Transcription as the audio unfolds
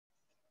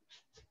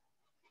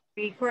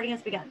Recording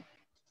has begun.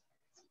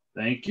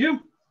 Thank you.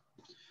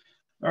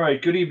 All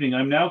right, good evening.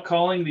 I'm now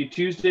calling the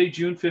Tuesday,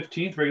 June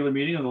 15th regular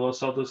meeting of the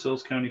Los Altos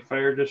Hills County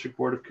Fire District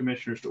Board of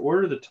Commissioners to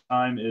order. The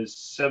time is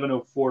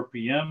 7:04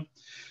 p.m.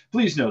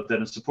 Please note that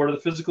in support of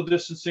the physical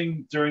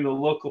distancing during the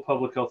local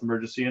public health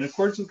emergency, in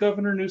accordance with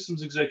Governor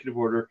Newsom's executive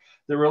order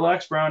that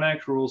relaxed Brown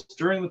Act rules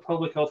during the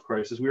public health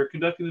crisis, we are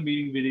conducting the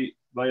meeting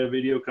via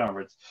video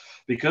conference.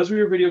 Because we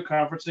are video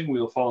conferencing,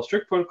 we will follow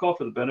strict protocol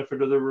for the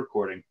benefit of the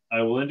recording.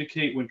 I will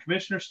indicate when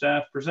commissioner,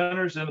 staff,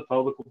 presenters, and the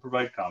public will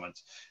provide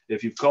comments.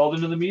 If you've called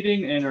into the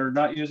meeting and are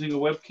not using a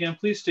webcam,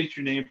 please state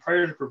your name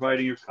prior to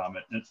providing your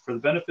comment and for the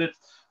benefit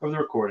of the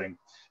recording.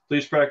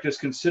 Please practice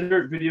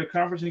considerate video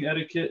conferencing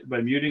etiquette by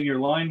muting your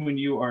line when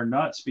you are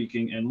not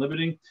speaking and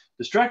limiting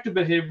distracted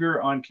behavior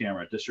on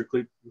camera. District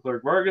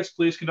Clerk Vargas,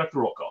 please conduct the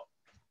roll call.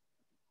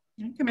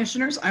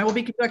 Commissioners, I will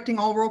be conducting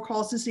all roll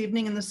calls this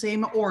evening in the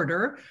same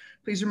order.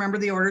 Please remember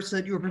the order so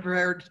that you are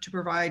prepared to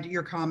provide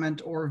your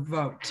comment or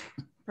vote.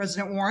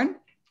 President Warren?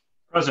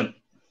 Present.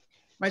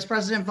 Vice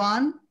President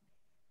Vaughn?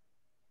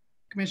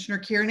 Commissioner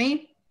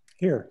Kearney?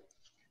 Here.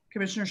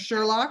 Commissioner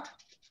Sherlock?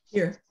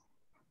 Here.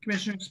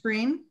 Commissioner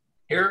Spreen?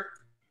 Here.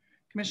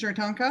 Commissioner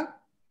Tonka?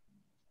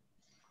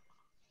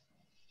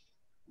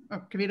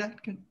 Oh, Kavita?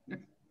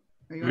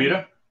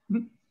 Kavita?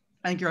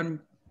 I think you're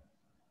on.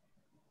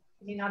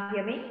 Can you not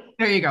hear me?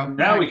 There you go.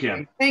 Now we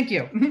can. Thank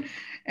you.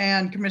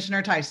 And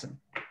Commissioner Tyson?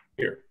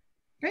 Here.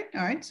 Great.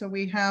 All right. So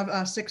we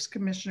have 6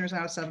 commissioners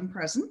out of 7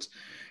 present.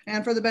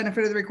 And for the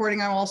benefit of the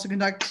recording, I will also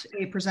conduct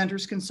a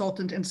presenters,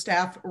 consultant, and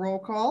staff roll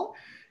call.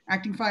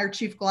 Acting Fire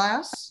Chief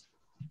Glass.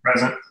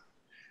 Present.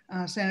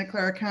 Santa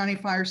Clara County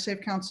Fire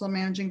Safe Council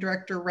Managing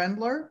Director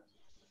Rendler.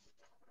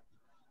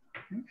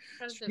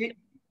 Present.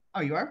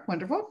 Oh, you are?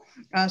 Wonderful.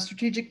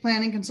 Strategic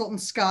Planning Consultant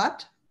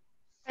Scott.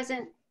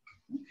 Present.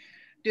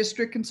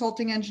 District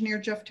Consulting Engineer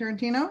Jeff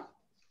Tarantino.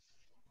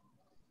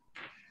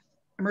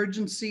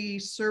 Emergency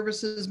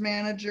Services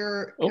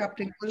Manager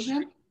Captain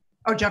Glizan.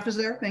 Oh, Jeff is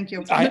there. Thank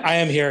you. I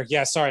am here.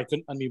 Yeah, sorry, I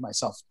couldn't unmute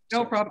myself.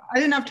 No problem. I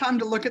didn't have time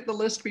to look at the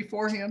list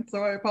beforehand,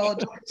 so I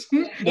apologize.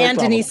 No and problem.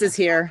 Denise is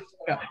here.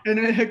 Yeah.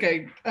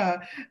 Okay.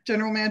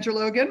 General Manager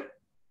Logan.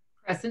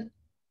 Present.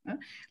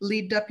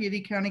 Lead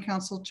Deputy County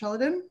Counsel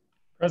Cheladin.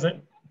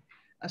 Present.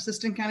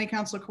 Assistant County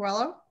Counsel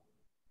Coelho.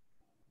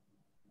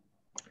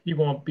 He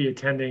won't be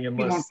attending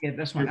unless won't be at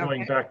this one. you're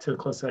going Okay. back to the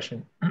closed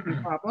session.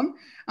 No problem.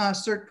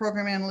 CERT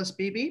Program Analyst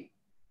BB.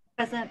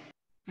 Present.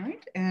 All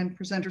right. And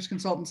presenters,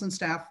 consultants, and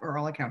staff are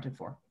all accounted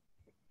for.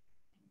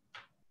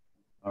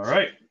 All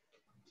right.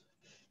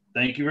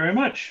 Thank you very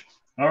much.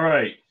 All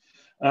right.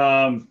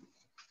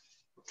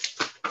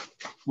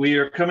 We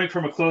are coming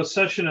from a closed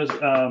session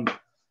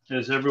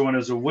as everyone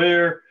is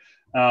aware.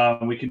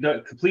 We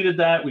completed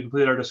that. We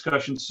completed our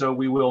discussion. So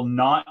we will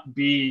not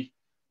be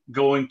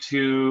going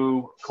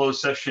to closed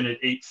session at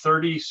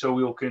 8:30. So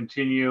we will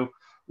continue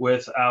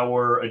with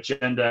our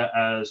agenda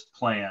as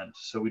planned.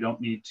 So we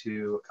don't need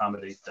to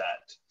accommodate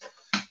that.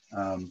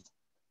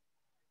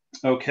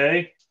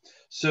 Okay.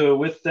 So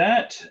with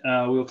that,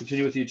 we'll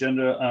continue with the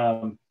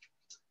agenda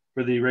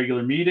for the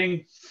regular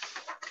meeting.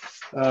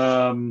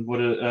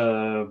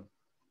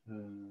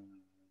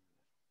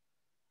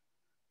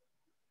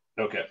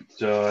 Okay,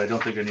 so I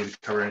don't think I need to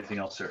cover anything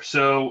else there.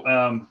 So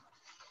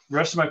the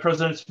rest of my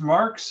president's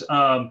remarks.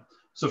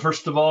 So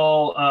first of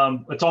all,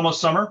 it's almost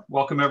summer.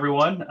 Welcome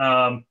everyone.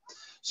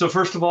 So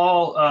first of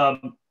all,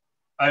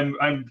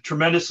 I'm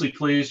tremendously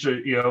pleased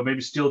to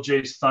maybe steal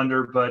Jay's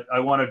thunder, but I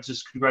want to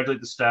just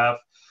congratulate the staff,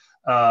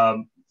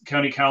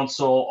 County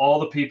Council, all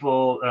the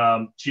people,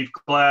 Chief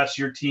Glass,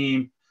 your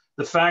team.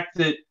 The fact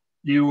that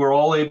you were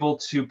all able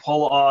to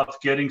pull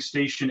off getting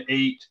Station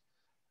 8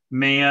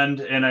 manned,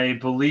 and I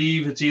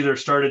believe it's either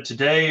started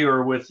today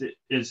or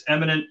is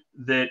imminent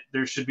that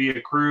there should be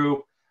a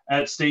crew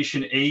at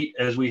Station 8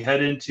 as we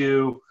head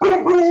into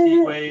this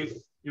heat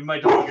wave. Even my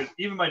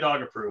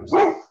dog approves.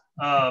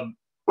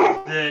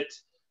 That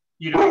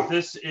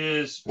this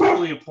is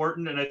really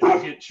important, and I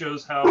think it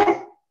shows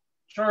how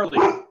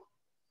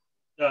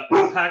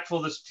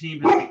impactful this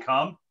team has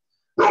become.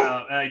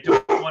 And I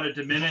don't want to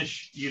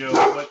diminish,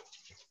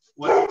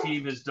 what the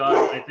team has done.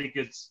 I think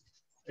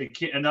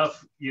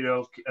enough,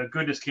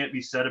 goodness can't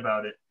be said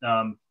about it.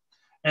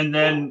 And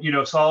then,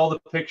 saw all the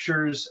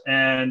pictures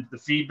and the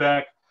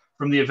feedback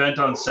from the event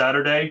on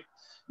Saturday.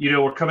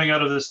 We're coming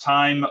out of this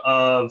time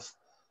of,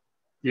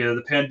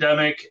 the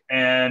pandemic,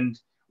 and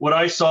what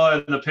I saw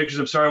in the pictures,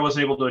 I'm sorry I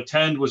wasn't able to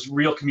attend, was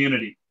real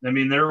community. I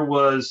mean, there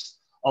was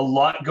a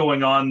lot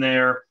going on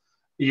there,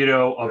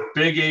 a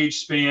big age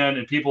span,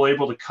 and people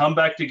able to come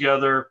back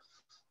together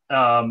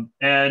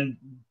and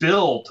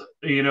build,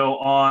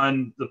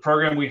 on the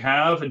program we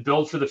have and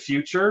build for the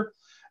future.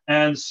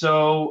 And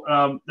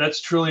so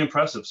that's truly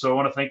impressive. So I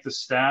want to thank the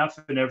staff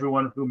and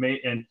everyone who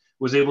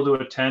was able to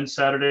attend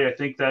Saturday. I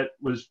think that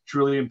was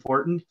truly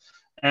important,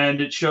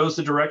 and it shows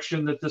the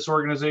direction that this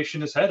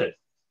organization is headed.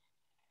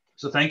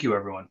 So thank you,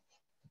 everyone.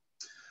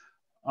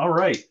 All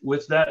right,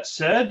 with that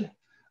said,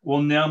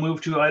 we'll now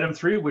move to item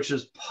 3, which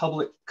is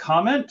public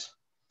comment.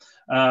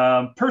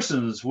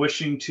 Persons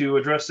wishing to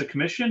address the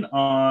commission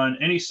on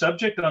any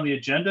subject on the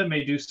agenda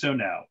may do so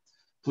now.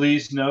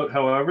 Please note,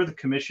 however, the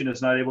commission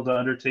is not able to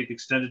undertake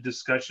extended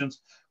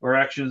discussions or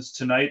actions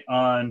tonight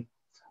on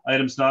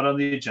items not on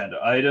the agenda.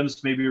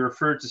 Items may be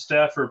referred to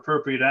staff for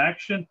appropriate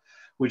action,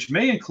 which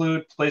may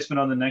include placement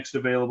on the next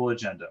available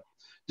agenda.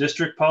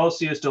 District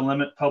policy is to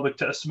limit public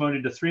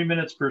testimony to 3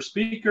 minutes per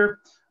speaker,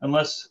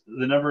 unless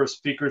the number of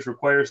speakers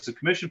requires the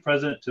commission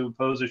president to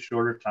impose a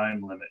shorter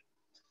time limit.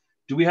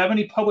 Do we have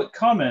any public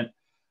comment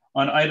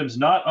on items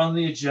not on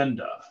the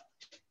agenda?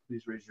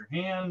 Please raise your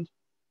hand.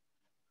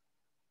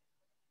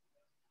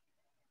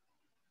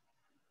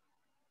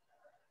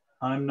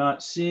 I'm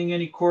not seeing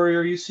any. Corey,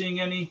 are you seeing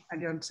any? I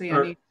don't see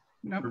any.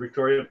 Nope.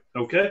 Victoria,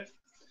 okay.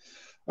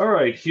 All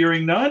right,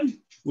 hearing none,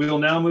 we will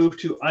now move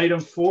to item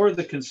 4,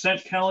 the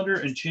consent calendar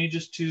and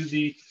changes to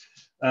the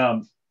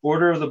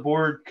order of the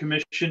board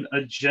commission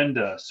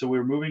agenda. So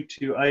we're moving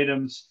to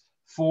items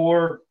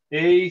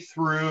 4A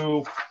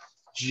through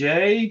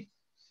J.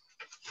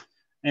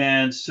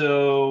 And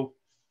so,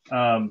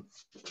 all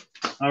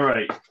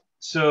right.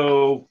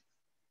 So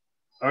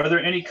are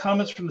there any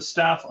comments from the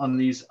staff on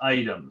these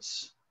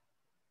items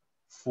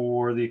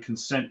for the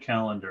consent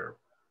calendar?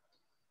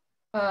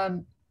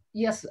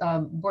 Yes,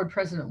 Board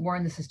President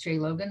Warren, this is Jay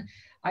Logan.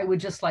 I would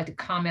just like to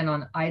comment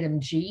on item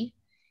G,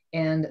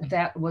 and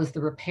that was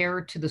the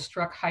repair to the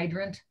struck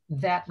hydrant.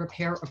 That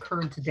repair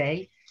occurred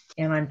today,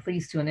 and I'm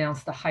pleased to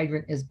announce the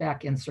hydrant is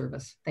back in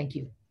service. Thank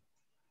you.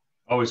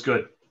 Always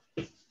good.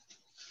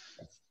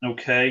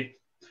 Okay.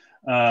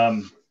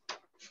 All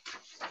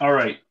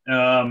right.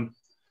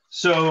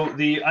 So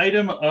the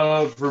item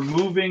of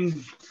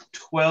removing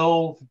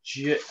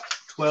 12J,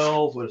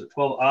 12, what is it,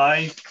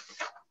 12I?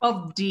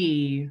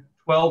 12D.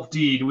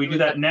 12D. Do we do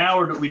that now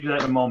or do we do that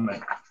in a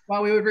moment?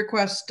 Well, we would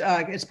request,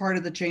 as part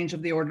of the change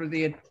of the order of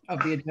the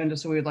agenda,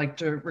 so we would like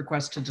to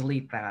request to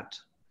delete that.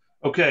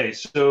 Okay,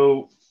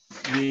 so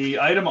the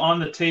item on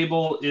the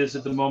table is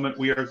at the moment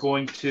we are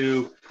going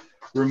to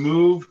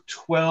remove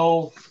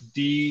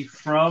 12D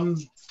from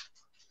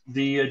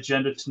the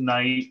agenda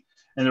tonight.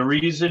 And the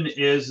reason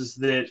is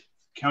that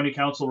County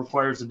Council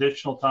requires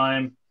additional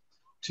time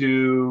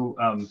to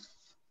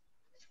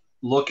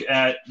look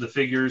at the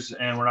figures,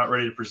 and we're not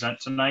ready to present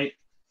tonight.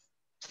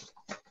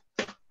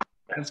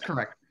 That's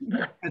correct.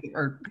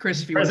 Or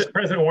Chris, if you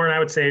President Warren, I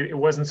would say it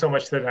wasn't so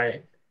much that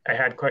I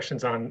had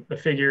questions on the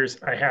figures.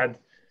 I had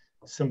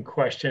some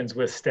questions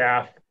with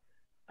staff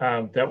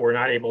that were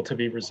not able to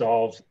be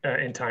resolved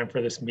in time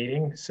for this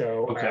meeting.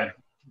 So okay,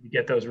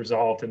 get those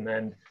resolved, and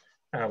then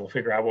we'll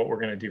figure out what we're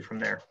going to do from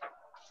there.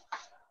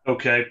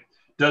 Okay.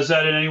 Does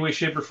that in any way,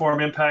 shape, or form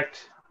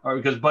impact? Or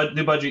because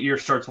the budget year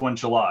starts 1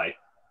 July.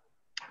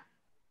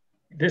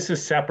 This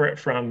is separate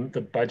from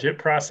the budget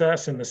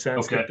process in the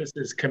sense that this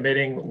is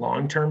committing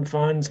long-term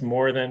funds for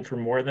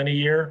more than a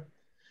year.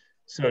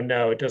 So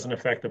no, it doesn't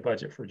affect the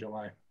budget for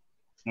July.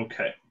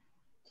 Okay.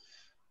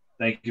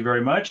 Thank you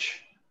very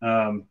much.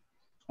 All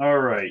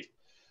right.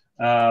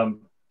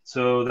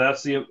 So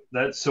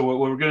so what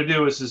we're going to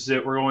do is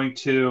that we're going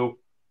to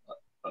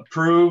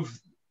approve.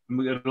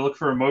 We're going to look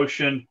for a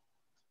motion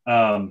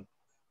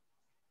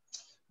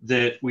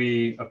that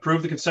we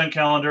approve the consent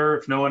calendar.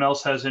 If no one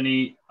else has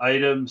any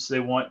items they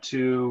want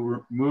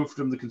to remove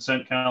from the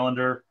consent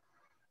calendar,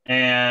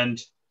 and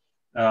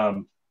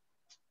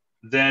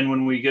then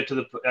when we get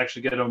to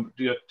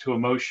to a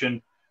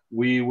motion,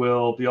 we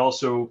will be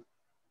also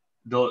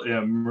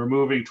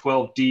removing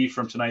 12D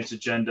from tonight's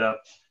agenda,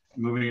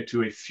 moving it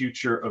to a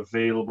future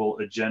available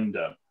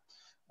agenda.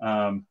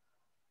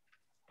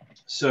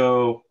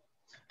 So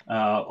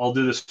I'll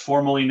do this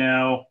formally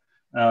now.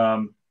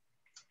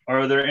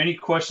 Are there any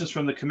questions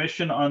from the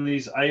commission on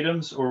these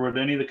items, or would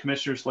any of the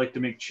commissioners like to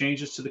make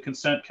changes to the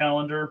consent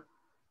calendar?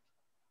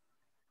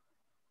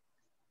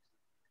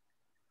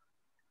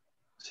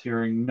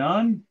 Hearing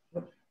none.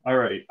 All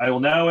right, I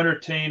will now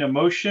entertain a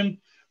motion.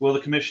 Will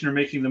the commissioner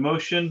making the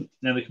motion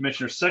and the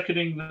commissioner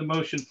seconding the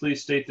motion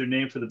please state their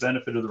name for the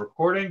benefit of the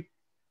recording?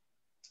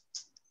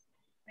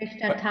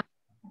 Commissioner Thomas,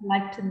 I'd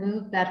like to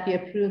move that we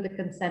approve the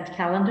consent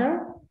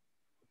calendar.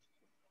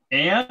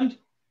 And?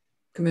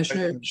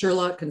 Commissioner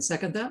Sherlock can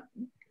second that.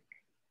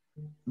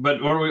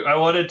 But I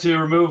wanted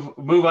to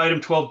move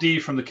item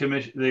 12D from the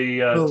commission,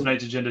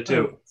 tonight's agenda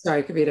too.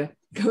 Sorry, Kavita.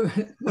 Go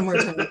one more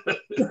time.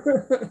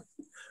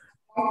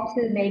 I want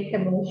to make the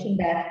motion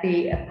that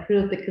we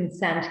approve the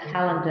consent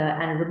calendar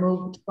and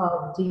remove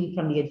 12D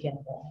from the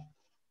agenda.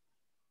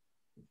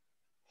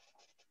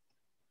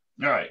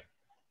 All right.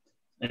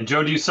 And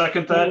Joe, do you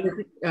second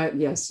that?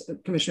 Yes,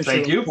 Commissioner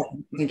Thank Sherlock.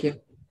 you. Thank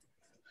you.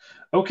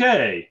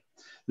 Okay.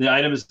 The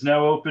item is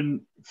now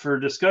open for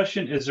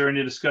discussion. Is there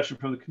any discussion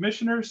from the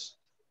commissioners?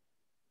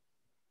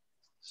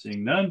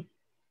 Seeing none.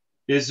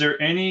 Is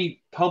there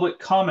any public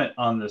comment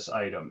on this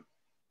item?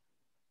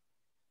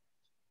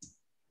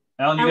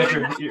 Alan, you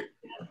got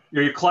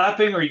you're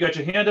clapping, or you got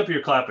your hand up, or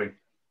you're clapping?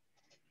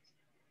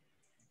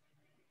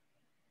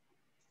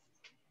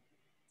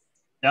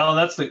 Alan,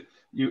 that's the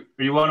Alan,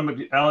 do you want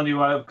to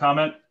have a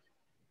comment?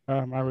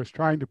 I was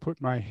trying to put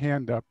my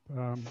hand up.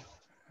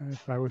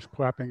 If I was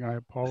clapping, I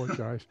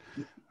apologize.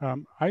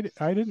 I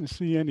didn't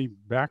see any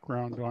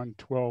background on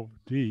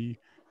 12D.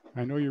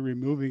 I know you're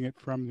removing it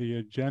from the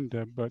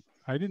agenda, but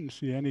I didn't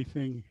see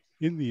anything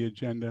in the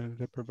agenda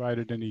that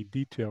provided any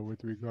detail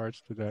with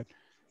regards to that.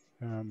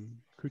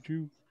 Could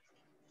you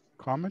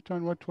comment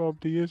on what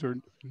 12D is, or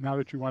now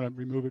that you want to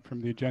remove it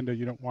from the agenda,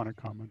 you don't want to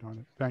comment on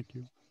it? Thank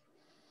you.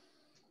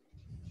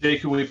 Jay,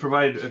 can we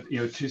provide a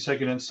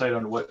 2-second insight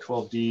on what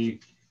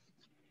 12D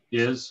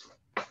is?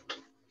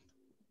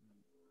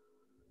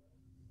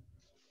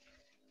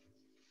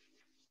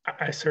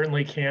 I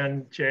certainly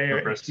can, Jay.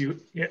 No,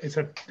 it's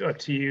up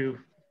to you,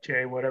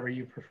 Jay, whatever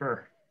you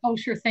prefer. Oh,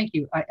 sure. Thank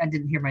you. I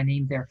didn't hear my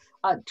name there.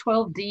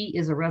 12D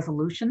is a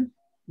resolution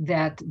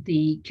that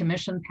the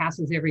commission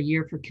passes every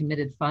year for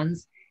committed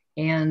funds.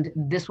 And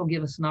this will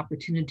give us an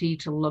opportunity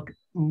to look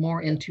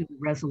more into the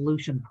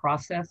resolution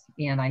process.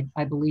 And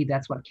I believe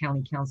that's what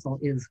County Council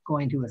is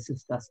going to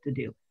assist us to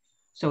do.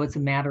 So it's a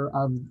matter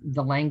of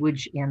the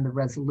language and the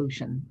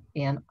resolution.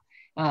 And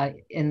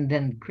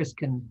then Chris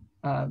can,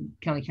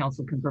 County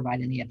Council can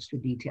provide any extra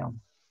detail.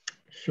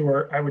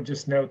 Sure. I would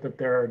just note that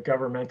there are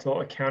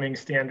governmental accounting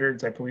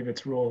standards. I believe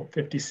it's Rule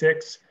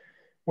 56,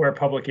 where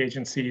public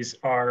agencies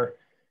are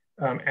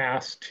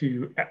asked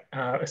to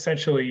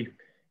essentially,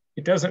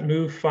 it doesn't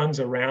move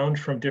funds around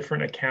from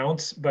different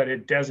accounts, but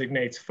it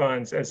designates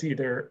funds as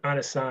either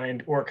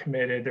unassigned or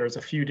committed. There's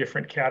a few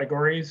different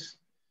categories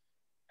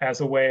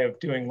as a way of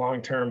doing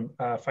long-term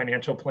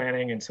financial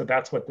planning. And so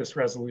that's what this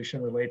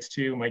resolution relates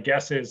to. My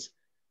guess is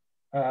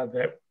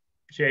that,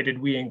 Jay, did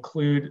we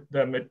include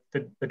the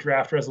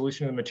draft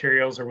resolution in the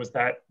materials, or was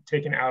that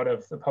taken out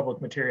of the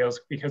public materials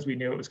because we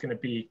knew it was going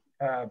to be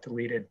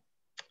deleted?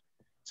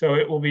 So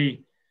it will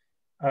be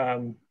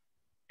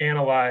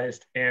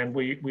analyzed, and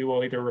we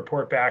will either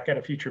report back at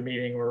a future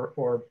meeting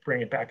or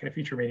bring it back at a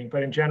future meeting.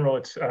 But in general,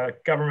 it's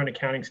government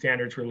accounting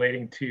standards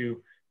relating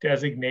to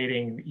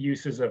designating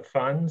uses of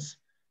funds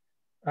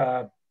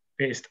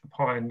based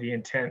upon the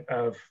intent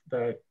of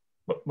the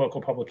local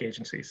public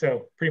agency.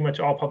 So pretty much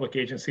all public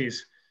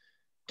agencies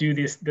do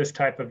this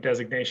type of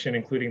designation,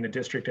 including the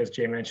district, as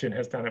Jay mentioned,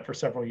 has done it for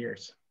several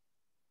years.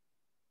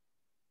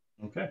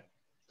 Okay.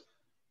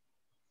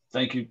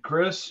 Thank you,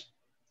 Chris.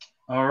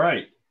 All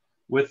right.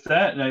 With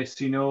that, and I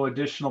see no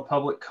additional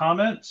public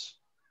comments.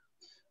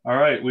 All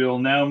right, we will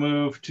now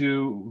move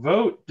to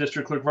vote.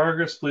 District Clerk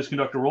Vargas, please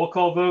conduct a roll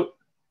call vote.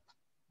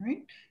 All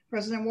right.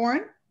 President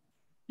Warren?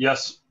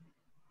 Yes.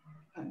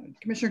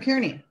 Commissioner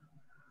Kearney?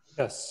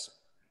 Yes.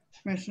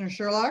 Commissioner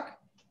Sherlock?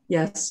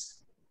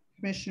 Yes.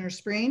 Commissioner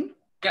Spreen?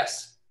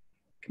 Yes.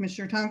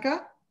 Commissioner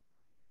Tonka?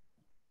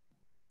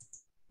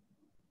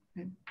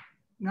 I'm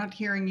not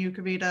hearing you,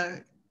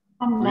 Kavita.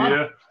 I'm not.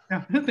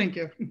 Yeah. No, thank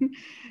you.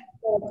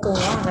 What's going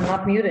on? I'm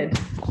not muted.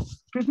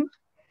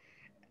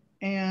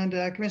 And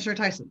Commissioner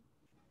Tyson?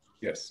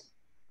 Yes.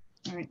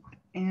 All right.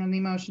 And the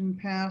motion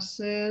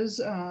passes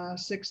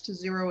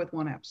 6-0 with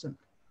 1 absent.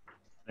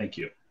 Thank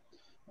you.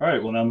 All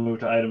right, we'll now move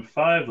to item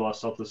 5, the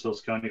Los Altos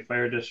Hills County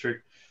Fire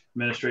District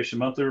Administration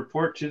Monthly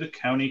Report to the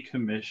County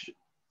Committees.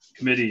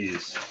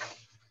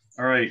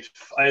 All right,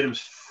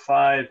 items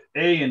 5A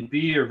and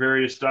B are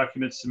various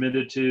documents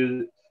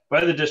submitted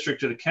by the district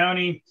to the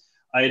county.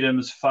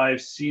 Items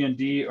 5C and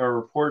D are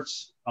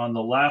reports on the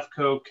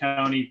LAHCFD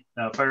County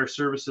Fire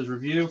Services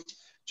Review.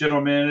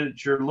 General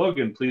Manager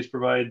Logan, please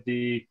provide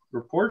the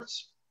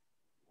reports.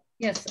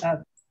 Yes,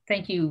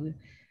 thank you,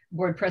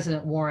 Board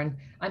President Warren.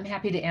 I'm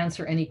happy to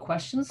answer any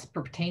questions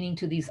pertaining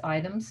to these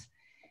items.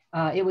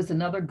 It was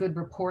another good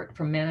report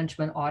from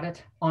Management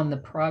Audit on the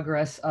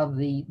progress of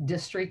the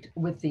district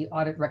with the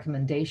audit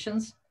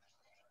recommendations.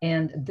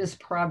 And this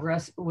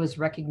progress was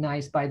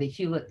recognized by the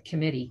Hewlett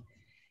Committee.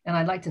 And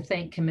I'd like to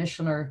thank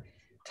Commissioner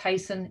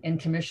Tyson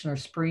and Commissioner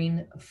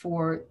Spreen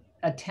for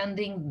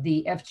attending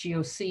the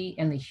FGOC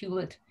and the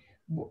Hewlett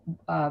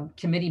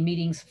committee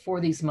meetings for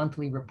these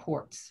monthly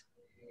reports.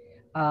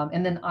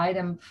 And then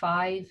item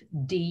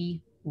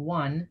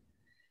 5D1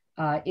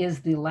 is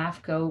the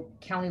LAHCFD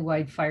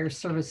Countywide Fire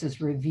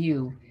Services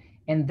Review.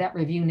 And that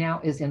review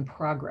now is in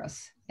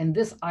progress. And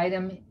this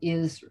item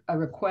is a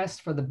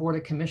request for the Board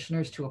of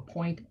Commissioners to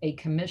appoint a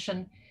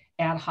commission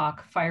ad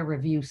hoc fire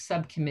review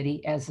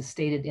subcommittee as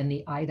stated in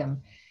the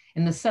item.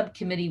 And the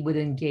subcommittee would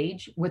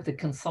engage with the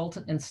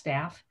consultant and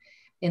staff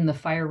in the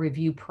fire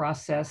review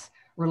process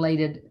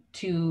related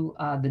to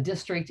the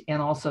district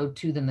and also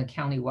to the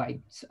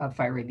countywide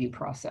fire review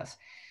process.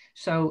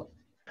 So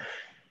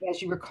as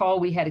you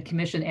recall, we had a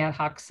commission ad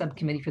hoc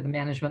subcommittee for the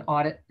management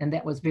audit, and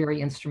that was very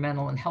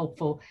instrumental and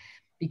helpful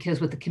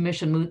because with the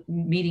commission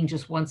meeting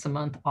just once a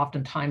month,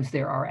 oftentimes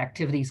there are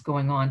activities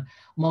going on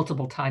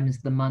multiple times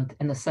the month,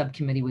 and the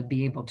subcommittee would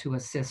be able to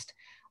assist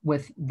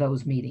with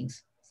those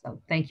meetings.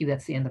 So thank you.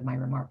 That's the end of my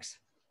remarks.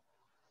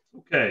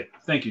 Okay,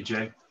 thank you,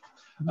 Jay.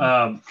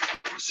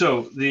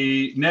 So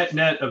the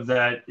net of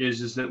that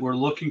is that we're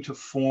looking to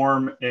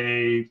form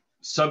a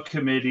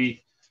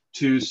subcommittee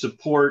to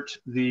support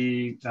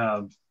the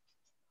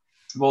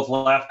both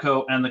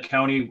LAHCFD and the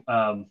county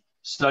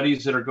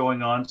studies that are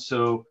going on.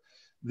 So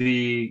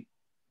the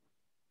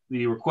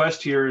the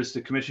request here is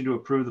the commission to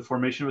approve the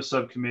formation of a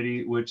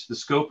subcommittee, which the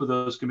scope of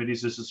those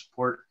committees is to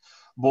support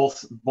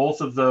both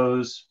of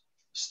those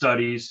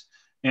studies,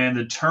 and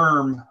the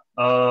term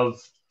of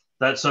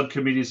that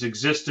subcommittee's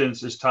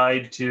existence is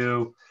tied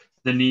to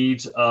the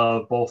needs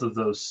of both of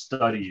those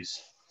studies.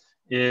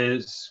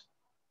 Is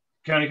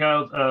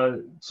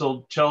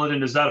so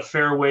Cheladin, is that a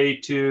fair way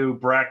to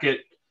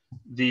bracket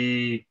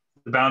the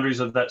boundaries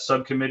of that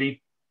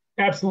subcommittee?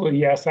 Absolutely,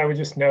 yes. I would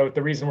just note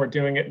the reason we're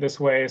doing it this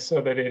way is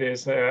so that it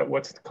is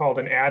what's called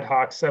an ad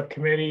hoc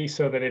subcommittee,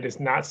 so that it is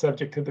not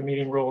subject to the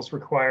meeting rules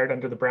required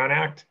under the Brown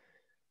Act.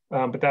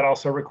 But that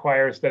also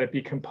requires that it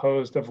be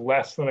composed of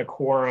less than a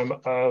quorum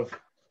of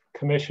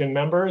commission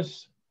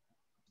members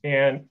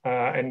and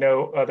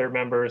no other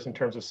members in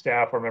terms of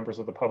staff or members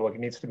of the public. It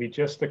needs to be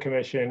just the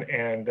commission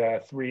and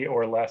 3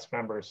 or less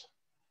members.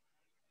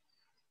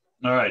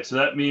 All right, so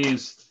that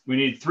means we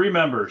need 3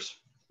 members.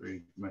 3,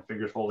 my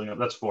finger's holding up.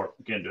 That's 4.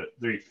 We can't do it.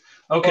 3.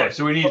 Okay,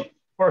 so we need.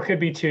 Or it could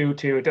be 2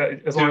 too,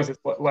 as long as it's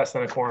less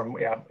than a quorum.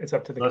 Yeah, it's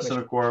up to the less commission.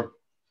 than a quorum.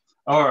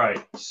 All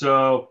right,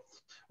 so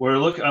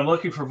I'm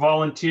looking for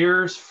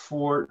volunteers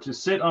to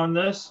sit on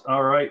this.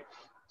 All right,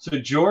 so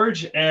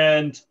George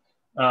and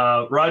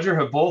Roger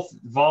have both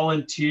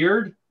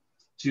volunteered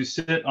to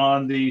sit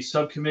on the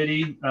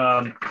subcommittee.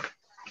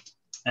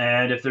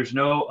 And if there's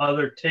no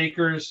other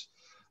takers,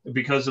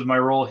 because of my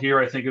role here,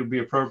 I think it would be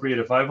appropriate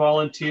if I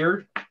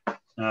volunteered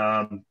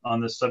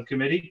on this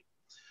subcommittee.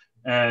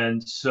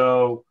 And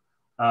so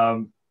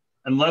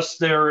unless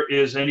there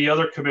is any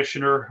other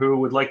commissioner who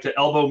would like to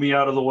elbow me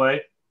out of the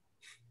way,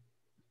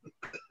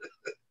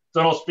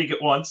 don't all speak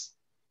at once.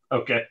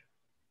 Okay.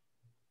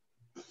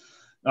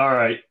 All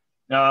right.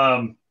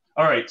 All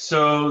right.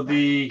 So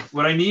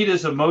what I need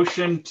is a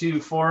motion to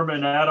form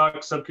an ad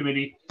hoc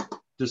subcommittee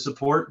to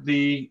support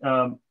the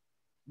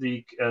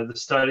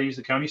studies,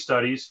 the county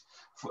studies,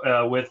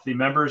 with the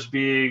members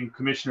being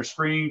Commissioner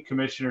Spreen,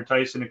 Commissioner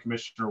Tyson, and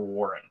Commissioner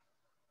Warren.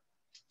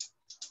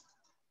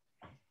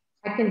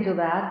 I can do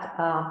that.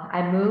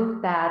 I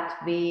move that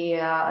we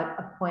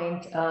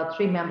appoint a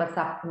 3-member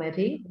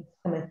subcommittee,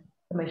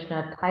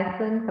 Commissioner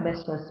Tyson,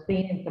 Commissioner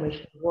Spreen, and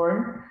Commissioner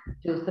Warren,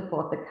 to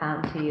support the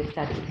county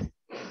studies.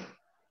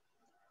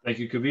 Thank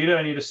you, Kavita.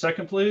 I need a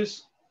second,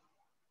 please.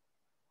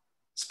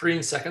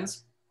 Spreen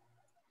seconds.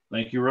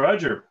 Thank you,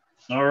 Roger.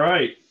 All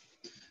right.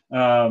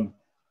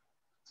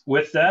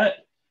 With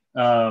that,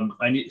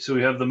 so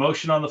we have the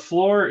motion on the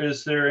floor.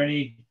 Is there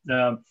any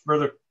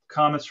further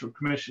comments from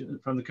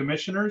the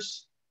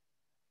commissioners?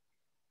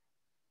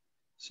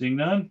 Seeing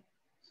none.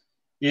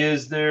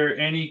 Is there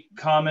any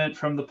comment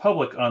from the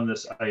public on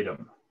this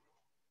item?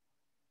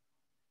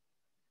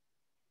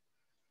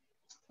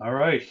 All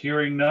right,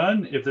 hearing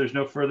none. If there's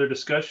no further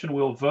discussion,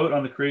 we'll vote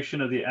on the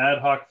creation of the Ad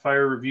Hoc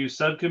Fire Review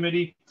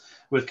Subcommittee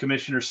with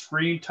Commissioners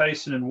Spreen,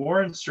 Tyson, and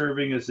Warren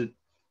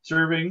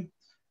serving.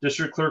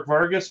 District Clerk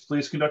Vargas,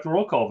 please conduct a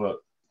roll call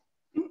vote.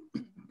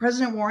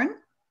 President Warren?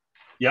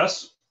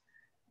 Yes.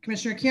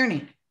 Commissioner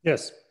Kearney?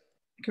 Yes.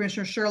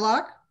 Commissioner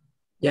Sherlock?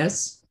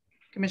 Yes.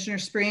 Commissioner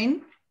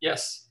Spreen?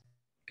 Yes.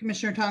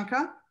 Commissioner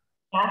Tonka?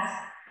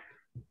 Yes.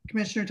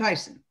 Commissioner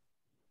Tyson?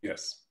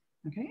 Yes.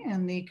 Okay,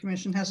 and the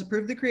commission has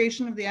approved the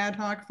creation of the Ad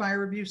Hoc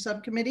Fire Review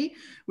Subcommittee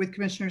with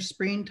Commissioners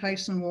Spreen,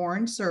 Tyson,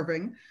 Warren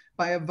serving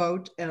by a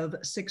vote of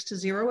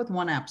 6-0 with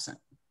 1 absent.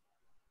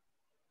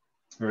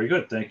 Very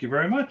good. Thank you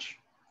very much.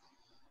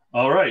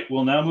 All right,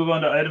 we'll now move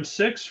on to item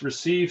 6,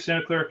 receive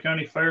Santa Clara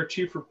County Fire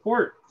Chief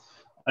report.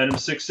 Item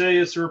 6A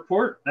is the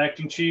report.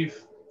 Acting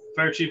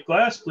Fire Chief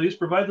Glass, please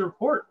provide the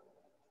report.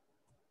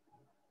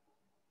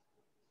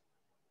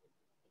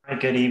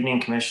 Good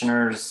evening,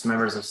 commissioners,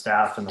 members of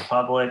staff, and the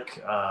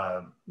public.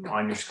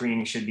 On your screen,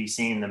 you should be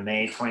seeing the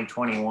May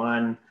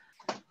 2021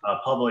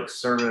 public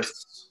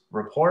service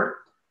report.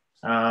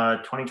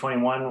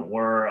 2021,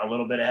 we're a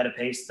little bit ahead of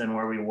pace than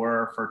where we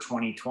were for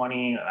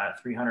 2020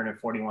 at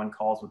 341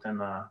 calls within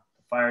the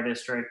fire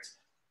district.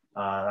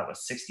 That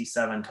was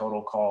 67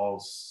 total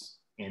calls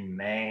in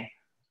May.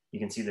 You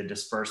can see the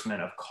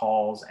disbursement of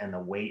calls and the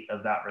weight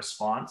of that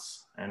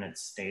response, and it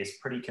stays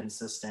pretty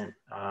consistent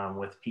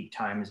with peak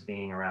times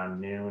being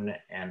around noon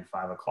and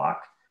 5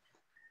 o'clock.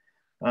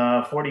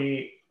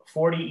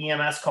 40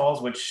 EMS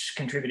calls, which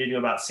contributed to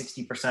about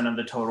 60% of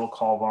the total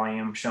call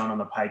volume shown on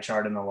the pie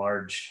chart in the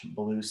large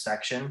blue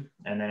section.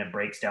 And then it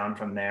breaks down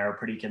from there,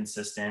 pretty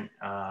consistent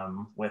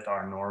with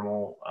our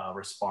normal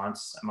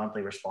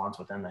monthly response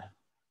within the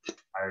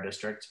fire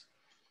district.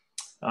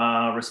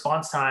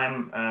 Response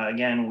time,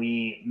 again,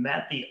 we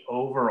met the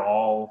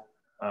overall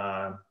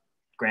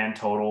grand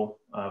total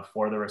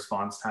for the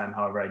response time.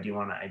 However, I do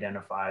want to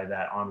identify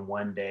that on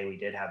one day we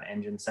did have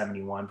engine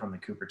 71 from the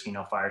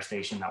Cupertino Fire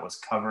Station that was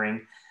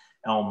covering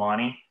El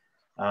Monte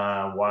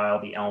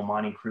while the El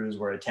Monte crews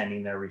were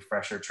attending their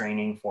refresher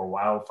training for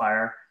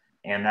wildfire.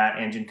 And that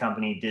engine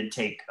company did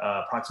take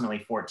approximately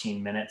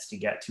 14 minutes to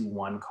get to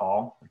one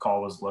call. The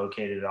call was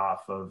located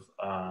off of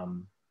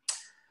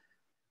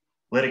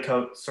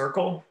Liticote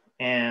Circle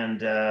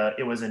and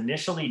it was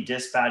initially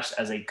dispatched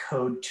as a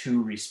code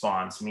 2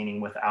 response, meaning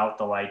without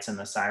the lights and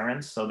the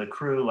sirens. So the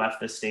crew left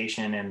the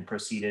station and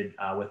proceeded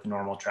with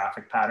normal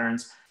traffic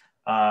patterns.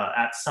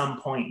 At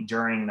some point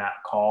during that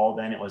call,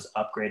 then it was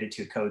upgraded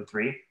to code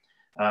 3.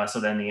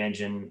 So then the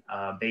engine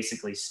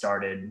basically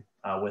started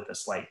with a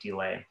slight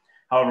delay.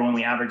 However, when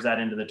we average that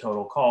into the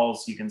total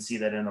calls, you can see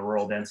that in the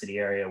rural density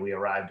area, we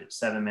arrived at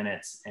 7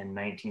 minutes and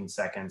 19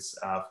 seconds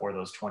for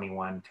those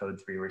 21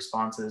 code 3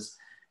 responses.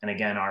 And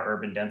again, our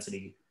urban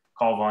density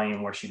call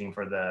volume, we're shooting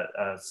for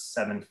the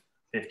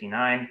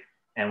 759,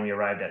 and we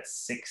arrived at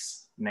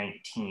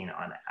 619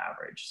 on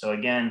average. So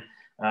again,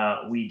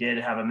 we did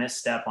have a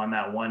misstep on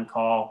that one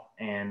call,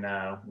 and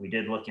we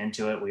did look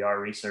into it. We are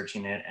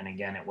researching it. And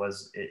again,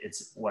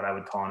 it's what I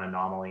would call an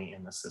anomaly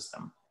in the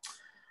system.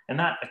 And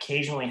that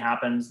occasionally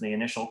happens. The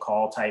initial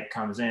call type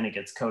comes in, it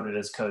gets coded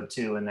as code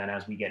 2. And then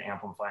as we get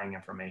amplifying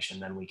information,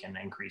 then we can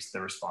increase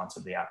the response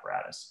of the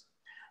apparatus.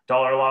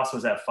 Dollar loss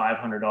was at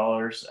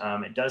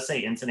 $500. It does say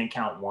incident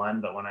count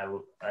 1, but when I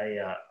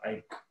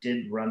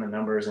did run the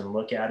numbers and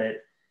look at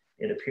it,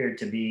 it appeared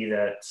to be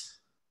that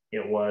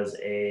it was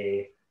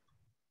a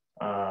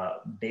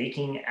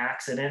baking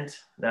accident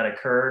that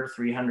occurred,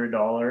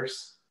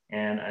 $300,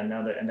 and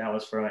that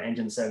was for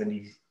engine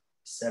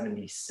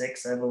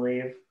 76, I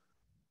believe.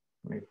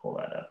 Let me pull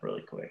that up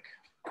really quick.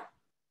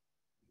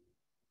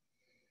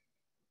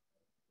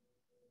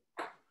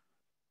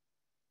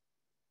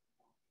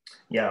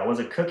 Yeah, it was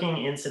a cooking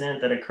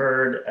incident that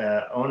occurred.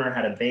 Owner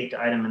had a baked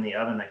item in the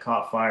oven that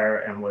caught fire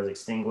and was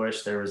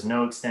extinguished. There was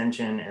no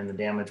extension, and the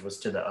damage was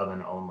to the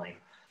oven only.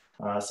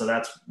 So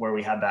that's where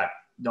we had that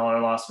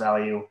dollar loss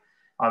value.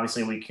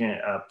 Obviously, we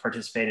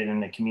participated in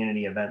the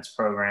community events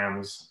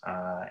programs,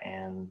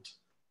 and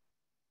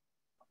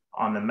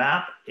on the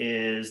map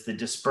is the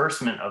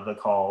disbursement of the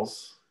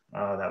calls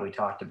that we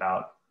talked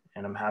about.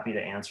 And I'm happy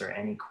to answer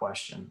any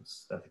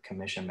questions that the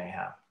commission may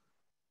have.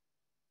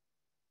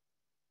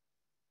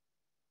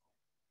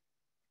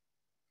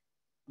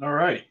 All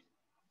right.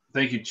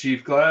 Thank you,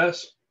 Chief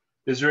Glass.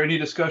 Is there any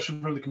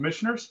discussion from the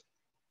commissioners?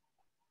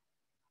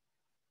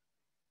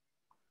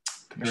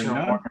 Commissioner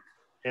Warren,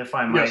 if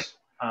I might, yes.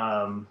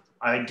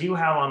 I do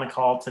have on the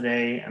call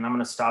today, and I'm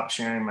going to stop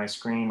sharing my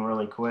screen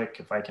really quick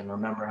if I can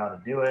remember how to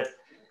do it.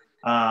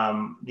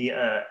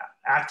 The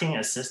acting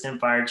assistant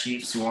fire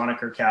chief, Suwana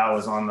Kirkau,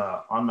 is on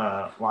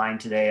the line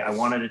today. I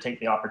wanted to take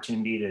the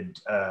opportunity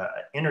to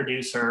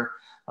introduce her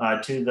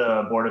to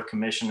the Board of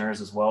Commissioners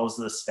as well as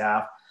the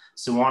staff.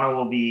 Suwana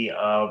will be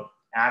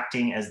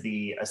acting as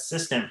the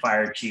assistant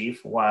fire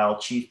chief while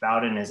Chief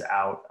Bowden is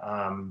out.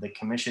 The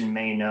commission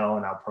may know,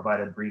 and I'll provide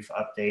a brief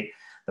update.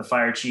 The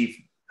fire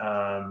chief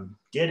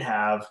did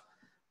have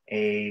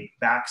a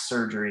back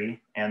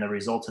surgery, and the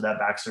results of that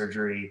back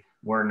surgery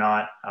were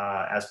not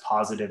as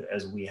positive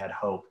as we had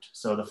hoped.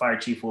 So the fire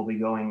chief will be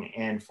going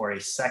in for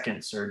a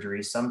second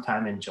surgery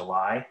sometime in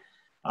July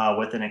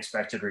with an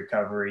expected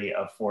recovery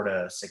of 4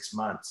 to 6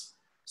 months.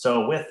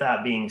 So with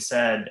that being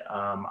said,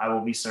 I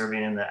will be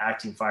serving in the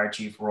acting fire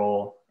chief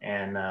role,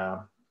 and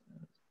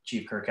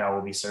Chief Kirkau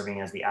will be serving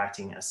as the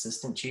acting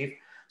assistant chief.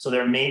 So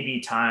there may be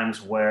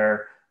times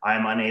where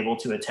I'm unable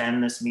to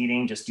attend this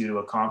meeting just due to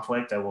a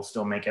conflict. I will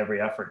still make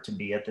every effort to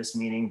be at this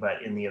meeting,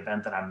 but in the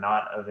event that I'm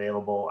not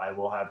available, I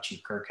will have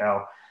Chief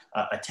Kirkau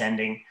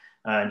attending.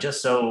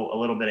 Just so a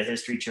little bit of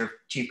history,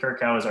 Chief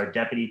Kirkau is our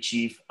Deputy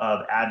Chief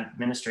of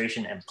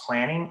Administration and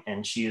Planning,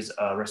 and she is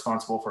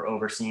responsible for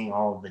overseeing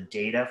all of the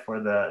data for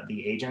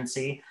the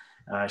agency.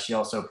 She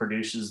also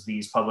produces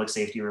these public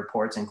safety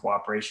reports in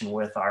cooperation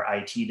with our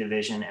IT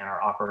division and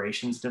our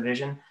operations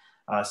division.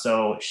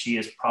 So she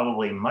is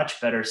probably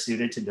much better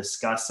suited to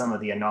discuss some of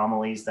the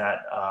anomalies that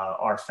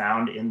are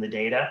found in the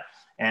data.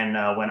 And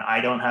when I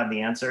don't have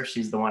the answer,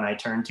 she's the one I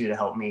turn to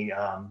help me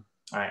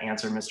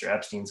answer Mr.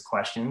 Epstein's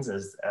questions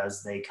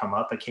as they come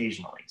up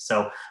occasionally.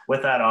 So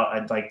with that,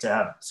 I'd like to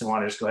have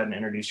Suwana just go ahead and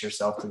introduce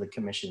yourself to the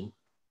commission.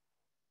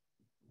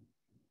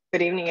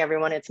 Good evening,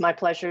 everyone. It's my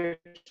pleasure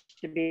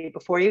to be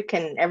before you.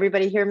 Can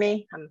everybody hear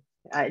me?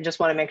 I just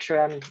want to make sure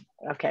I'm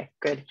okay,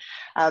 good.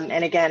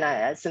 And again,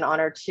 it's an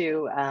honor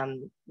to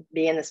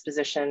be in this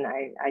position.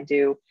 I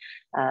do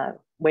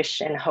wish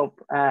and hope,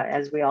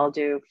 as we all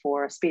do,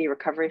 for a speedy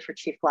recovery for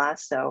Chief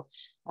Glass. So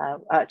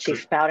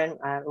Chief Bowden,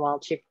 while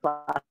Chief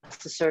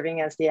Glass is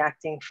serving as the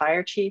acting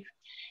fire chief.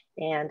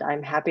 And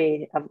I'm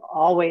happy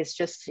always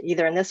just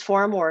either in this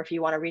forum, or if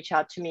you want to reach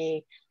out to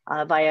me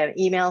via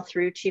email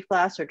through Chief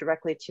Glass or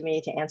directly to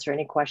me to answer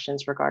any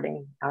questions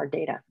regarding our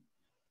data.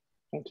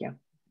 Thank you.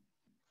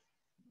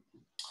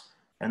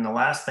 And the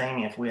last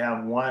thing, if we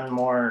have one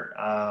more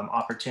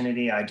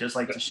opportunity, I'd just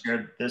like to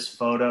share this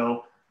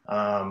photo.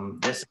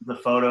 This is the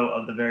photo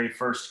of the very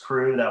first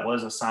crew that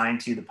was assigned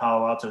to the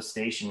Palo Alto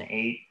Station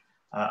 8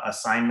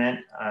 assignment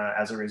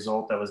as a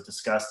result that was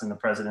discussed in the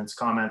president's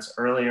comments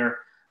earlier.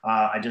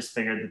 I just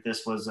figured that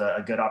this was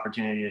a good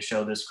opportunity to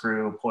show this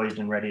crew poised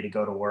and ready to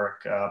go to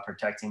work,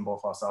 protecting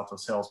both Los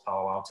Altos Hills,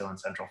 Palo Alto, and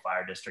Central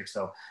Fire District.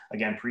 So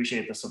again,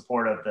 appreciate the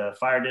support of the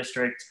fire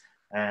district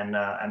and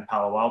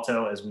Palo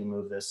Alto as we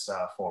move this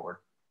forward.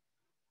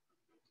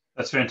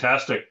 That's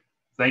fantastic.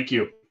 Thank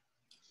you.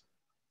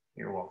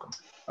 You're welcome.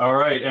 All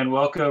right, and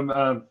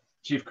welcome,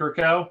 Chief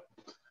Kirkow.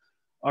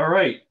 All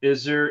right,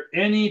 is there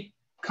any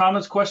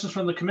comments, questions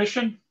from the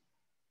commission?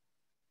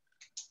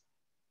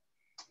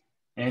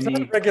 Is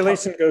that a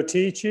regulation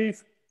goatee,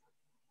 Chief?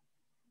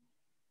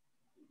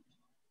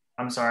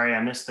 I'm sorry,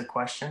 I missed the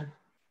question.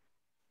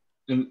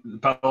 In the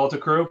Palo Alto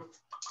crew?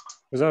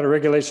 Was that a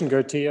regulation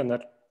goatee on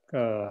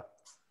that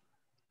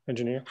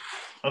engineer?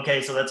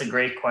 Okay, so that's a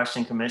great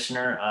question,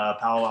 Commissioner.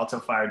 Palo Alto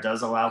Fire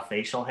does allow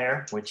facial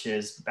hair, which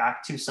is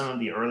back to some of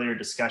the earlier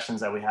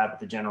discussions that we had with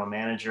the general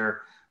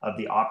manager of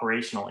the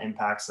operational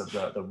impacts of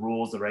the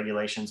rules, the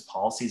regulations,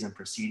 policies, and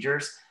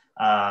procedures.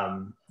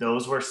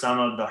 Those were some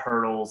of the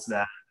hurdles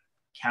that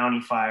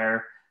County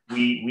Fire,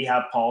 we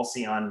have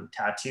policy on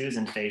tattoos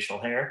and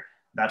facial hair.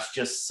 That's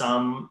just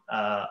some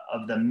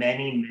of the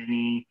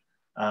many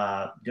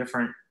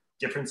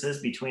differences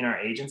between our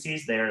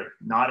agencies. They're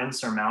not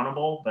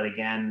insurmountable, but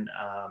again,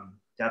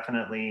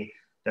 definitely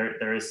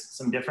there is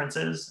some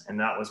differences, and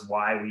that was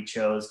why we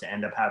chose to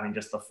end up having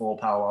just the full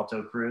Palo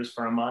Alto crews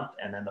for a month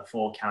and then the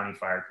full County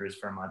Fire crews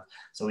for a month.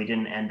 So we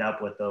didn't end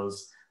up with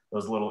those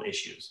little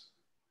issues.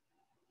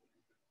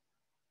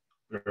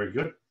 Very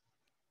good.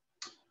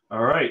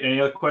 All right, any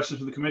other questions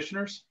from the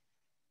commissioners?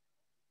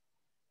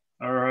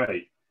 All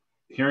right,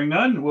 hearing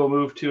none, we'll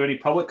move to any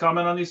public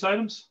comment on these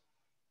items.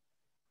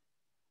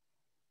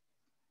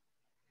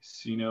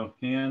 See no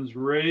hands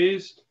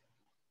raised.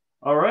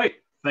 All right,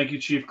 thank you,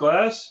 Chief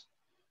Glass.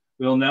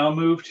 We'll now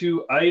move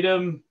to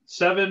item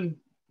 7,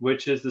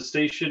 which is the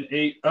Station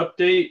 8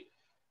 update.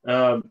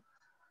 Item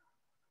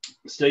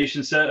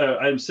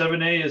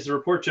 7A is the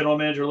report. General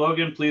Manager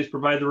Logan, please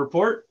provide the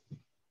report.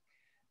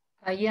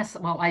 Yes,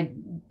 well, I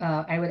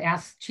would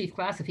ask Chief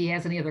Glass if he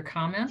has any other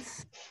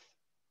comments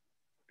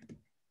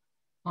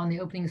on the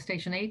opening of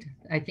Station 8.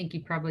 I think he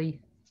probably...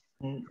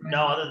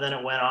 No, other than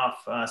it went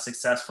off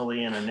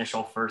successfully in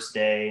initial first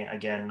day.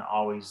 Again,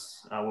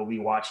 always we'll be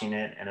watching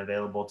it and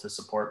available to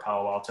support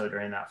Palo Alto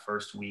during that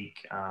first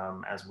week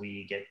as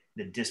we get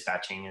the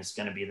dispatching is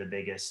going to be the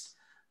biggest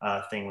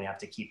thing we have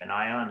to keep an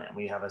eye on. And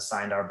we have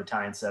assigned our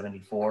Battalion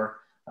 74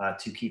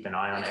 to keep an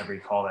eye on every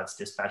call that's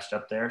dispatched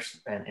up there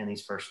and in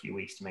these first few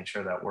weeks to make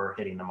sure that we're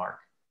hitting the mark.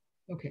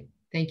 Okay,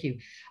 thank you.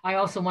 I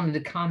also wanted to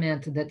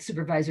comment that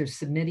Supervisor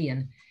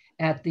Submidian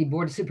at the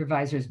Board of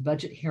Supervisors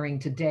budget hearing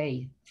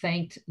today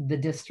thanked the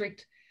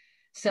district,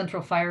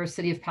 Central Fire,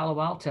 City of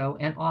Palo Alto,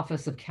 and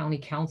Office of County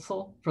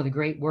Counsel for the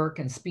great work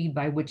and speed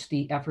by which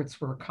the efforts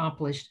were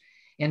accomplished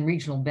and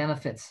regional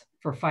benefits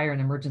for fire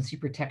and emergency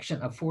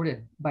protection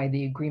afforded by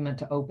the agreement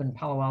to open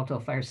Palo Alto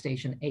Fire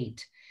Station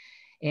 8.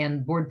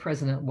 And Board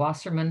President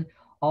Wasserman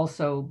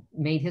also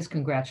made his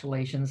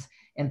congratulations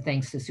and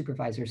thanks to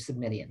Supervisor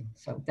Submidian.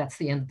 So that's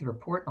the end of the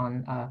report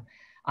on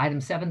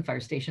item 7, Fire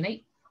Station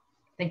 8.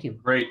 Thank you.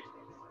 Great.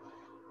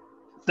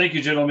 Thank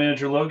you, General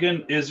Manager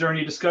Logan. Is there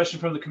any discussion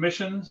from the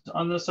commissions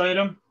on this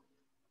item?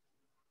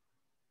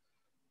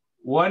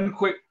 One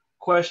quick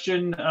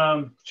question,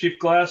 Chief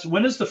Glass.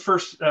 When is the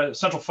first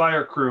Central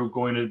Fire crew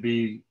going to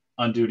be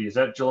on duty? Is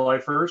that July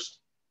 1st?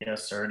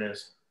 Yes, sir, it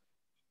is.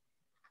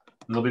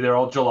 And they'll be there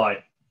all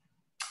July?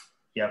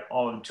 Yep,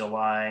 all of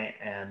July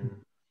and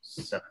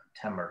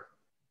September.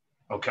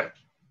 Okay,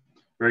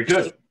 very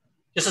good.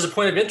 Just as a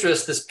point of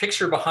interest, this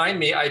picture behind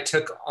me I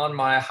took on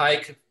my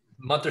hike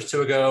a month or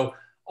two ago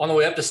on the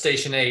way up to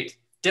Station 8.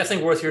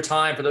 Definitely worth your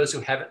time for those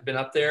who haven't been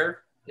up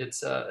there.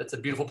 It's a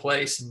beautiful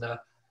place and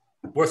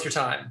worth your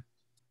time.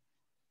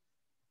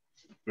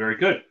 Very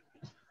good.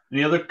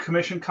 Any other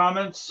commission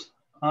comments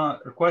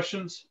or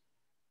questions?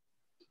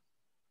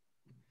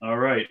 All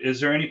right. Is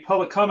there any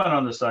public comment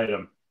on this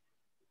item?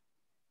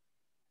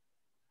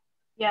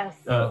 Yes.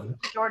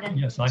 Jordan.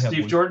 Yes, I have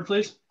Steve one. Jordan,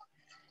 please.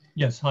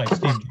 Yes. Hi,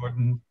 Steve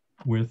Jordan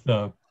with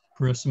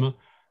Charisma.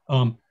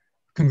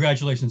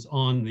 Congratulations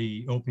on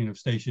the opening of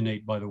Station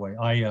 8, by the way.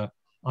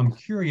 I'm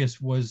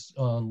curious, was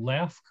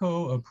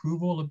LAHCFD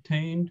approval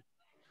obtained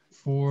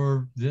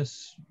for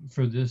this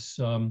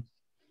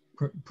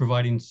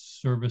providing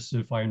service,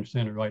 if I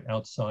understand it right,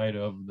 outside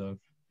of the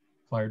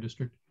fire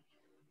district?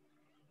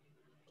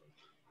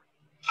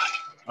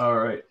 All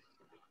right.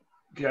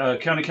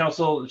 County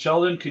Counsel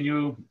Sheldon, can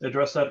you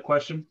address that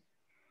question?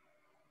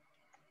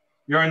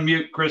 You're on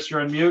mute, Chris.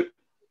 You're on mute.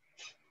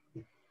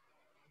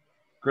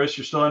 Chris,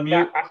 you're still on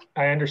mute? Yeah,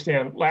 I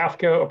understand.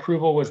 LAHCFD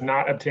approval was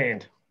not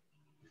obtained.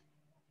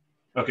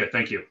 Okay,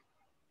 thank you.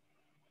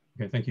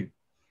 Okay, thank you.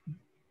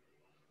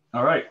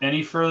 All right,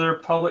 any further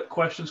public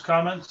questions,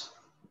 comments?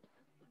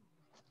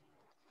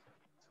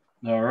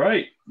 All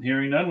right,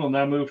 hearing none, we'll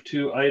now move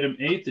to item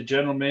 8, the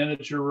General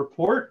Manager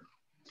report.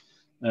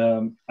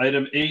 Item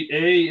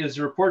 8A is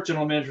the report.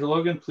 General Manager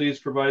Logan, please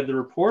provide the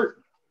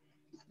report.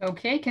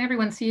 Okay, can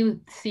everyone see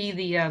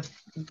the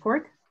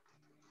report?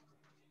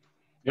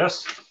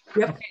 Yes.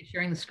 Yep. Okay,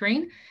 sharing the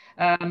screen.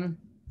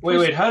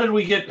 Wait, how did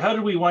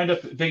we wind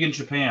up big in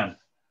Japan?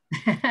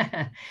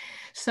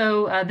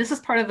 So this is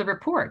part of the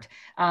report.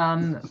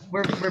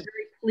 We're very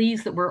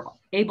pleased that we're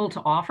able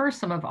to offer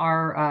some of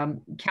our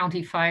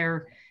county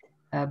fire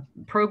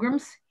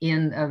programs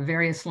in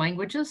various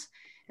languages.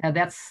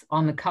 That's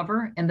on the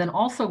cover. And then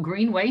also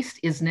Green Waste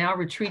is now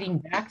retreating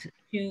back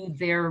to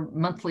their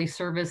monthly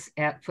service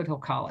at Foothill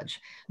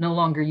College, no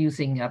longer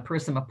using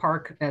Parisima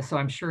Park. So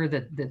I'm sure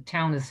that the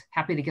town is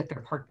happy to get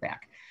their park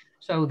back.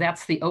 So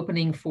that's the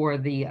opening for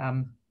the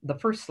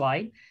first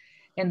slide.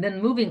 And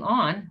then moving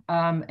on,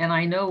 and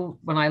I know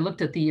when I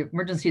looked at the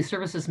emergency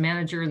services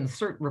manager and the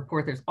CERT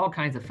report, there's all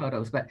kinds of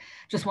photos, but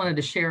just wanted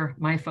to share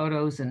my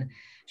photos and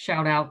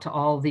shout out to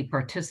all the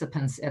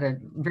participants at a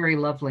very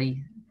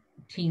lovely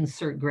teen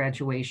CERT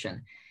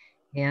graduation.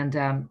 And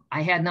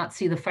I had not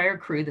seen the fire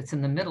crew that's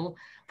in the middle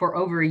for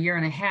over 1.5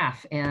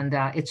 years. And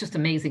it's just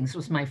amazing. This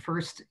was my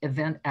first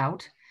event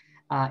out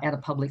at a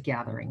public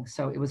gathering.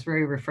 So it was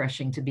very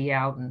refreshing to be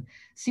out and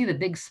see the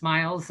big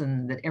smiles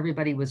and that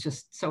everybody was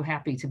just so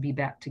happy to be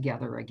back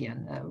together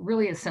again.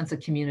 Really a sense of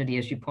community,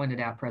 as you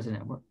pointed out,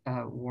 President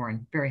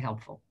Warren, very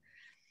helpful.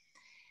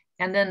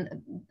 And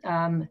then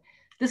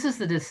this is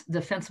the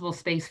Defensible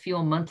Space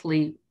Fuel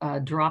monthly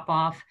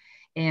drop-off,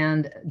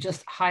 and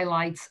just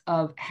highlights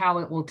of how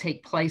it will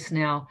take place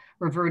now,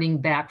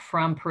 reverting back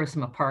from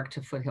Parisima Park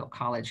to Foothill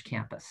College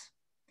campus.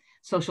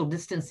 Social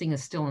distancing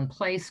is still in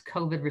place,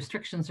 COVID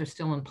restrictions are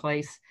still in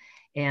place,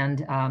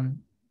 and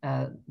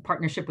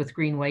partnership with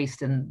Green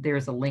Waste, and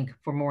there's a link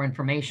for more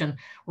information.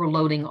 We're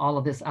loading all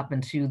of this up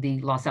into the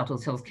Los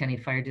Altos Hills County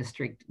Fire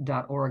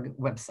District.org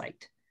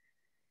website.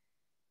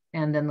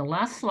 And then the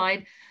last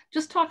slide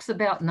just talks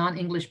about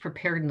non-English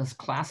preparedness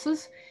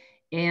classes.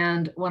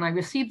 And when I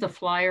received the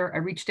flyer, I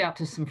reached out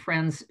to some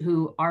friends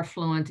who are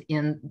fluent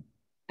in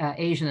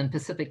Asian and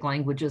Pacific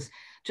languages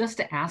just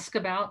to ask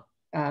about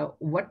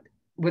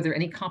were there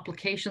any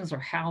complications or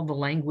how the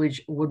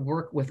language would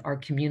work with our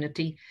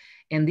community.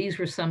 And these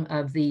were some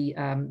of the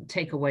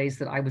takeaways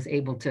that I was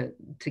able to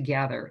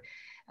gather.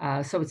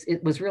 So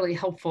it was really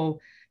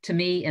helpful to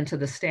me and to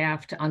the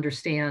staff to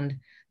understand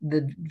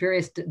the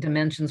various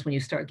dimensions when you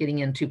start getting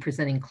into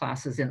presenting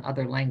classes in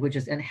other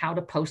languages and how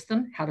to post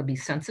them, how to be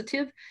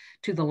sensitive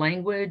to the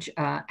language,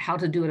 how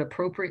to do it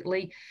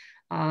appropriately.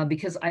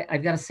 Because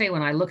I've got to say,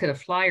 when I look at a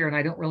flyer and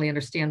I don't really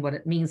understand what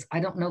it means, I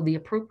don't know the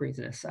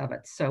appropriateness of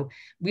it. So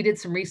we did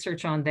some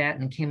research on that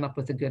and came up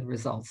with a good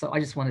result. So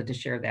I just wanted to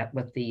share that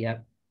with the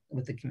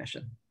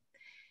commission.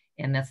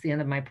 And that's the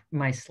end of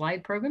my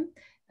slide program.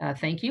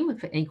 Thank you.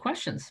 If any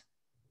questions?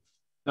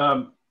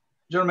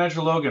 General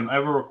Manager Logan, I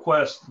have a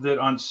request that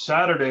on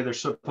Saturday, there's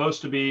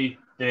supposed to be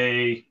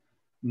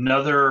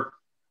another,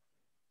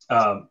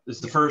 it's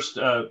the first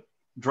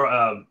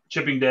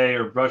chipping day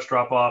or brush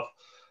drop off,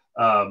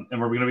 and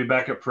we're going to be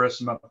back at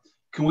Parisima.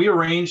 Can we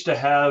arrange to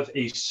have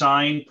a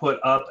sign put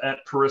up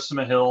at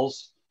Parisima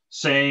Hills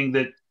saying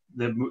that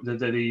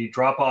the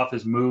drop off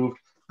is moved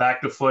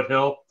back to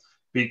Foothill?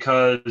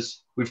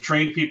 Because we've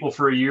trained people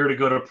for 1 year to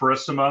go to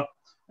Parisima,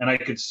 and I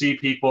could see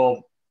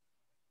people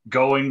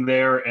going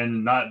there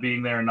and not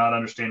being there and not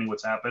understanding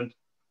what's happened.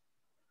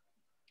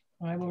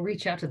 I will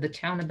reach out to the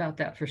town about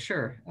that for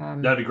sure.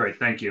 That'd be great.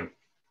 Thank you.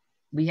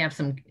 We have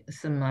some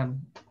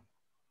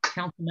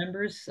council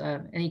members.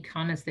 Any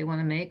comments they want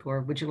to make, or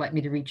would you like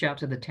me to reach out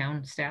to the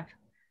town staff?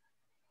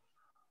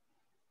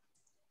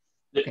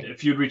 Okay.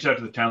 If you'd reach out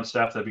to the town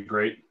staff, that'd be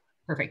great.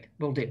 Perfect.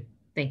 Will do.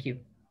 Thank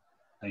you.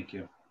 Thank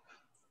you.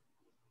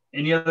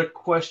 Any other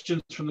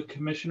questions from the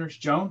commissioners?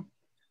 Joan?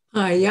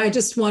 Hi, yeah, I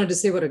just wanted to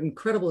say what an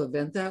incredible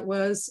event that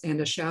was,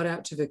 and a shout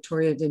out to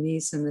Victoria,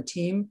 Denise, and the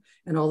team,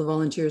 and all the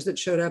volunteers that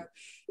showed up.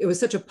 It was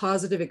such a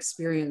positive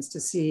experience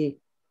to see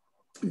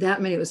that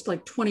many. It was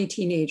like 20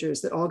 teenagers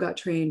that all got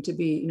trained to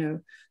be,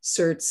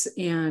 CERTs,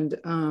 and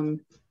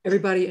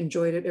everybody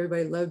enjoyed it.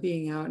 Everybody loved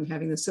being out and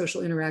having the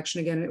social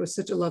interaction again. And it was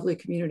such a lovely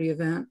community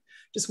event.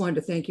 Just wanted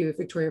to thank you,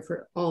 Victoria,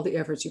 for all the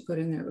efforts you put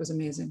in there. It was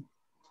amazing.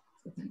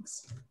 So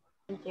thanks.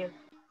 Thank you.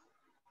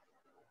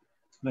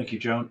 Thank you,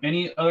 Joan.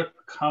 Any other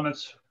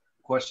comments,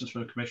 questions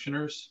from the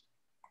commissioners?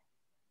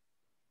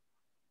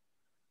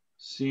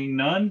 Seeing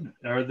none,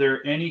 are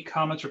there any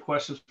comments or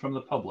questions from the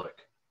public?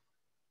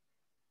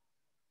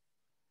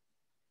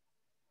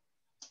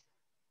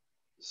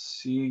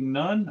 Seeing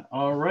none,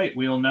 all right.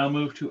 We will now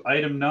move to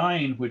item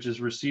 9, which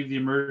is receive the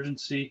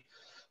emergency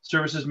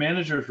services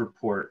manager's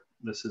report.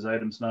 This is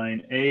items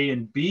 9A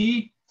and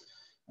B.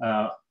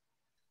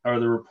 Are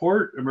the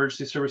report,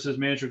 Emergency Services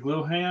Manager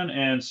Gluhan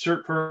and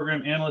CERT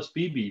Program Analyst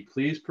BB.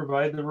 Please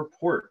provide the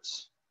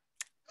reports.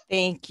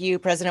 Thank you,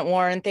 President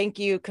Warren. Thank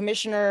you,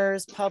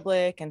 commissioners,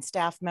 public, and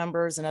staff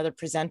members and other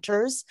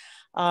presenters.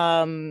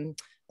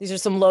 These are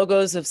some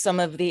logos of some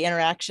of the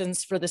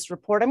interactions for this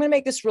report. I'm going to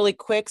make this really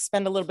quick,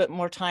 spend a little bit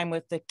more time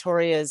with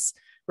Victoria's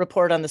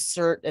report on the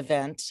CERT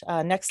event.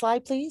 Next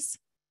slide, please.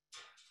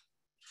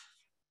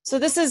 So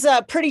this is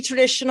pretty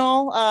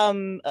traditional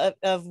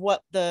of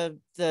what the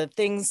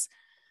things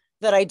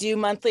that I do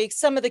monthly.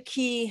 Some of the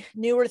key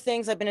newer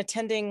things, I've been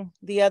attending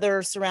the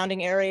other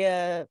surrounding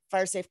area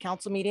fire safe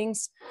council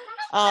meetings.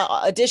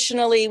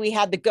 Additionally, we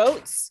had the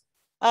goats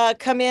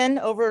come in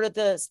over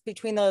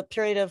between the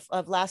period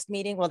of last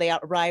meeting. Well, they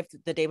arrived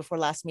the day before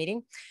last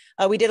meeting.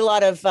 We did a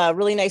lot of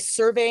really nice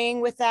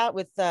surveying with that,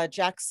 with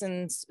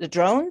Jackson's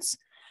drones.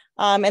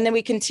 And then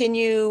we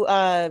continue,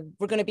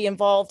 we're going to be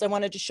involved. I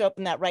wanted to show up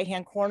in that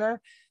right-hand corner.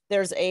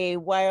 There's a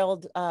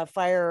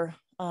wildfire,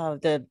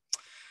 the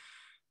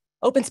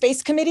Open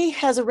Space Committee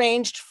has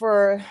arranged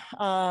for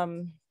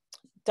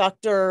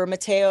Dr.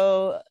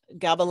 Matteo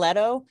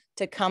Gabaletto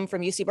to come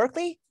from UC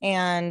Berkeley,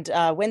 and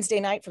Wednesday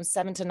night from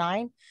 7 to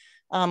 9.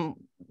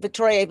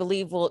 Victoria, I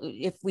believe,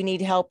 if we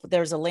need help,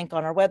 there's a link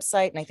on our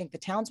website, and I think the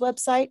town's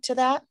website to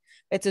that.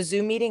 It's a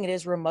Zoom meeting, it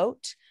is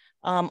remote.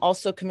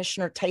 Also,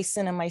 Commissioner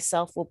Tyson and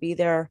myself will be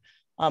there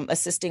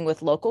assisting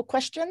with local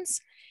questions.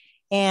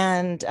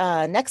 And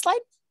next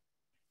slide.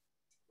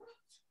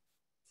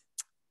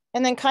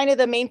 And then kind of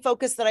the main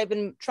focus that I've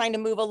been trying to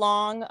move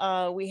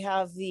along, we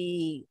have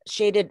the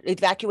shaded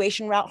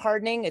evacuation route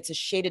hardening. It's a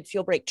shaded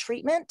fuel break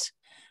treatment.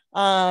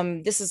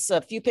 This is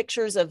a few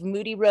pictures of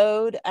Moody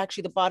Road.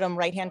 Actually, the bottom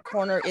right-hand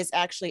corner is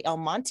actually El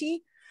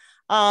Monte.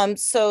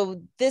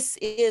 So this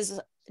is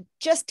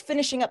just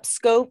finishing up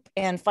scope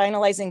and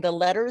finalizing the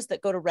letters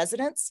that go to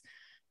residents.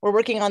 We're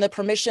working on the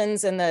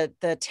permissions and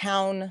the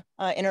town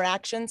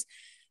interactions.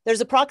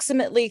 There's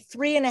approximately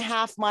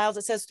 3.5 miles.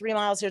 It says 3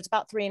 miles here. It's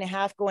about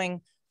 3.5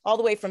 going all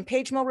the way from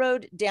Page Mill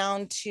Road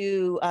down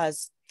to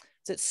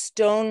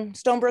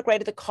Stonebrook,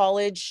 right at the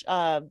college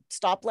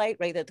stoplight,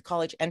 right at the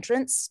college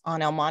entrance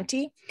on El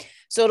Monte.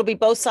 So it'll be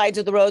both sides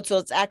of the road. So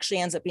it actually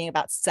ends up being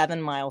about 7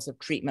 miles of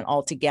treatment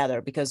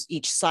altogether, because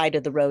each side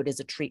of the road is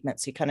a treatment.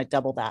 So you kind of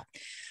double that.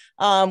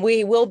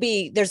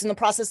 There's in the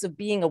process of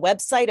being a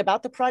website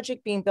about the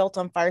project being built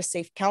on Fire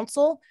Safe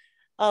Council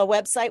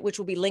website, which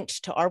will be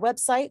linked to our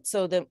website.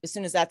 So that as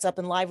soon as that's up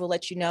and live, we'll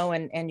let you know,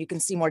 and you can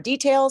see more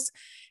details.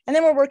 And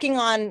then we're working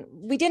on,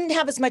 we didn't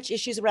have as much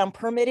issues around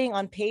permitting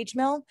on Page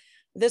Mill.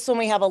 This one,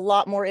 we have a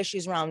lot more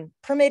issues around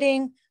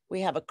permitting.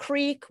 We have a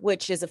creek,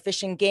 which is a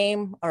fish and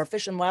game, or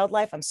fish and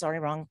wildlife, I'm sorry,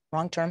 wrong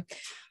term,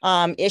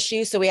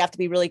 issue. So we have to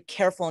be really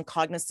careful and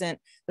cognizant.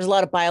 There's a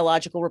lot of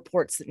biological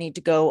reports that need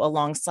to go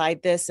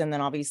alongside this. And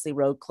then obviously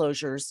road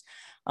closures,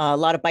 a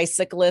lot of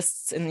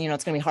bicyclists, and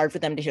it's gonna be hard for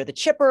them to hear the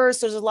chippers.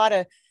 So there's a lot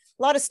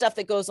of stuff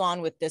that goes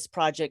on with this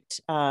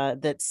project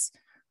that's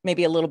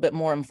maybe a little bit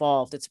more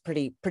involved. It's a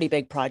pretty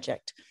big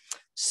project.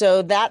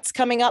 So that's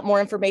coming up, more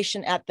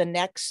information at the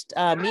next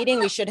meeting.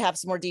 We should have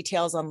some more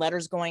details on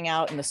letters going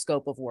out and the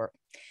scope of work.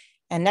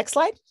 And next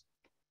slide.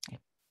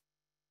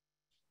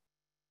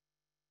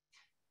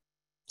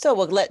 So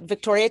we'll let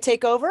Victoria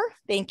take over.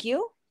 Thank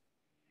you.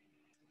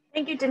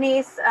 Thank you,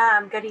 Denise.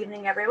 Good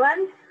evening,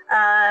 everyone.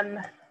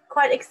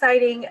 Quite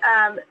exciting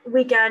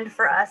weekend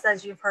for us,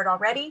 as you've heard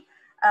already.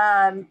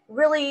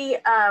 Really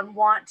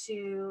want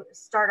to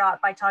start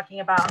off by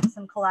talking about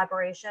some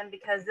collaboration,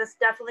 because this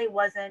definitely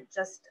wasn't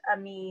just a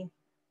me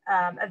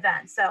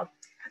event. So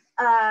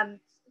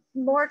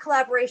more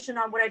collaboration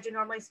on what I do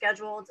normally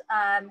scheduled.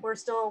 We're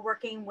still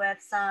working with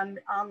some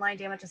online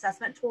damage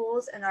assessment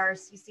tools in our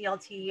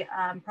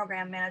CCLT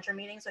program manager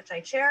meetings, which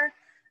I chair.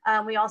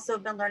 We also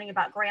have been learning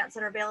about grants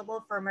that are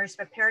available for emergency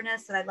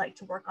preparedness that I'd like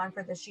to work on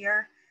for this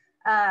year.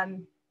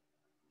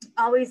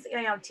 Always,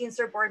 Teen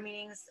Cert board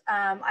meetings.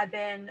 I've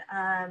been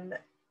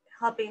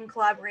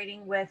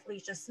collaborating with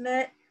Leisha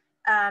Smith,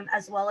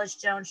 as well as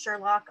Joan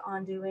Sherlock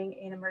on doing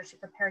an emergency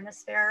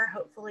preparedness fair,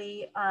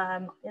 hopefully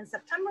in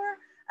September,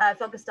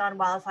 focused on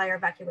wildfire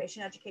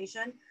evacuation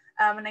education.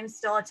 And I'm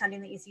still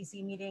attending the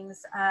ECC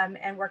meetings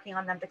and working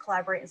on them to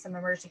collaborate in some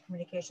emergency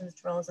communications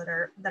drills that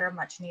are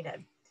much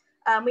needed.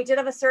 We did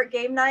have a CERT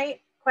game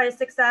night, quite a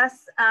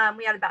success.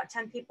 We had about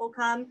 10 people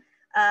come.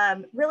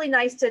 Really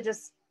nice to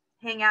just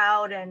hang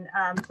out and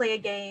play a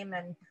game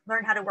and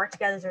learn how to work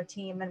together as a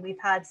team. And we've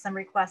had some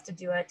requests to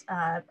do it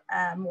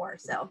more.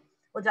 So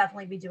we'll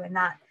definitely be doing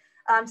that.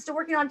 Still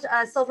working on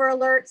silver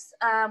alerts.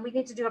 We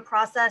need to do a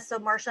process. So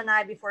Marsha and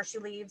I, before she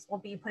leaves, will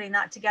be putting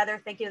that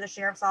together. Thank you to the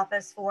Sheriff's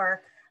Office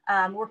for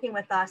working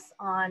with us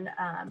on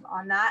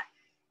that.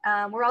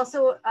 We're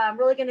also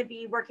really going to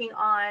be working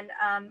on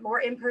more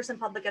in-person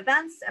public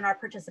events and our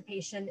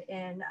participation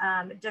in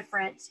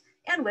different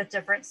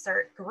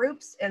CERT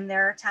groups in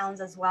their towns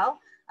as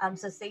well.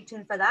 So stay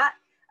tuned for that.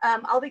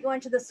 I'll be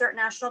going to the CERT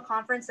National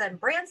Conference in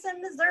Branson,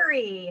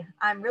 Missouri.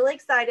 I'm really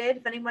excited.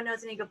 If anyone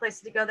knows any good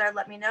places to go there,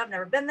 let me know. I've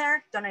never been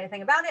there, don't know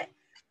anything about it.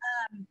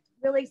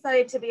 Really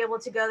excited to be able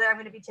to go there. I'm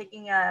going to be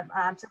taking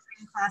some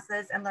training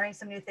classes and learning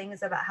some new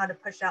things about how to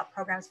push out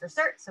programs for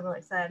CERT. So really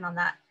excited on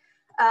that.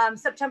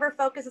 September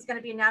focus is going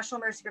to be National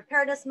Emergency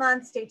Preparedness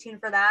Month. Stay tuned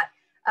for that.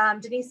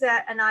 Denise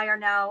and I are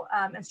now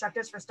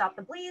instructors for Stop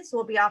the Bleed, so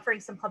we'll be offering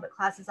some public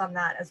classes on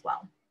that as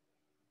well.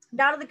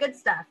 Now to the good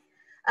stuff.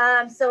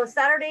 So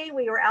Saturday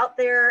we were out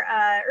there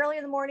early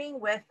in the morning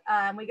with,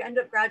 we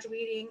ended up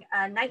graduating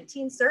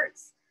 19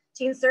 certs,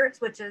 teen certs,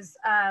 which is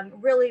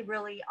really,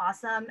 really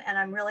awesome. And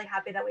I'm really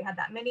happy that we had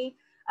that many.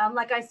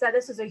 Like I said,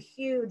 this was a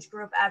huge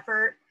group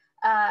effort.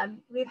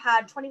 We've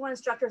had 21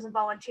 instructors and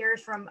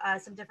volunteers from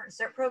some different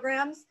cert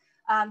programs.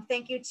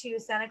 Thank you to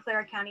Santa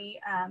Clara County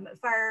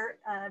Fire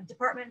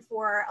Department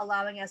for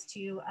allowing us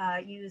to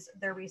use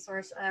their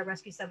resource,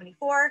 Rescue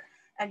 74,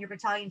 and your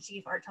battalion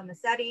chief, Art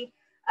Tomasetti.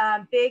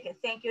 Big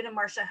thank you to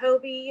Marcia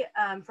Hovey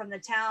from the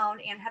town,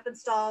 and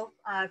Heppenstall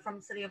from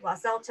the city of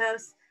Los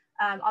Altos,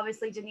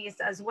 obviously Denise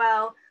as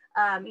well.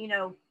 You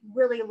know,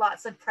 really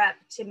lots of prep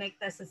to make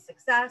this a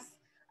success.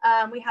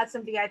 We had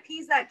some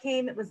VIPs that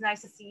came. It was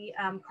nice to see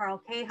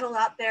Carl Cahill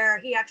out there.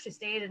 He actually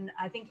stayed, and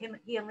I think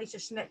he and Lisa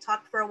Schmidt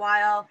talked for a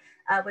while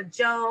with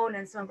Joan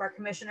and some of our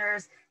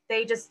commissioners.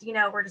 They just, you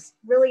know, were just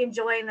really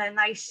enjoying the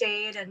nice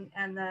shade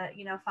and the,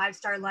 you know,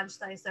 5-star lunch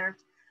that I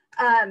served.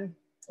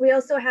 We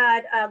also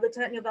had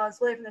Lieutenant Neil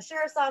Valenzuela from the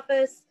Sheriff's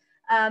Office.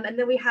 And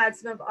then we had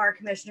some of our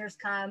commissioners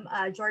come,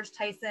 George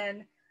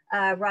Tyson,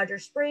 Roger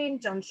Spring,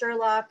 Joan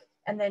Sherlock,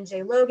 and then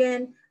Jay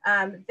Logan.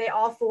 They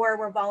all 4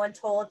 were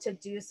voluntold to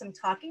do some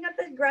talking at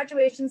the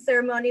graduation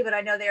ceremony, but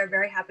I know they are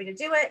very happy to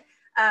do it.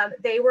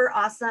 They were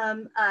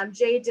awesome.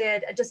 Jay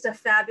did just a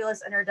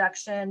fabulous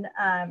introduction.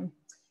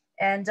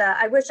 And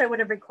I wish I would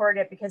have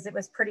recorded it because it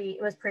was pretty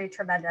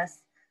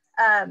tremendous.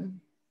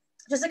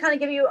 Just to kind of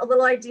give you a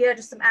little idea,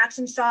 just some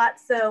action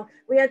shots. So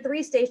we had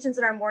 3 stations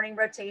in our morning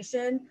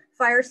rotation.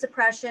 Fire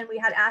suppression, we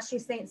had Ashley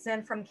St.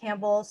 Cyr from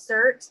Campbell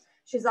CERT.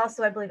 She's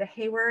also, I believe, a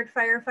Hayward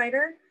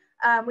firefighter.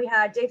 We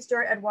had Dave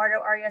Stewart, Eduardo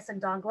Arias,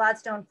 and Don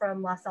Gladstone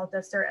from Los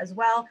Altos CERT as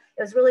well.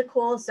 It was really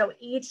cool. So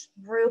each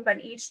group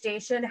and each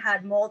station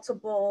had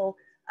multiple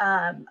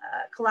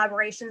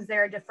collaborations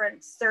there,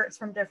 different CERTs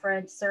from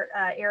different CERT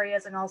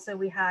areas. And also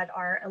we had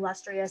our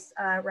illustrious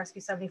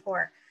Rescue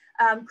 74.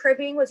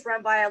 Cribbing was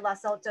run by a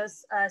Los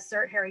Altos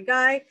CERT, Harry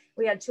Guy.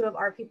 We had 2 of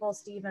our people,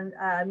 Steve and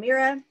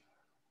Mira.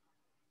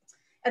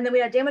 And then we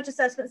had damage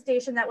assessment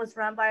station that was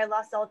run by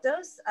Los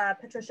Altos,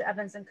 Patricia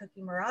Evans and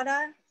Cookie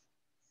Murata.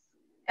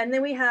 And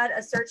then we had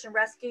a search and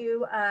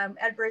rescue,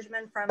 Ed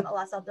Bridgman from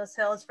Los Altos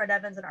Hills, Fred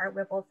Evans and Art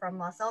Whipple from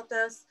Los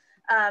Altos.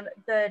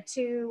 The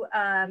 2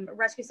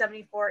 Rescue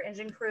 74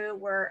 engine crew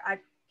were, I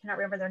cannot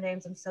remember their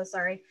names, I'm so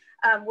sorry,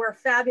 were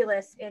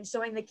fabulous in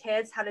showing the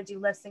kids how to do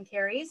lifts and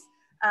carries.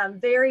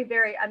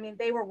 Very, I mean,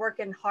 they were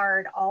working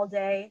hard all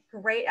day,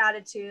 great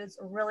attitudes,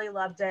 really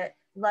loved it,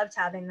 loved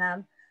having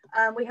them.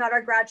 We had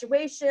our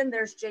graduation,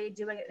 there's Jay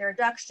doing an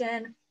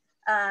introduction.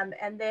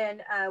 And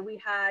then we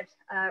had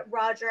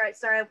Roger,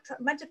 sorry, I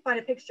meant to find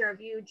a picture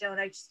of you, Joan,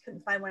 I just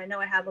couldn't find one, I know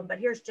I have one, but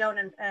here's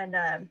Joan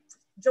and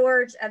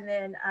George, and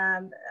then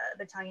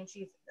Battalion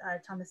Chief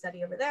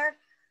Tomasetti over there.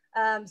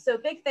 So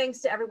big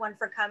thanks to everyone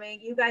for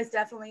coming. You guys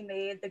definitely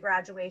made the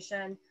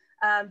graduation.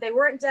 They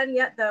weren't done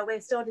yet though. We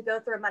still had to go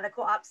through a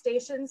medical ops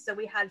station. So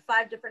we had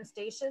 5 different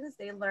stations.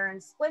 They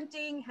learned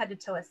splinting, head to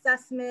toe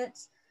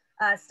assessment,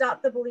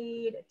 stop the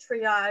bleed,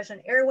 triage,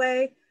 and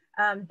airway.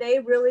 They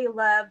really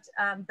loved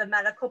the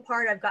medical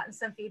part. I've gotten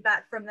some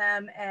feedback from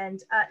them,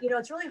 and you know,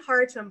 it's really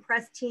hard to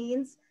impress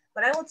teens,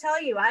 but I will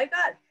tell you, I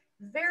got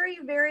very,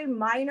 very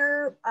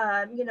minor,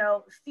 you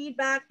know,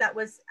 feedback that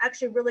was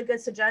actually really good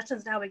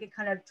suggestions on how we could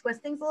kind of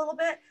twist things a little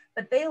bit,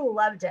 but they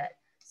loved it.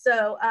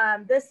 So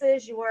this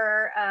is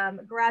your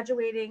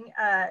graduating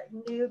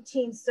new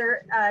teen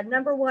CERT,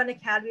 #1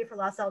 Academy for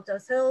Los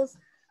Altos Hills.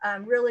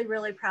 Really,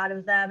 really proud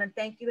of them. And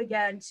thank you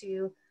again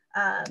to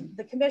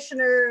the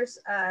commissioners,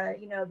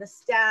 you know, the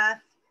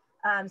staff,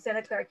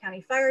 Santa Clara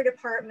County Fire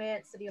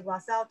Department, City of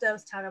Los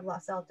Altos, Town of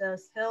Los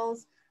Altos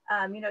Hills.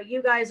 You know,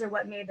 you guys are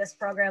what made this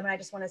program, and I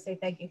just want to say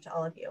thank you to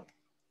all of you.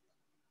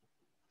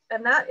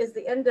 And that is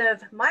the end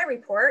of my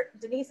report.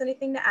 Denise,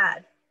 anything to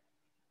add?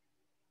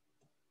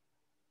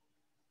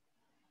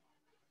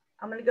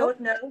 I'm going to go with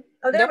no.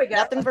 Oh, there we go.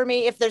 Nothing for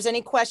me. If there's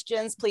any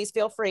questions, please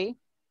feel free.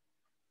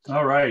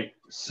 All right.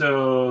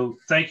 So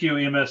thank you,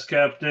 EMS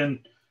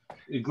Captain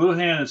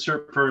Gluhan and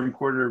CERT Program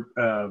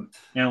Coordinator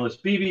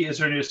Analyst Beebe. Is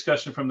there any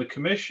discussion from the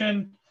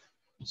commission?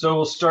 So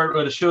we'll start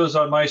with the shows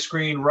on my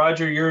screen.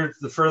 Roger, you're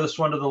the furthest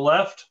one to the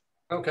left.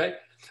 Okay.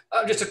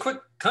 Just a quick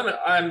comment.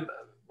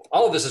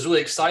 All of this is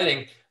really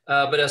exciting,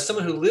 but as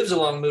someone who lives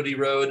along Moody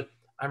Road,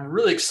 I'm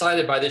really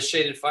excited by this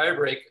shaded fire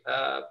break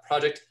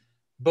project,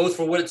 both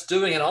for what it's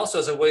doing and also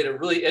as a way to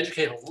really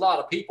educate a lot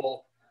of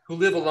people who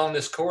live along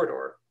this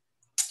corridor.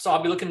 So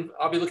I'll be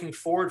looking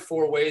forward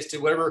for ways to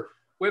whatever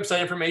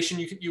website information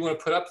you want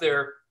to put up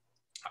there.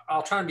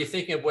 I'll try and be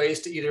thinking of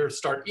ways to either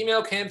start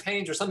email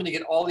campaigns or something to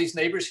get all these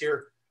neighbors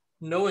here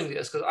knowing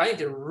this, because I think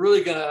they're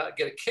really gonna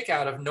get a kick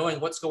out of knowing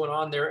what's going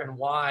on there and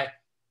why,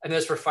 and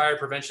that's for fire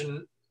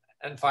prevention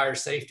and fire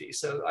safety.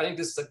 So I think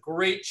this is a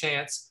great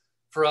chance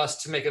for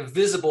us to make a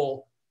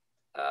visible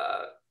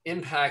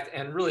impact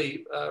and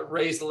really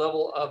raise the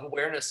level of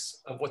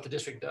awareness of what the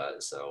district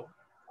does. So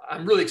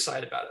I'm really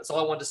excited about it. That's all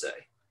I wanted to say.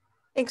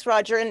 Thanks,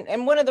 Roger.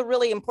 And one of the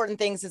really important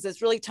things is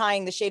it's really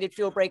tying the shaded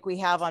fuel break we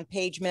have on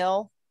Page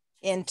Mill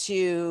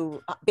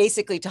into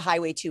basically to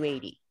Highway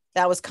 280.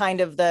 That was kind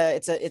of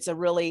it's a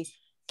really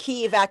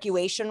key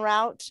evacuation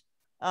route,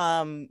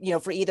 you know,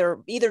 for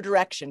either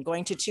direction,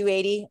 going to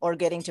 280 or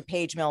getting to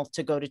Page Mill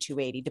to go to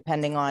 280,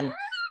 depending on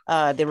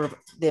the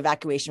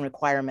evacuation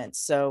requirements.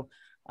 So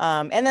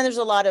And then there's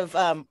a lot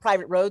of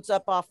private roads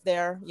up off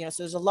there, you know,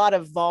 so there's a lot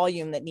of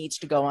volume that needs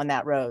to go on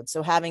that road.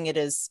 So having it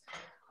as,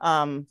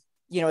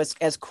 you know,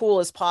 as cool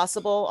as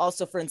possible.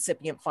 Also for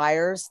incipient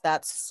fires,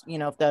 that's, you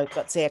know, if the,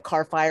 let's say a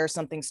car fire or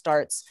something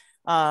starts,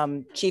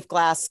 Chief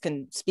Glass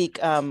can speak,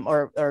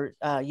 or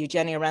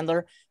Eugenia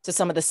Rendler, to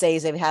some of the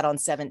saves they've had on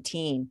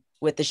 17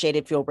 with the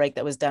shaded fuel break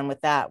that was done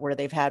with that, where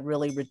they've had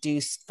really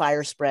reduced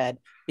fire spread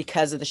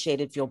because of the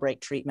shaded fuel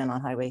break treatment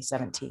on Highway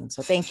 17.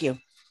 So thank you.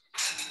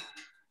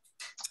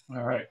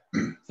 All right,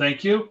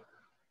 thank you.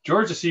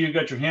 George, I see you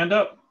got your hand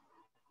up.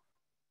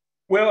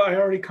 Well, I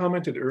already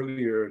commented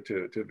earlier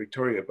to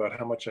Victoria about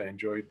how much I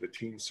enjoyed the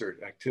Teen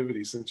Cert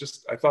activities, and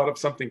just I thought of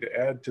something to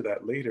add to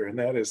that later, and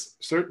that is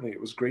certainly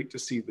it was great to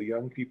see the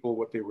young people,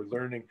 what they were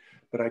learning,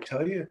 but I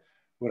tell you,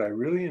 what I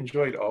really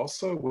enjoyed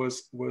also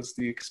was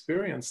the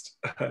experienced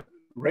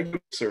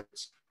regular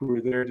certs who were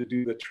there to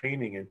do the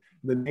training, and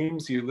the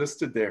names you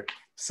listed there,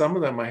 some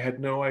of them I had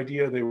no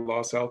idea they were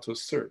Los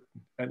Altos cert,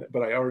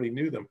 but I already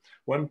knew them.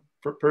 One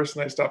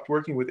person I stopped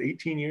working with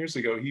 18 years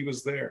ago, he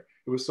was there.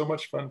 It was so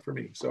much fun for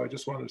me. So I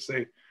just wanted to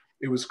say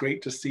it was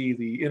great to see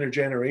the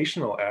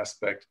intergenerational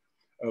aspect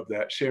of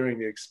that, sharing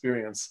the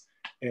experience.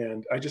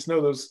 And I just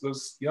know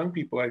those young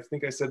people, I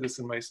think I said this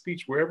in my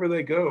speech, wherever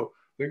they go,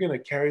 they're going to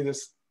carry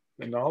this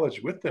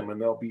knowledge with them,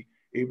 and they'll be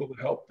able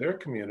to help their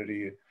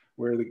community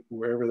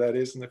wherever that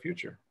is in the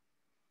future.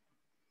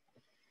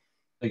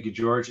 Thank you,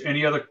 George.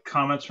 Any other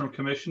comments from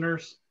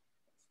commissioners?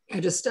 I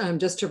just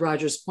to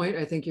Roger's point,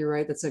 I think you're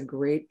right. That's a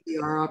great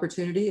PR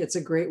opportunity. It's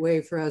a great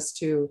way for us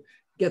to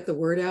get the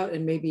word out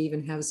and maybe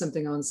even have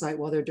something on site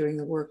while they're doing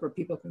the work where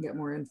people can get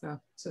more info.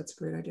 So it's a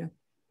great idea.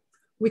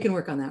 We can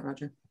work on that,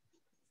 Roger.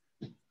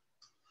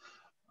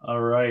 All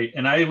right.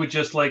 And I would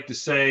just like to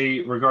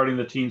say regarding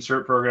the Teen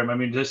Cert program, I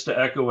mean, just to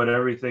echo what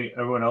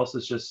everyone else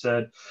has just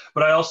said,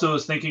 but I also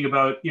was thinking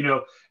about, you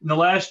know, in the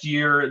last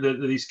year,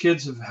 these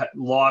kids have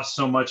lost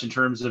so much in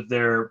terms of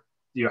their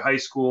high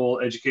school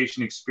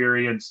education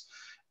experience,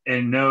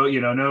 and no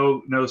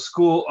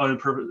school,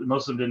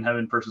 most of them didn't have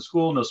in-person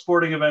school, no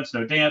sporting events,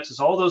 no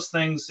dances, all those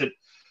things that,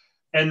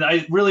 and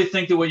I really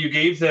think that what you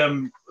gave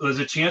them was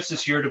a chance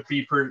this year to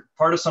be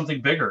part of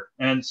something bigger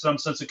and some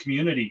sense of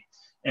community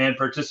and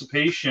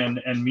participation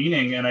and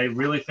meaning. And I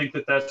really think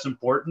that that's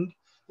important,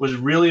 was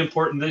really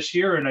important this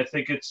year. And I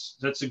think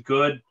that's a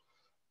good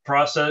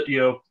process,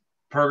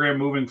 program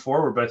moving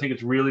forward. But I think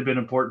it's really been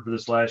important for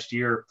this last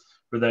year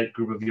for that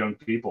group of young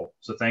people.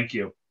 So thank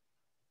you.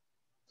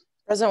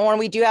 President Warren,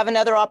 we do have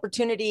another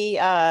opportunity,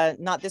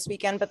 not this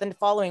weekend, but the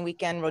following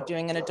weekend, we're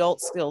doing an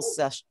adult skills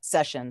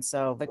session.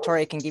 So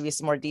Victoria can give you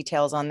some more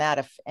details on that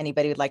if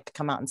anybody would like to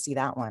come out and see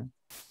that one.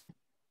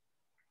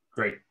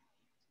 Great.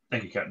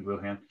 Thank you, Captain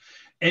Bluhan.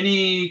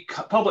 Any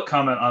public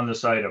comment on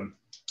this item?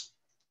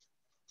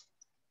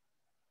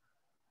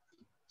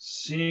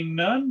 Seeing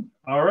none.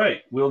 All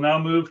right, we'll now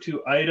move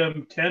to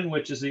item 10,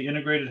 which is the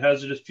Integrated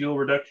Hazardous Fuel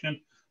Reduction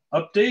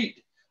Update.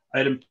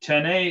 Item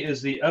 10A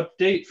is the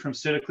update from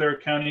Santa Clara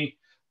County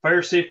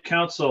Fire Safe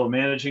Council.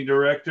 Managing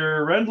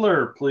Director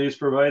Rendler, please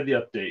provide the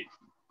update.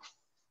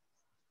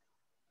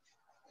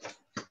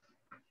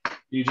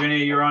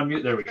 Eugenia, you're on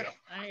mute. There we go.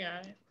 I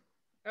got it.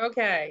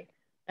 Okay.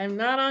 I'm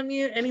not on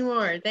mute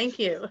anymore. Thank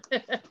you.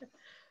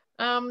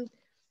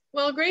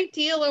 Well, a great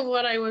deal of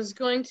what I was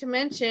going to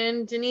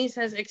mention, Denise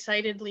has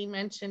excitedly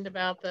mentioned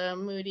about the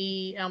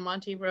Moody El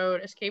Monte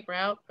Road escape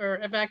route or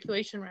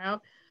evacuation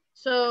route.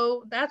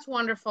 So that's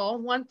wonderful.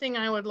 One thing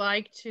I would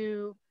like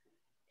to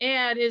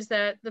add is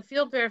that the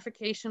field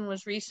verification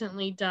was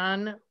recently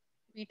done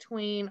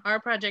between our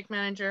project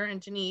manager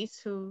and Denise,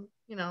 who,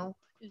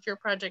 is your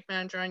project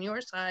manager on your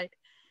side.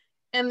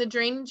 And the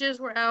drainages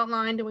were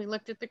outlined, and we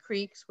looked at the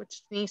creeks,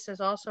 which Denise has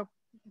also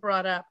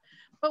brought up.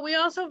 But we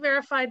also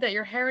verified that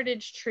your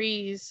heritage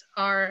trees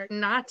are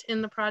not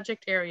in the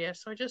project area.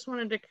 So I just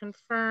wanted to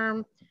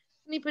confirm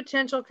any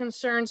potential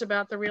concerns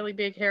about the really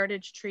big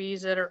heritage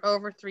trees that are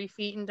over 3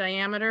 feet in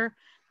diameter.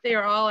 They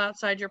are all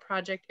outside your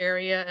project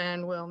area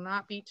and will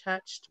not be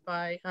touched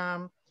by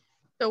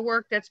the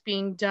work that's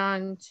being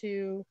done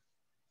to,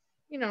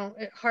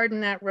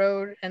 harden that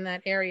road and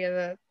that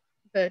area.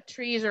 The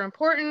trees are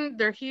important,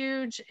 they're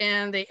huge,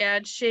 and they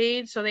add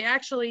shade. So they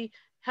actually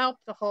help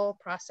the whole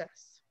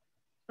process.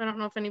 I don't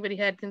know if anybody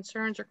had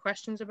concerns or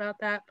questions about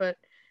that, but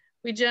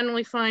we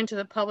generally find to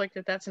the public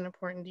that that's an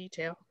important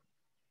detail.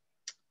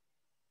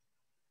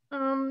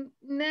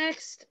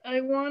 Next,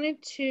 I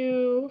wanted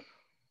to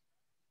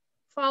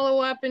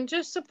follow up and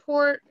just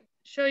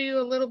show you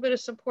a little bit of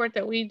support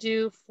that we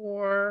do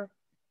for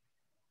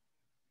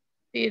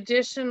the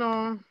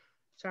additional,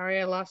 sorry,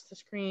 I lost the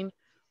screen.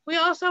 We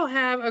also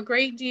have a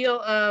great deal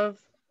of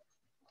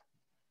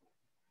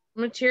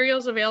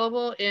materials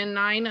available in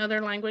 9 other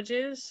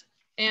languages,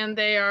 and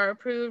they are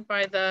approved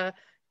by the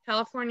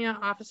California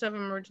Office of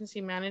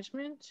Emergency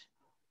Management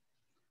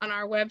on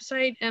our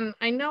website. And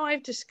I know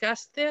I've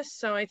discussed this,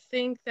 so I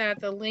think that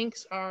the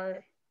links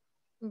are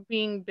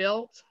being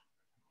built.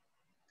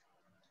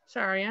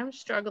 Sorry, I'm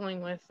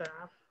struggling with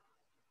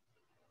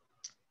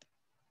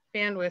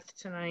bandwidth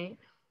tonight.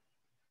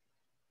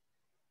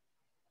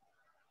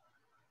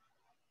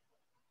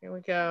 Here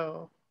we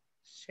go.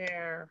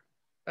 Share.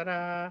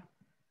 Ta-da.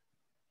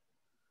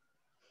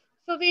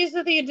 So these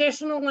are the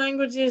additional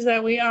languages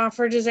that we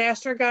offer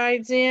disaster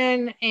guides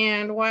in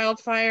and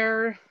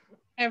wildfire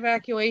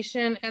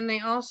evacuation. And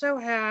they also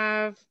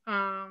have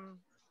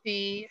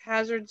the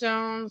hazard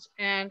zones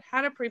and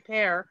how to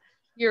prepare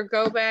your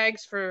go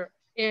bags for,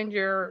 and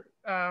your,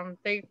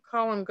 they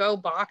call them go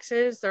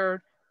boxes.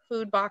 They're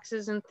food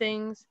boxes and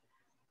things.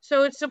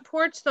 So it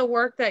supports the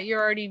work that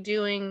you're already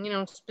doing, you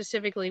know,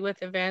 specifically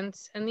with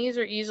events. And these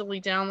are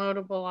easily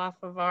downloadable off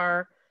of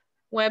our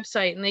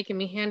website, and they can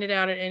be handed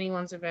out at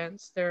anyone's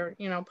events. They're,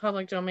 you know,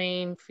 public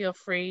domain. Feel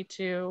free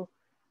to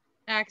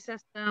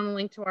access them,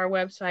 link to our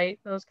website,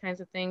 those kinds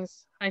of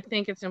things. I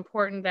think it's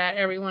important that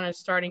everyone is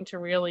starting to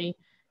really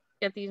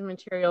get these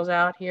materials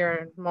out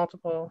here in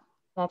multiple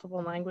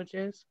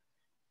languages.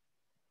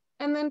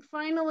 And then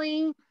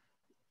finally,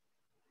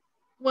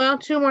 well,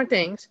 two more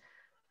things.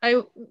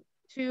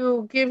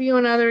 To give you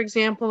another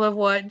example of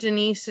what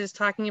Denise is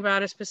talking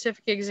about, a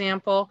specific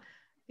example,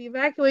 the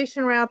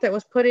evacuation route that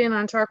was put in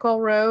on Charcoal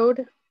Road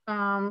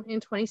in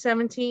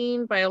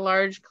 2017 by a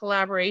large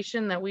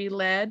collaboration that we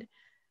led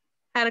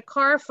had a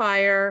car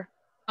fire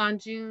on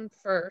June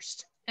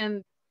 1st.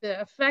 And the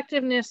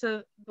effectiveness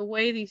of the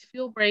way these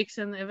fuel breaks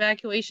and the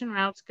evacuation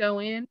routes go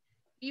in,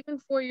 even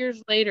 4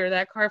 years later,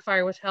 that car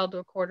fire was held to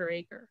a 1/4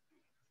 acre.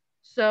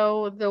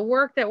 So the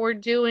work that we're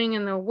doing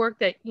and the work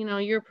that, you know,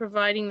 you're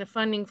providing the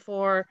funding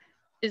for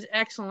is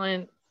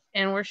excellent.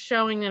 And we're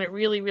showing that it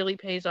really, really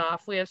pays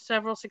off. We have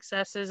several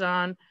successes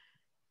on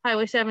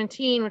Highway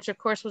 17, which of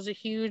course was a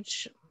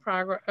huge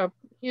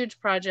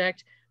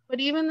project,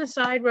 but even the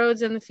side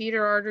roads and the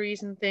feeder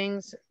arteries and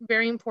things,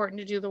 very important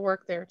to do the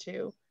work there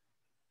too.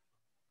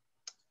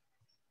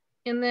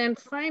 And then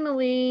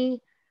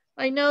finally,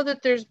 I know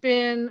that there's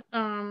been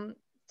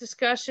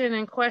discussion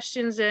and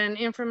questions and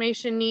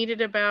information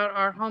needed about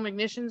our home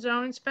ignition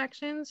zone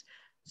inspections.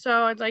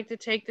 So I'd like to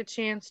take the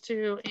chance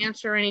to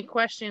answer any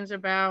questions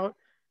about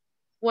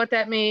what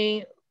that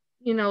may,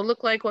 you know,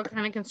 look like, what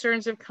kind of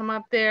concerns have come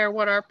up there,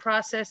 what our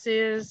process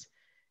is.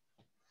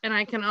 And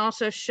I can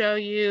also show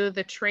you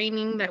the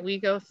training that we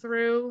go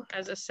through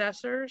as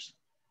assessors.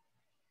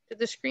 Did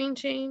the screen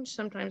change?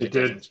 Sometimes it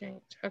doesn't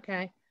change.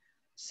 Okay.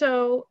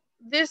 So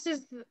this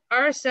is,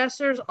 our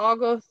assessors all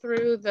go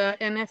through the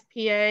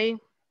NFPA,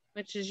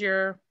 which is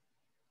your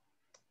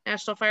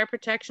National Fire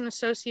Protection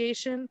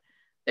Association.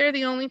 They're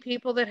the only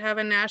people that have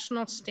a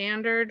national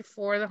standard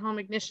for the home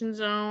ignition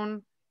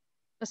zone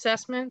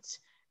assessments.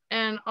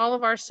 And all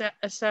of our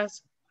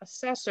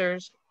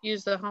assessors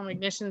use the home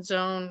ignition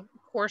zone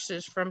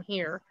courses from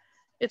here.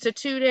 It's a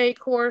 2-day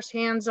course,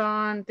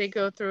 hands-on. They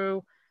go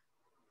through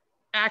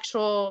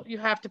actual, you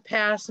have to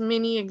pass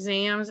mini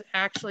exams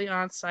actually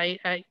on site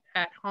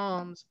at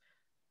homes,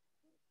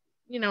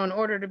 you know, in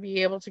order to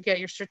be able to get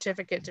your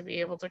certificate to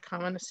be able to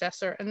come an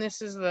assessor. And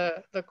this is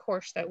the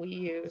course that we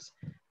use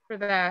for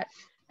that.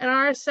 And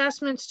our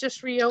assessments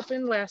just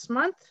reopened last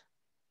month.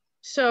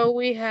 So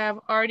we have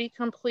already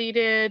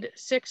completed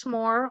 6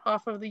 more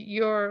off of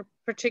your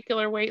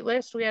particular wait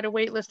list. We had a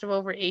wait list of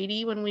over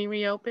 80 when we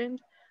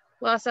reopened.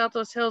 Los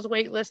Altos Hills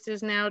wait list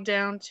is now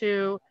down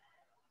to,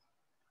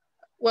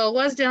 well, it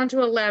was down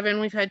to 11.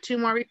 We've had 2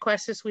 more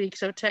requests this week.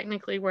 So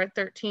technically we're at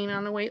 13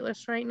 on the wait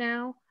list right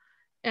now.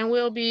 And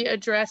we'll be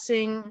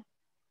addressing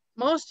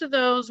most of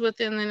those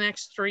within the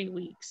next 3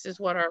 weeks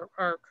is what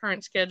our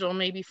current schedule,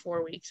 maybe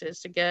 4 weeks, is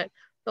to get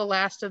the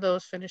last of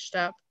those finished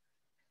up.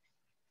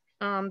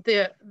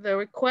 The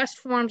request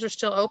forms are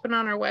still open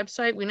on our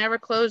website. We never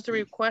closed the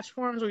request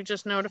forms. We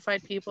just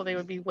notified people they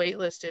would be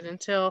waitlisted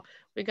until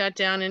we got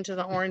down into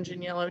the orange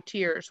and yellow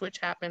tiers, which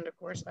happened, of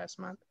course, last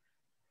month.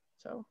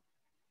 So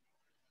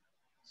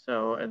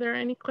are there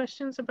any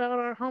questions about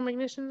our home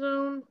ignition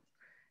zone?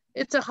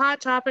 It's a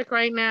hot topic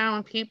right now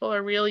and people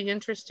are really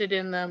interested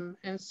in them.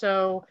 And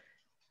so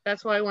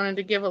that's why I wanted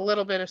to give a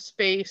little bit of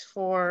space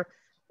for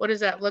what does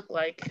that look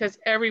like? Because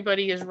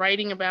everybody is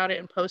writing about it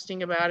and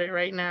posting about it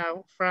right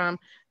now, from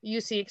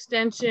UC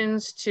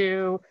extensions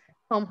to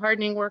home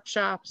hardening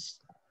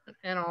workshops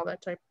and all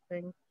that type of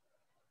thing.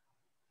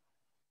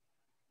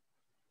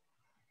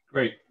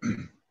 Great.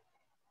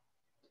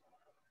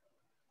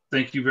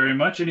 Thank you very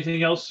much.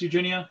 Anything else,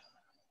 Eugenia?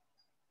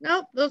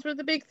 Nope, those were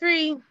the big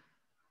 3.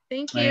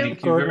 Thank you.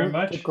 Thank you very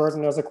much.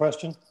 Gordon has a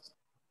question.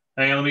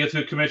 Hang on, let me get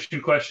through commission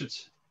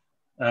questions.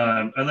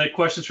 And then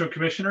questions from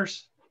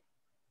commissioners?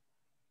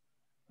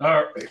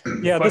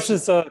 Yeah,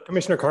 questions? This is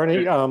Commissioner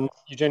Carney.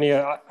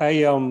 Eugenia,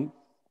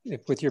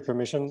 with your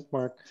permission,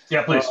 Mark.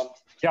 Yeah, please.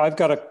 Yeah, I've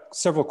got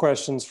several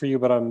questions for you,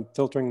 but I'm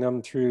filtering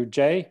them through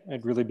Jay.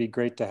 It'd really be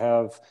great to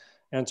have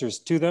answers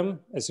to them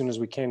as soon as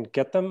we can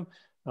get them.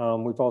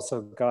 We've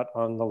also got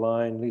on the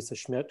line Lisa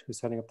Schmidt, who's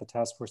heading up the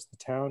task force of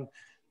the town.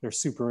 They're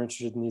super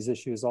interested in these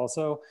issues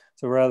also.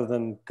 So rather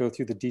than go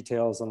through the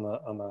details on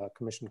the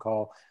commission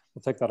call,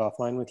 we'll take that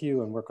offline with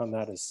you and work on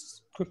that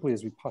as quickly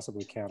as we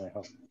possibly can, I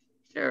hope.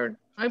 Sure.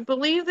 I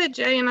believe that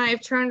Jay and I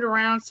have turned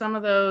around some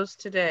of those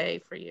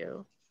today for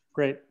you.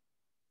 Great.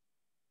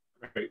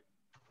 Great.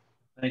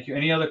 Thank you.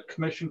 Any other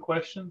commission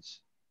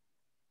questions?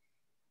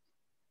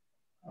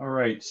 All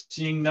right,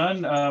 seeing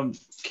none.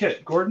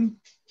 Kit, Gordon,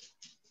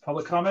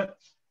 public comment,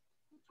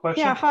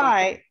 question? Yeah,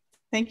 hi.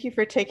 Thank you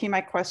for taking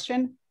my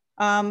question.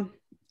 I'm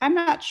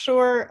not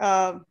sure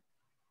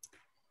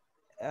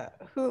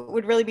who it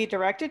would really be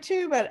directed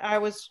to, but I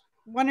was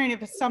wondering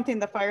if it's something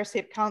the Fire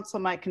Safe Council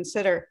might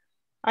consider.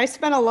 I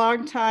spent a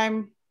long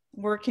time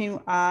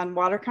working on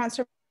water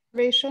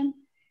conservation,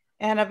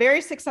 and a very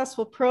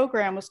successful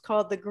program was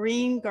called the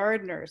Green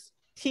Gardeners,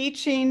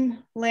 teaching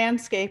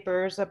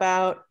landscapers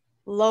about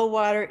low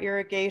water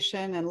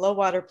irrigation and low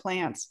water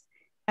plants.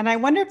 And I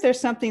wonder if there's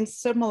something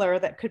similar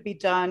that could be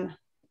done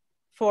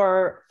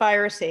for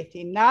fire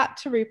safety, not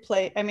to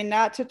replace, I mean,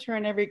 not to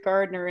turn every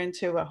gardener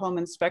into a home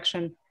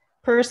inspection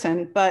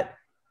person, but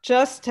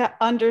just to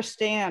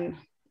understand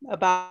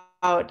about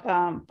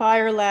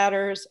fire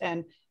ladders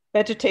and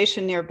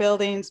vegetation near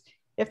buildings.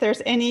 If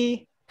there's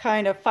any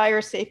kind of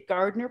fire safe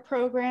gardener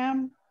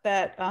program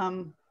that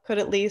could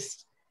at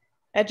least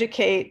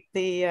educate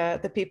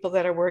the people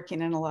that are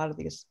working in a lot of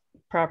these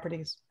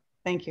properties.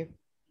 Thank you.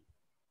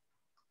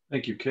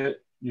 Thank you,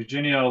 Kit.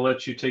 Eugenia, I'll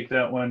let you take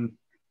that one,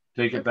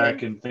 take it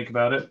back and think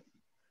about it.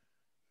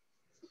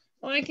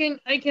 Well, I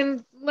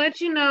can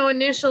let you know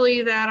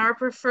initially that our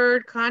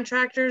preferred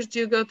contractors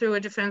do go through a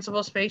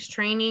defensible space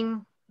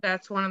training.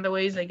 That's one of the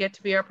ways they get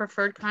to be our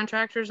preferred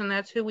contractors, and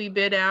that's who we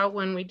bid out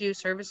when we do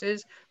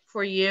services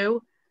for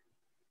you.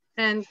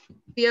 And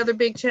the other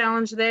big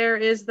challenge there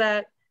is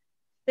that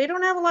they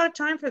don't have a lot of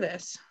time for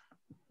this.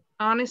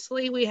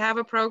 Honestly, we have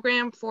a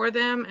program for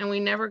them and we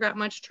never got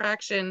much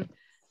traction.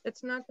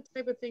 It's not the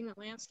type of thing that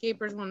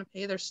landscapers want to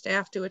pay their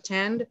staff to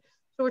attend.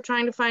 So we're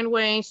trying to find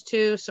ways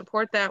to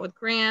support that with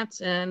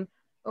grants and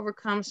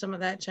overcome some of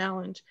that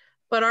challenge.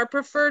 But our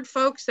preferred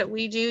folks that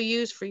we do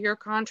use for your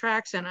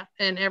contracts and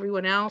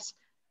everyone else,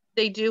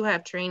 they do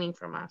have training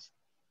from us.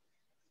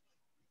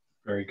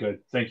 Very good.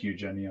 Thank you,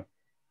 Eugenia.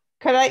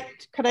 Could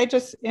I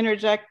just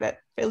interject that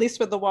at least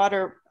with the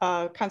water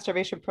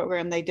conservation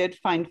program, they did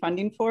find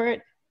funding for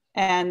it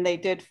and they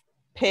did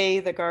pay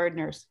the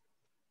gardeners.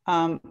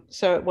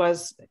 So it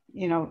was,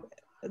 you know,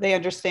 they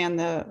understand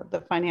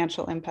the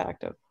financial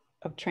impact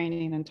of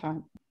training and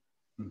time.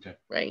 Okay.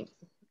 Right.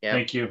 Yeah.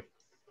 Thank you.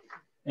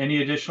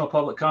 Any additional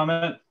public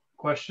comment,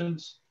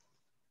 questions?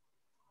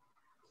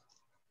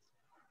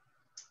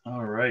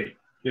 All right.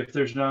 If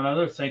there's none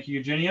other, thank you,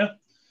 Eugenia.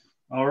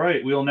 All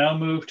right, we'll now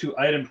move to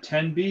item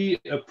 10B,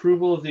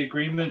 approval of the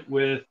agreement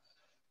with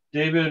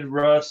David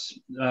Russ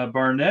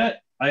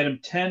Barnett. Item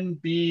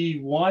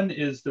 10B1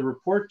 is the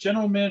report.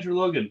 General Manager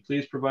Logan,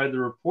 please provide the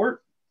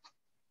report.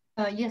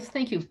 Yes,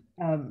 thank you,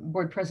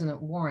 Board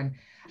President Warren.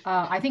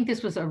 I think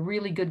this was a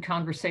really good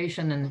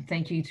conversation, and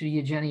thank you to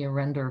Eugenia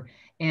Render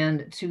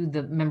and to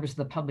the members of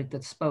the public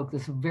that spoke.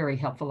 This is very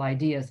helpful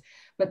ideas.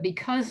 But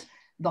because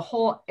the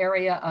whole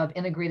area of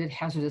integrated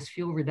hazardous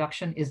fuel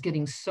reduction is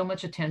getting so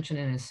much attention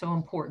and is so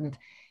important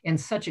and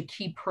such a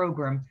key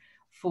program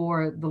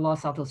for the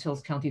Los Altos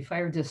Hills County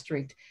Fire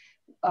District,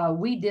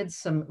 we did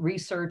some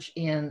research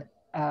in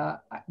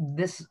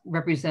this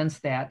represents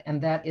that,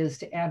 and that is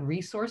to add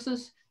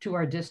resources to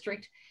our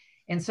district.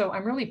 And so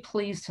I'm really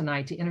pleased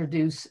tonight to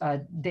introduce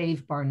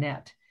Dave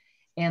Barnett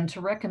and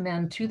to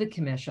recommend to the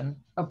Commission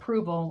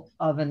approval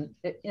of an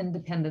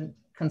independent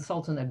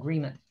consultant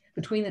agreement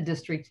between the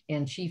district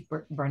and Chief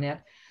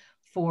Barnett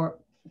for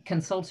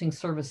consulting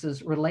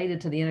services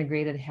related to the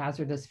Integrated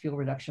Hazardous Fuel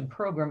Reduction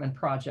Program and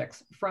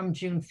projects from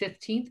June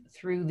 15th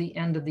through the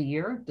end of the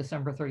year,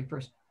 December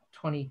 31st,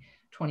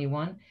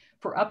 2021,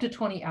 for up to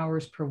 20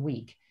 hours per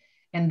week.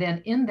 And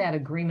then in that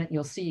agreement,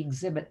 you'll see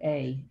Exhibit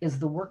A is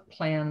the work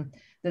plan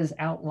that is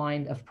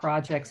outlined of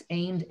projects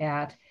aimed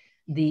at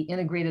the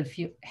integrated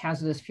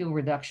hazardous fuel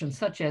reduction,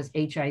 such as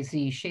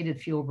HIZ, shaded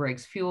fuel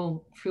breaks,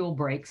 fuel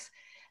breaks,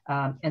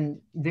 and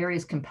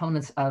various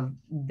components of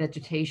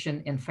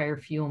vegetation and fire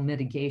fuel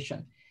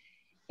mitigation.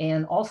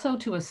 And also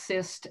to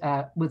assist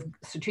with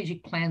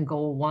Strategic Plan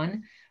Goal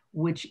 1,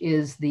 which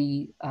is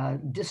the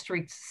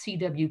district's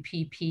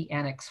CWPP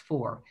Annex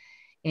 4.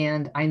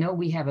 And I know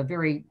we have a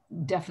very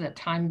definite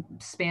time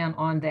span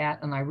on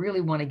that, and I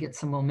really want to get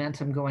some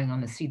momentum going on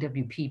the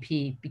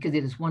CWPP because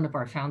it is one of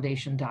our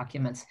foundation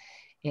documents,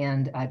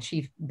 and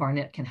Chief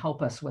Barnett can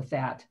help us with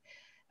that.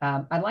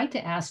 I'd like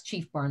to ask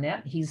Chief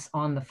Barnett, he's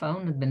on the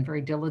phone and been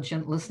very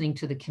diligent listening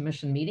to the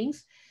Commission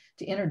meetings,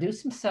 to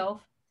introduce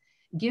himself,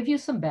 give you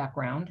some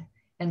background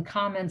and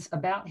comments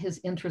about his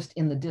interest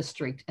in the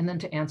district, and then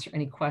to answer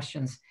any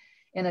questions.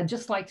 And I'd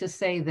just like to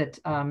say that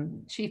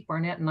Chief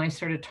Barnett and I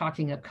started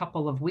talking a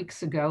couple of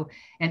weeks ago,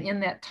 and in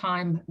that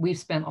time, we've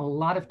spent a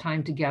lot of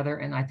time together,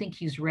 and I think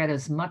he's read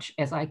as much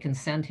as I can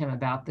send him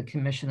about the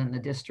Commission and the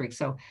district.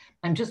 So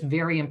I'm just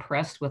very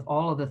impressed with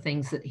all of the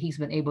things that he's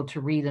been able to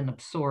read and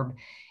absorb.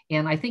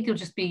 And I think it'll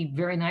just be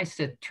very nice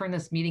to turn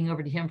this meeting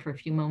over to him for a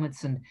few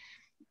moments.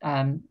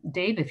 And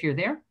Dave, if you're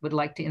there, would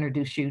like to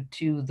introduce you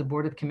to the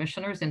Board of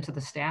Commissioners and to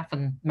the staff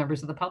and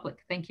members of the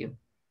public. Thank you.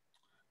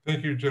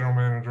 Thank you, General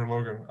Manager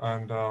Logan,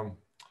 and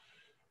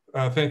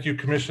thank you,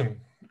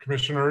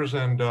 commissioners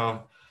and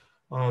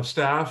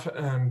staff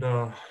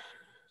and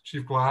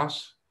Chief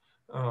Glass.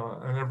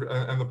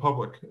 and the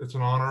public. It's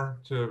an honor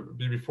to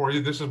be before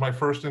you. This is my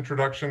first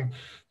introduction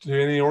to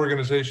any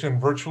organization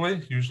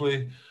virtually.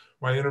 Usually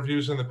my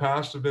interviews in the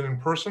past have been in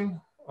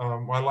person.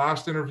 My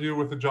last interview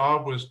with the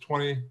job was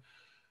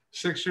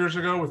 26 years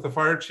ago with the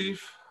fire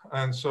chief.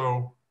 And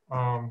so,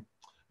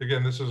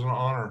 again, this is an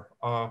honor.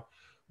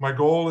 My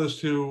goal is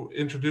to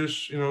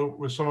introduce,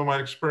 with some of my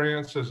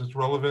experience as it's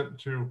relevant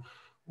to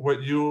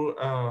what you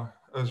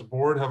as a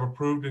board have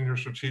approved in your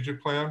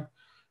strategic plan,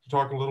 to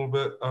talk a little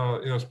bit,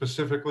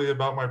 specifically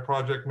about my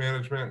project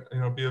management,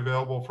 be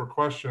available for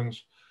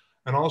questions,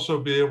 and also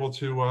be able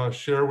to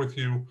share with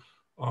you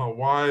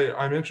why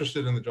I'm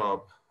interested in the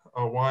job,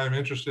 why I'm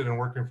interested in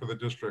working for the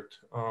district.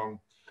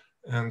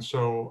 And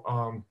so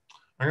I'm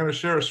going to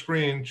share a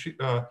screen,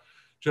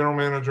 General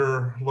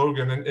Manager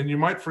Logan, and you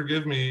might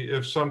forgive me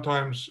if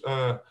sometimes,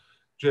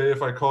 Jay,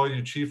 if I call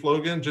you Chief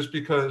Logan, just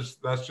because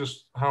that's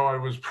just how I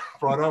was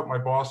brought up. My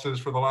bosses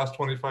for the last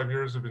 25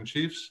 years have been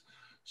chiefs.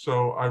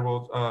 So I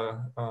will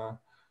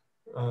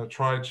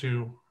try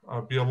to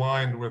be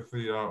aligned with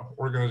the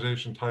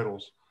organization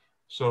titles.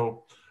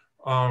 So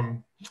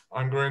I'm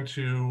going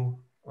to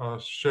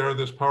share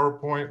this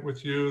PowerPoint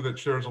with you that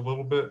shares a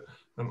little bit,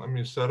 and let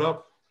me set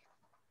up.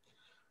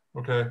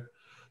 Okay.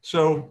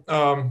 So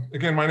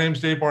again, my name's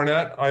Dave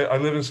Barnett. I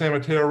live in San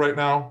Mateo right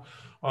now.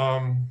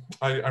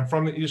 I'm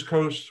from the East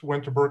Coast,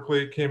 went to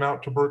Berkeley, came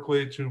out to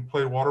Berkeley to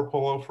play water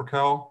polo for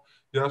Cal.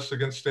 Yes,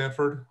 against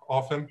Stanford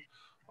often.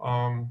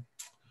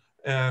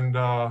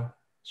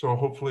 So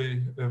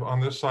hopefully on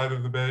this side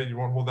of the bay, you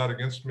won't hold that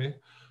against me.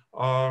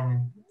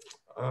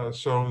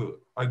 So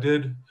I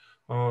did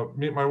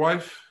meet my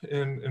wife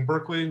in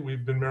Berkeley.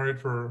 We've been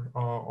married for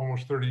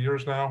almost 30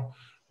 years now,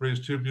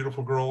 raised two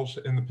beautiful girls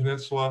in the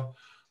peninsula.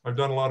 I've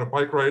done a lot of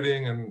bike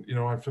riding, and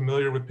I'm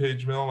familiar with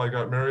Page Mill. I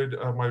got married.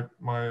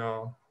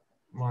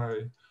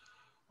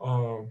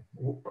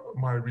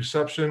 My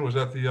reception was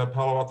at the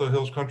Palo Alto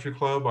Hills Country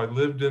Club. I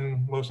lived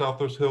in Los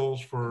Altos Hills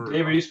for.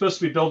 Dave, are you supposed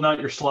to be building out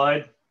your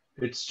slide?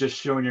 It's just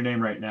showing your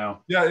name right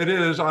now. Yeah, it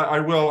is. I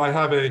will. I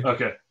have a.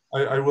 Okay.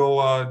 I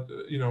will.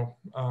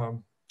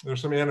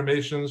 There's some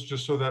animations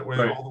just so that way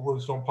all the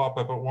words don't pop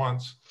up at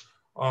once.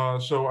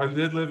 So I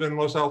did live in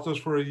Los Altos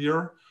for a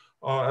year.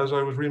 As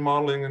I was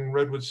remodeling in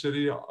Redwood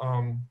City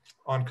on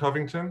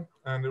Covington,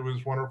 and it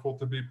was wonderful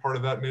to be part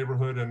of that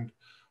neighborhood and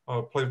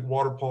played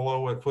water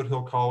polo at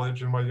Foothill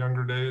College in my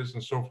younger days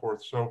and so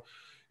forth. So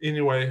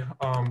anyway,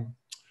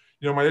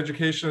 my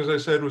education, as I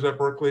said, was at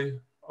Berkeley,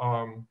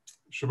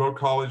 Chabot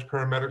College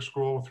Paramedic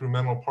School through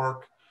Menlo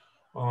Park.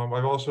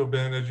 I've also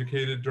been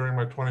educated during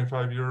my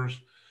 25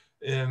 years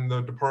in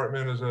the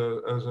department as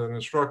an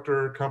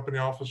instructor, company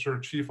officer,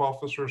 chief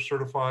officer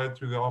certified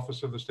through the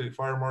Office of the State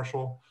Fire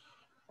Marshal.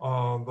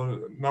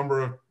 The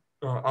number of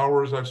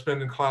hours I've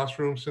spent in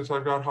classrooms since I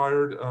got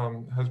hired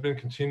has been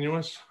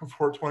continuous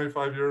for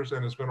 25 years,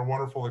 and it's been a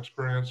wonderful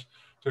experience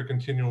to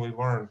continually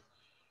learn.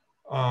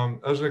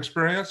 As an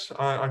experience,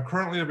 I'm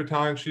currently a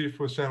battalion chief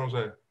with San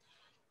Jose.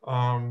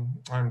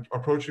 I'm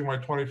approaching my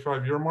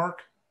 25-year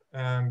mark,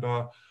 and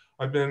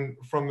I've been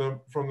from the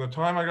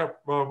time I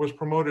was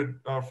promoted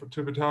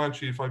to battalion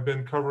chief. I've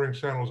been covering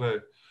San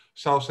Jose,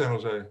 South San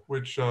Jose,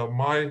 which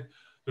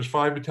there's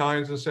 5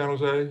 battalions in San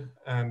Jose,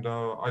 and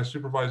I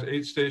supervise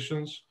 8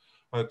 stations,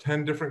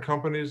 10 different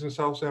companies in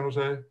South San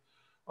Jose.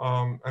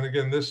 And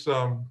again, this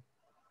I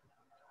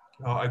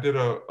did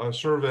a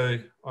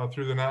survey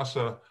through the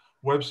NASA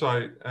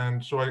website,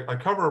 and so I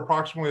cover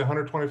approximately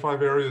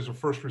 125 areas of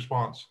first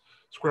response,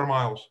 square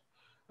miles,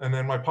 and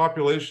then my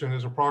population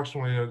is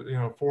approximately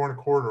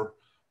 4.25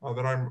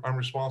 that I'm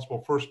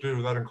responsible first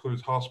due. That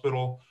includes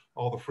hospital,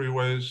 all the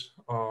freeways,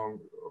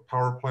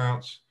 power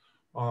plants.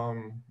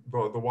 The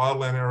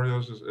wildland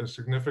areas is a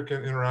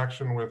significant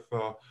interaction with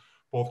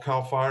both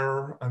CAL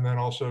FIRE and then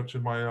also to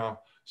my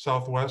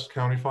Southwest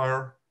County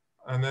Fire.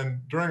 And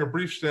then during a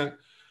brief stint,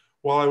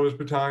 while I was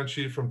battalion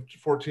chief from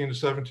 14 to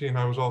 17,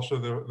 I was also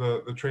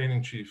the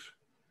training chief.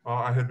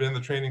 I had been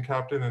the training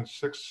captain in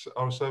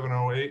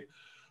 0708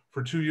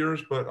 for 2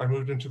 years, but I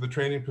moved into the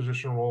training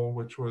position role,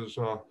 which was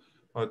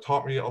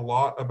taught me a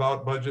lot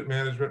about budget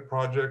management,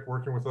 project,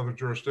 working with other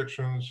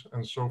jurisdictions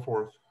and so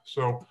forth.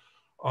 So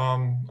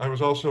I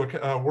was also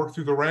worked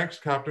through the ranks,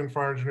 captain,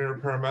 fire engineer,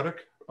 paramedic,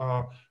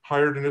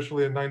 hired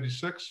initially in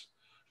 96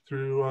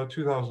 through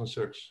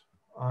 2006.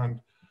 And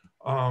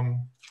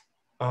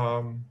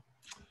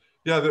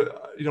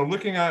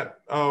looking at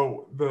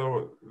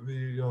the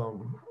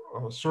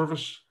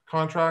service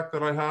contract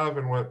that I have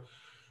and what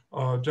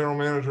General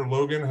Manager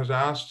Logan has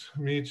asked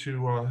me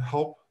to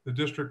help the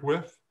district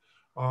with,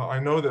 I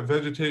know that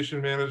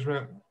vegetation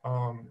management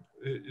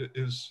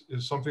is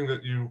something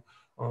that you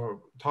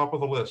top of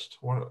the list,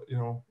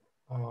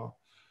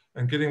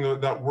 and getting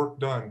that work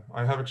done.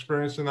 I have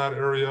experience in that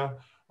area,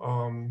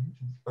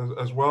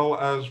 as well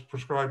as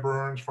prescribed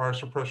burns, fire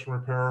suppression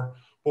repair,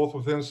 both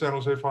within San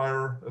Jose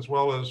Fire, as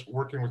well as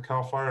working with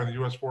CAL FIRE and the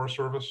U.S. Forest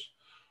Service.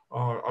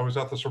 I was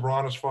at the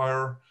Sobranas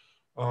Fire.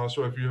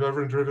 So if you've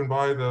ever driven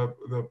by the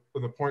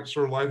Point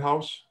Sur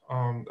Lighthouse,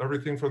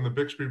 everything from the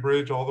Bixby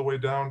Bridge all the way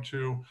down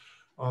to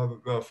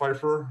the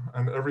Pfeiffer,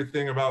 and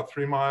everything about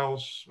 3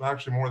 miles,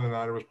 actually more than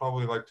that, it was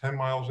probably like 10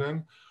 miles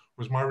in,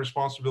 was my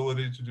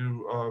responsibility to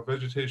do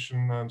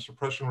vegetation and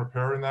suppression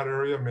repair in that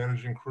area,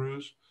 managing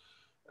crews,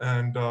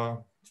 and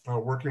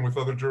working with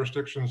other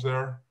jurisdictions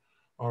there.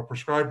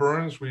 Prescribed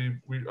burns,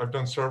 I've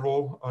done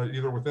several,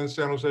 either within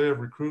San Jose of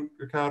Recruit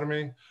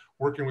Academy,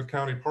 working with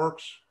county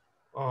parks,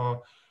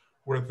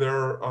 with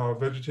their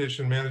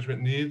vegetation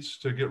management needs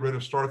to get rid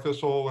of star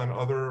thistle and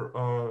other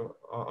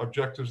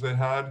objectives they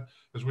had,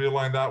 as we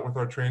aligned that with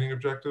our training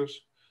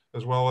objectives,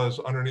 as well as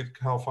underneath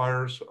CAL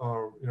FIRE's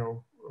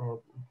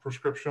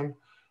prescription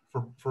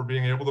for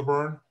being able to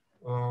burn.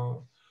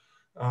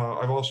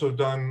 I've also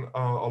done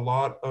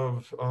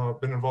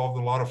been involved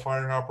in a lot of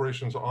firing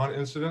operations on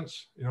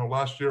incidents.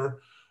 Last year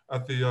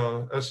at the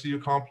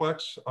SCU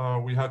complex,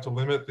 we had to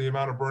limit the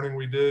amount of burning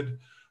we did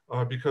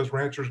because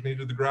ranchers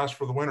needed the grass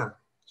for the winter.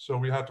 So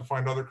we had to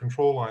find other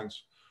control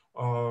lines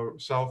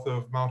south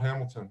of Mount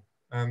Hamilton.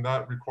 And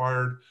that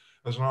required,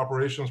 as an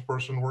operations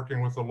person,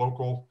 working with the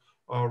local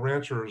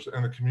ranchers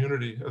and the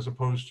community, as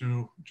opposed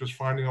to just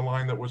finding a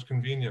line that was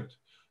convenient.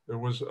 It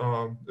was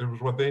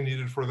what they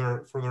needed for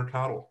their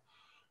cattle.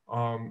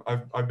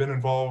 I've been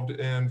involved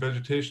in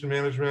vegetation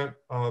management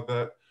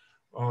that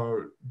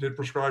did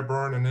prescribed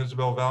burn in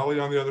Isabel Valley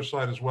on the other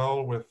side as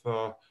well with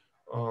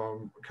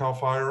CAL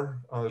FIRE,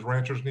 as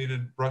ranchers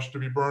needed brush to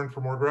be burned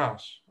for more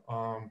grass.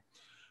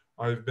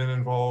 I've been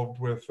involved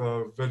with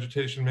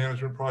vegetation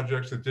management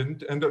projects that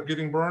didn't end up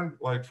getting burned,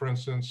 like for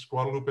instance,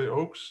 Guadalupe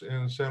Oaks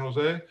in San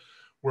Jose,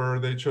 where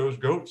they chose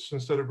goats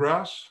instead of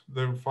grass.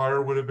 The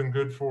fire would have been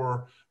good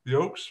for the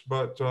oaks,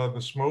 but the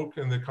smoke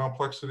and the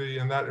complexity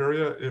in that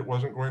area, it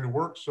wasn't going to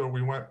work. So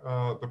we went,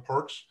 the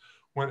parks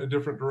went a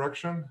different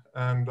direction,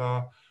 and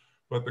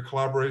but the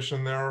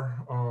collaboration there,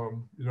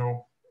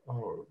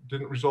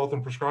 didn't result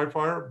in prescribed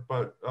fire,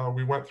 but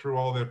we went through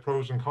all the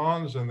pros and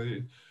cons, and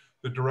the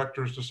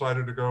directors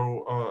decided to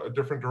go a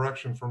different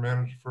direction for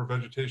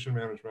vegetation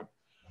management.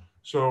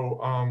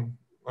 So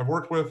I've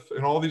worked with,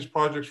 in all these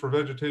projects for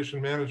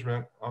vegetation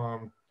management,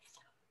 a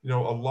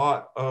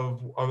lot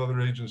of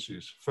other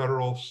agencies,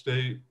 federal,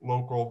 state,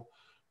 local,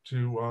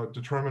 to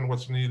determine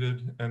what's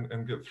needed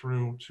and get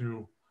through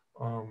to,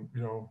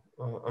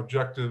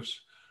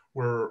 objectives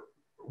where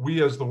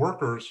we as the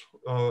workers,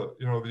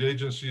 the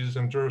agencies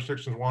and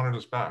jurisdictions wanted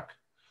us back.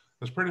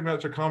 That's pretty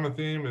much a common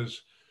theme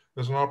is,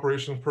 as an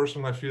operations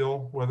person, I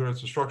feel, whether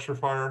it's a structure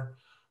fire,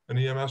 an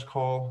EMS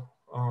call,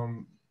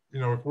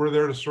 if we're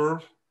there to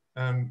serve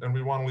and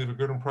we want to leave a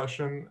good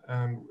impression,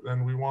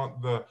 and we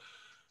want the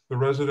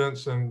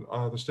residents and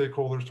the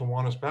stakeholders to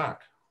want us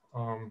back.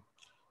 And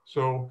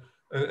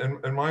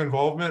my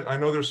involvement, I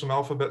know there's some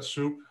alphabet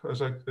soup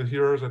as I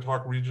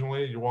talk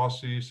regionally,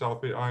 Uwasi,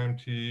 South Bay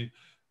IMT,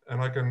 and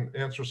I can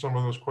answer some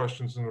of those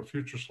questions in a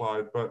future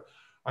slide, but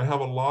I have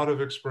a lot of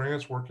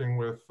experience working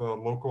with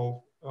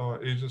local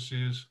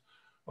agencies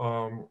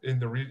in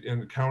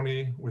the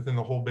county, within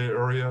the whole Bay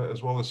Area,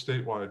 as well as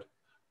statewide.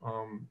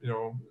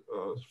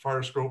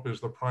 FireScope is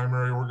the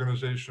primary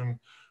organization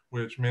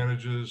which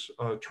manages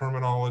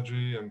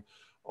terminology and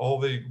all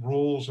the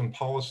rules and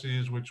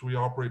policies which we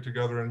operate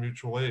together in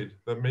mutual aid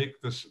that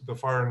make the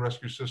fire and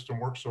rescue system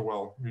work so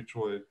well,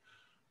 mutual aid.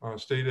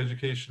 State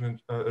Education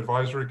and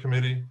Advisory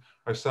Committee,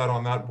 I sat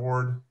on that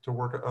board to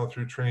work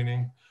through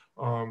training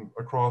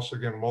across,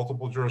 again,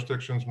 multiple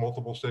jurisdictions,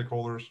 multiple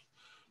stakeholders.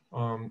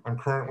 I'm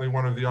currently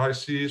one of the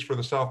ICs for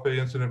the South Bay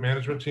Incident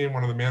Management Team,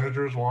 one of the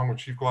managers, along with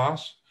Chief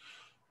Glass.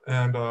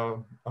 And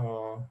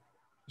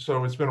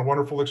so it's been a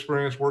wonderful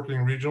experience working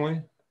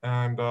regionally.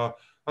 And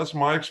that's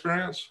my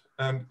experience.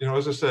 And,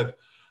 as I said,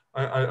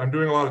 I'm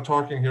doing a lot of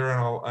talking here,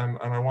 and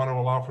I want to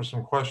allow for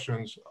some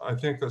questions. I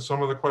think that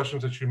some of the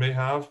questions that you may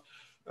have,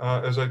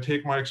 as I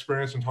take my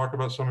experience and talk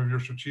about some of your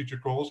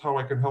strategic goals, how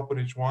I can help in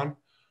each one.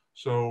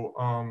 So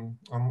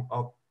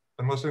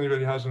unless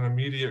anybody has an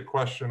immediate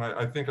question,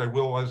 I think I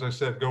will, as I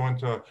said, go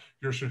into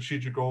your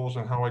strategic goals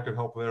and how I could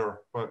help there.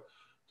 But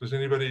does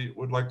anybody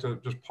would like to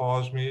just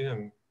pause me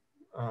and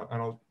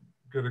I'll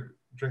get a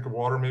drink of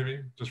water maybe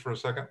just for a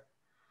second?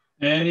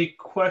 Any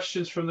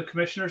questions from the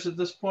commissioners at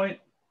this point?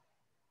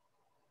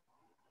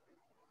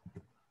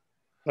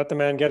 Let the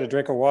man get a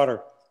drink of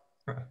water.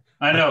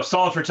 I know,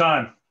 stalling for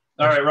time.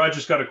 All right,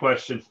 Roger's got a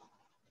question.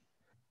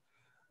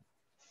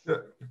 Yeah,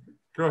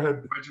 go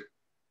ahead, Roger.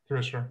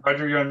 Commissioner.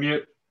 Roger, you're on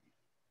mute.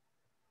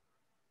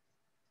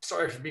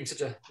 Sorry for making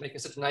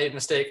such a naive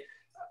mistake.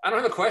 I don't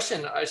have a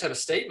question. I just have a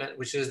statement,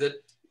 which is that,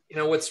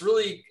 what's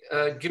really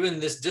given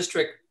this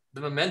district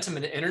the momentum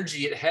and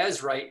energy it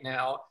has right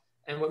now,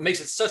 and what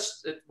makes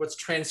it what's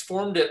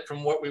transformed it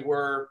from what we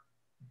were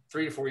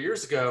 3 to 4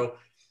 years ago,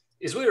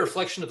 is really a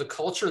reflection of the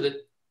culture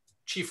that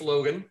Chief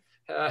Logan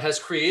has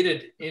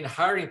created in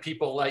hiring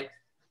people like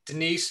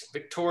Denise,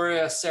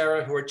 Victoria,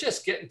 Sarah, who are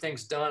just getting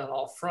things done on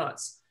all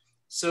fronts.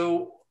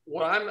 So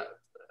what I'm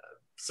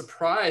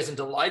surprised and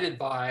delighted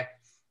by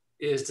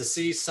is to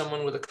see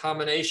someone with a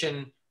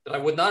combination that I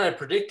would not have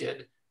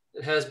predicted,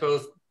 that has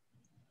both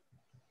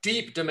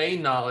deep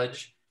domain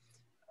knowledge,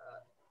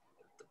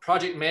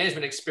 project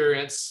management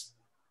experience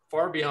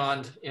far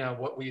beyond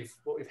what we've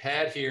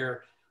had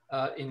here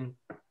in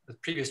the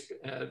previous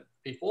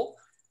people,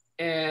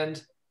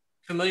 and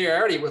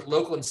familiarity with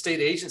local and state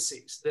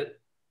agencies that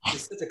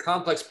is such a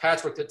complex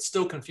patchwork that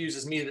still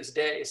confuses me to this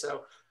day.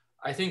 So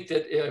I think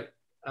that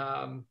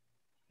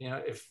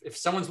if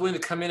someone's willing to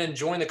come in and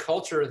join the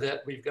culture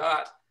that we've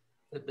got,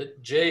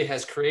 that Jay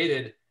has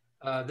created,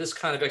 this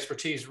kind of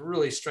expertise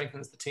really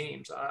strengthens the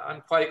teams.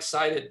 I'm quite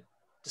excited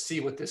to see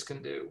what this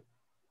can do.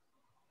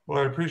 Well,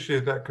 I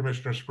appreciate that,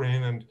 Commissioner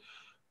Spreen, and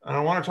I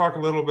want to talk a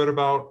little bit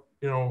about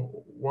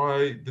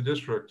why the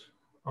district,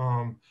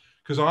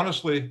 because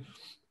honestly,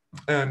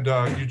 and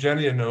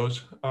Eugenia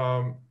knows,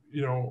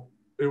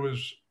 it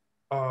was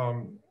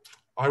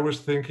I was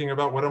thinking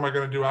about what am I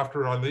going to do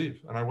after I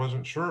leave, and I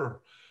wasn't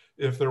sure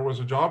if there was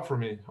a job for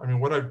me. I mean,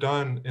 what I've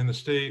done in the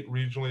state,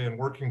 regionally, and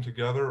working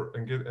together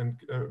and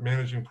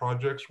managing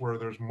projects where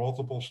there's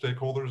multiple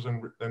stakeholders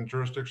and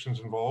jurisdictions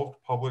involved,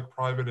 public,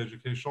 private,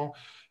 educational,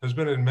 has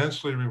been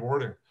immensely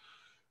rewarding.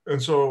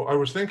 And so I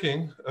was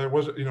thinking,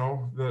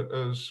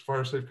 that as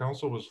Fire Safe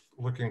Council was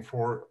looking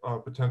for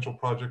potential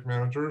project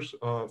managers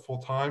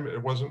full-time,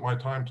 it wasn't my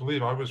time to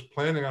leave. I was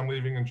planning on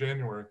leaving in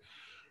January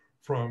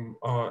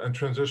and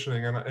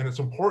transitioning. And it's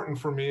important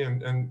for me,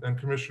 and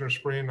Commissioner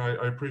Spreen,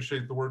 I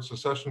appreciate the word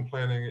succession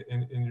planning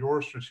in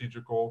your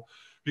strategic goal,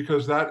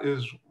 because that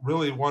is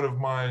really one of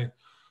my,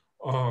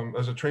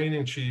 as a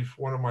training chief,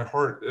 one of my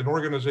heart. An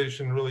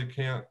organization really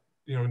can't,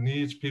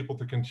 needs people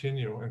to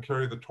continue and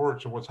carry the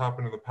torch of what's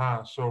happened in the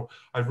past. So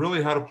I've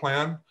really had a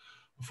plan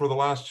for the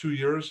last 2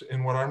 years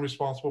in what I'm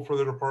responsible for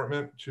the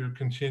department to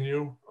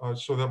continue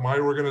so that my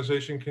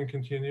organization can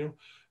continue.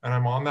 And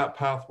I'm on that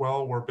path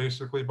well, where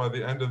basically by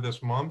the end of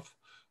this month,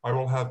 I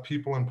will have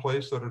people in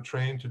place that are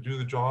trained to do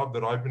the job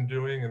that I've been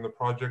doing and the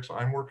projects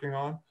I'm working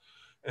on.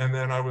 And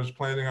then I was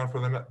planning on for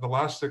the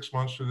last 6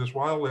 months through this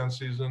wildland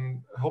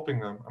season, helping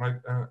them.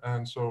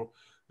 And so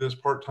this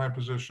part-time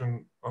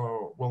position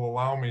will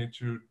allow me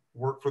to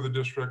work for the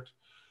district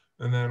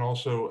and then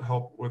also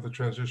help with the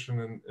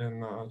transition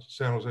in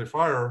San Jose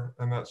Fire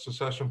and that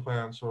succession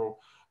plan. So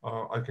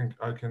I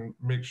can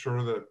make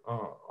sure that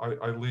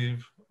I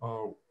leave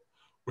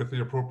with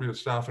the appropriate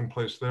staff in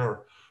place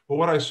there. But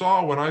what I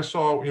saw when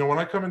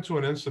I come into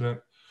an incident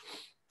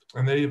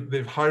and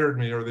they've hired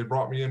me or they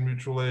brought me in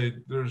mutual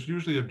aid, there's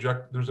usually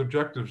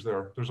objectives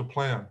there. There's a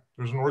plan.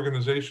 There's an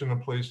organization in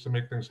place to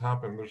make things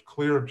happen. There's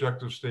clear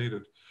objectives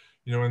stated.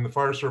 In the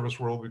fire service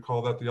world, we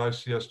call that the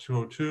ICS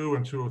 202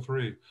 and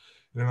 203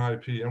 in an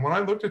IEP. And when I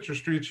looked at your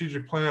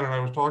strategic plan and I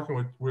was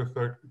talking with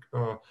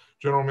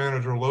General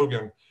Manager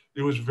Logan,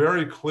 it was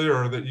very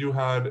clear that you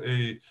had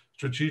a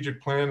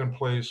strategic plan in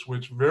place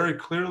which very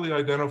clearly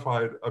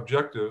identified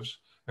objectives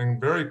and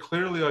very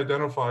clearly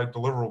identified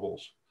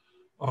deliverables.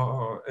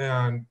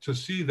 And to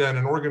see then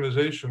an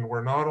organization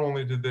where not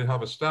only did they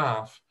have a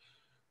staff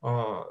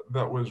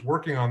that was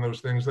working on those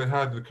things, they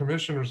had the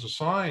commissioners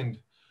assigned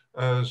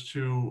as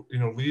to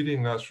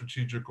leading that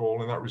strategic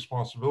goal and that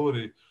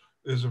responsibility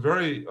is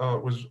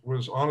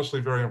was honestly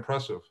very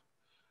impressive.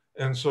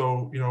 And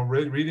so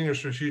reading your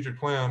strategic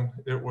plan,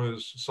 it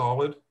was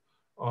solid,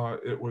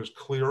 it was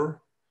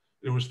clear,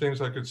 it was things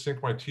I could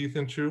sink my teeth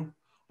into.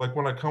 Like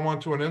when I come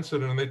onto an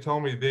incident and they tell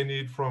me they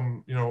need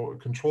from a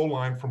control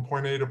line from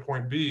point A to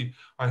point B,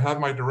 I have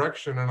my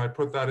direction and I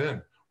put that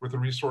in with the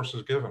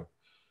resources given.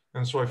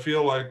 And so I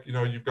feel like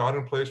you've got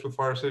in place with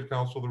Fire Safe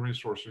Council the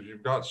resources.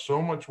 You've got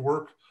so much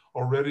work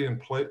already in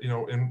place,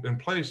 in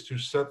place to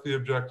set the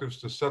objectives,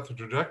 to set the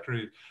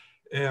trajectory,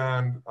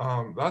 and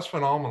that's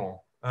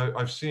phenomenal.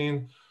 I've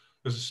seen,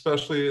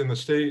 especially in the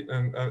state,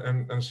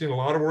 and seen a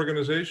lot of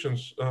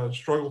organizations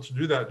struggle to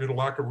do that due to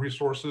lack of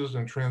resources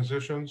and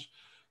transitions.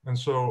 And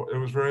so it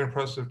was very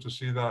impressive to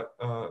see that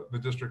the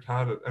district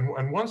had it.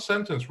 And one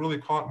sentence really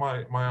caught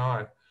my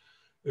eye.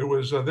 It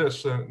was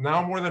this: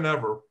 now more than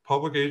ever,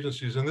 public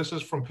agencies, and this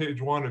is from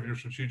page 1 of your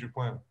strategic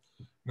plan.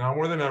 Now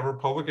more than ever,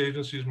 public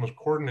agencies must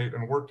coordinate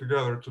and work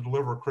together to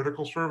deliver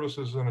critical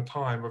services in a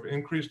time of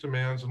increased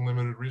demands and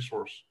limited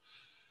resource.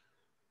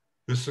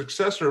 The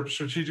successor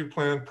strategic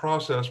plan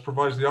process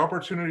provides the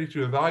opportunity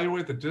to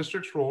evaluate the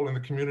district's role in the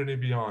community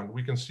beyond.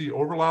 We can see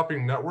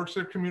overlapping networks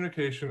of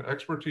communication,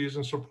 expertise,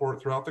 and support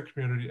throughout the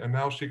community, and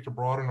now seek to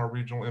broaden our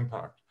regional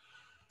impact.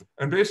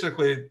 And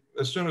basically,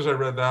 as soon as I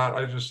read that,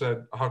 I just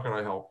said, how can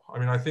I help? I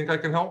mean, I think I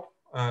can help.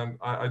 And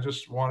I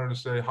just wanted to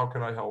say, how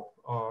can I help?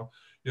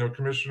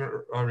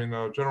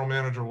 General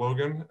Manager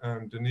Logan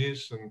and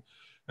Denise, and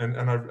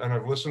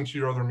I've listened to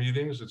your other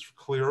meetings. It's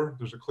clear,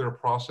 there's a clear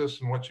process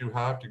in what you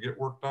have to get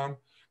work done,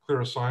 clear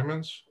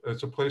assignments.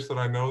 It's a place that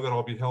I know that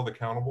I'll be held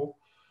accountable.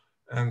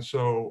 And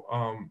so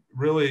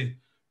really,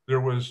 there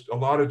was a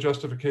lot of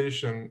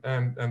justification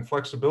and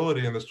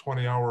flexibility in this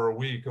 20-hour a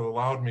week that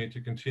allowed me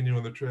to continue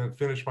in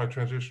finish my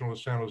transition with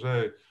San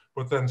Jose,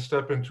 but then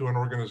step into an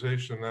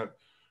organization that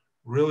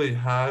really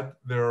had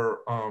their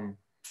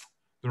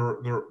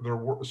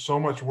so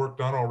much work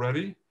done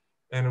already,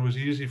 and it was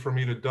easy for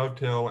me to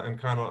dovetail and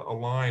kind of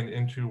align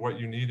into what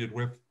you needed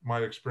with my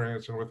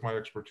experience and with my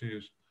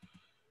expertise.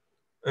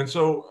 And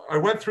so I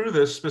went through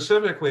this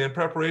specifically in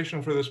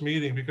preparation for this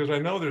meeting because I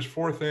know there's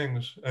 4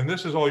 things, and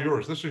this is all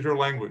yours. This is your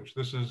language.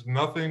 This is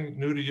nothing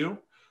new to you.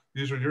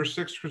 These are your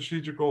 6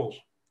 strategic goals.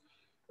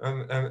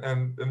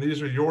 And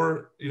these are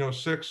your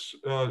 6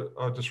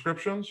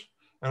 descriptions.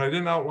 And I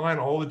didn't outline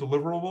all the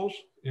deliverables.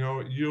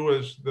 You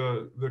as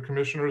the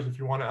commissioners, if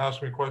you want to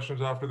ask me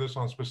questions after this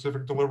on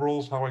specific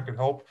deliverables, how I can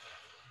help.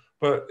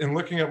 But in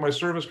looking at my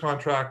service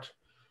contract,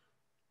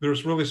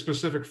 there's really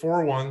specific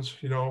 4 ones,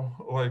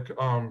 like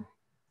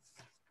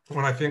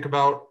when I think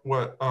about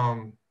what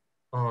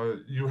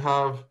you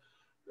have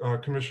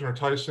Commissioner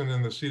Tyson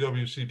in the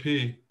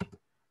CWCP,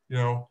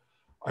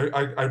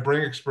 I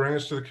bring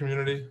experience to the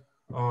community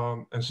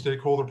and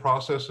stakeholder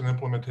process and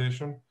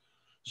implementation.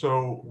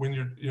 So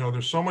when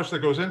there's so much that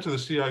goes into the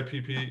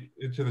CWPP,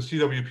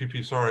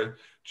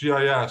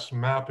 GIS,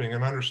 mapping,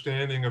 and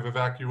understanding of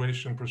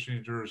evacuation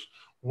procedures,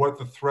 what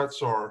the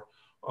threats are,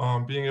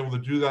 being able to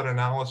do that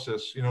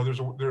analysis.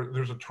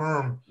 There's a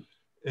term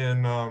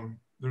in one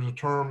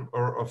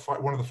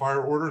of the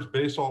fire orders: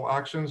 base all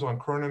actions on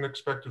current and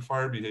expected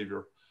fire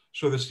behavior.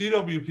 So the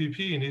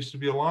CWPP needs to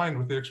be aligned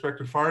with the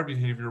expected fire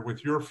behavior,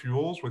 with your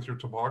fuels, with your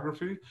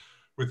topography,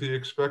 with the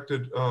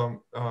expected,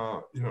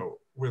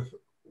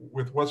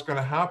 with what's going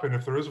to happen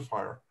if there is a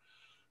fire.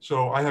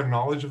 So I have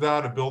knowledge of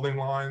that, of building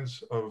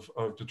lines, of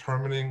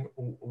determining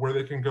where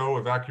they can go,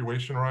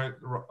 evacuation routes.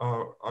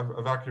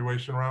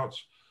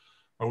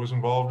 I was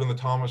involved in the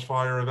Thomas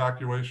Fire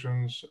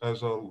evacuations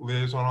as a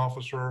liaison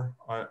officer.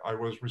 I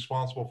was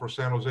responsible for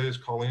San Jose's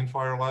Colleen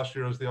Fire last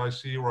year as the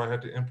IC, where I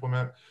had to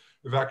implement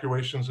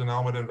evacuations in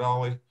Almaden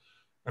Valley.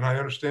 And I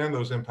understand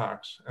those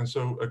impacts. And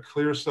so a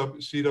clear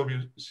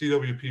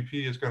CWPP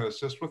is going to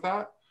assist with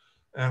that.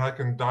 And I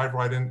can dive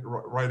right in.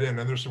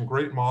 And there's some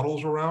great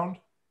models around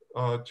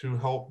to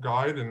help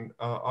guide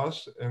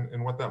us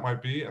in what that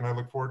might be. And I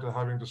look forward to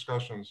having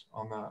discussions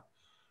on that.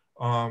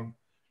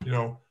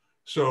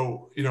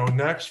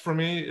 Next for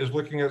me is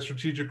looking at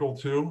strategic goal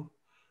 2.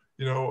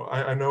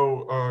 I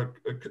know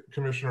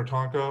Commissioner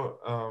Tonka,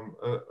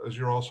 as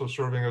you're also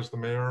serving as the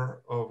mayor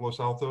of Los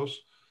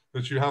Altos,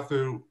 that you have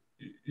to,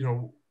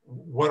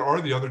 what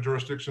are the other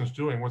jurisdictions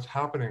doing? What's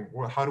happening?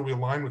 How do we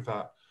align with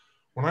that?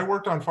 When I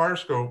worked on Fire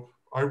Scope,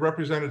 I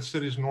represented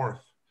cities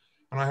north,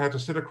 and I had to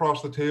sit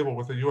across the table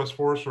with the U.S.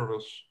 Forest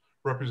Service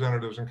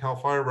representatives and CAL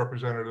FIRE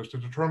representatives to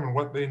determine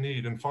what they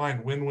need and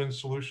find win-win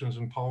solutions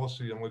in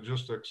policy and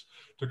logistics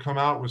to come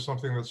out with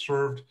something that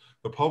served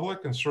the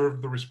public and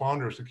served the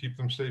responders to keep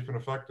them safe and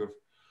effective.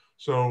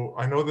 So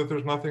I know that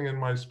there's nothing in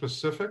my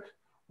specific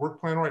work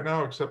plan right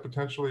now except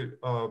potentially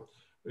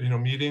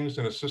meetings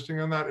and assisting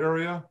in that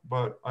area,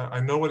 but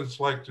I know what it's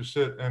like to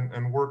sit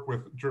and work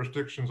with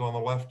jurisdictions on the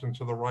left and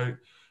to the right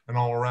and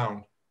all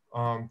around.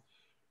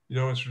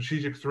 In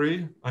strategic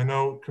 3, I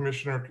know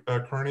Commissioner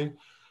Kearney,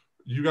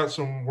 you got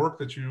some work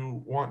that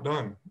you want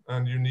done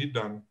and you need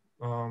done.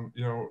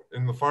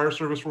 In the fire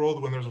service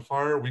world, when there's a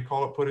fire, we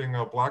call it putting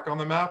black on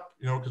the map,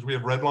 because we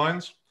have red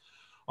lines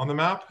on the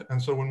map.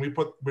 And so when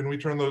we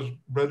turn those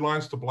red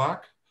lines to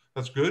black,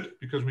 that's good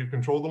because we've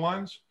controlled the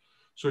lines.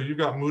 So you've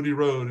got Moody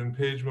Road and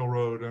Page Mill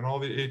Road and all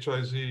the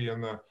HIZ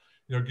and the,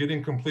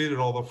 getting completed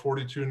all the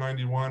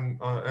 4291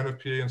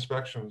 NFPA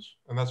inspections.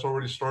 And that's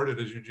already started,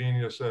 as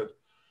Eugenia said.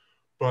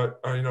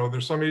 But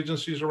there's some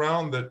agencies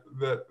around that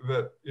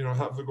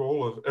have the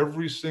goal of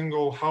every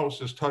single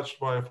house is touched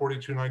by a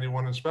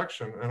 4291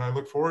 inspection. And I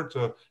look forward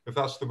to, if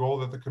that's the goal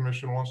that the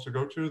commission wants to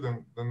go to,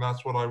 then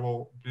that's what I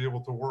will be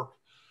able to work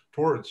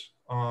towards.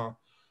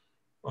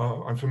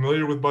 I'm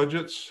familiar with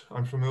budgets.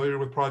 I'm familiar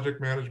with project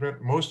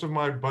management. Most of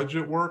my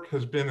budget work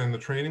has been in the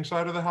training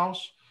side of the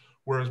house,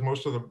 whereas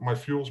most of my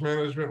fuels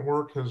management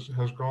work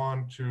has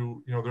gone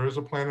to, there is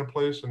a plan in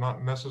place and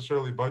not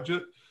necessarily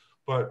budget,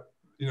 but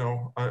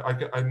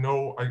I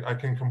know I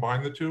can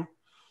combine the two.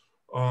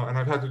 And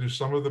I've had to do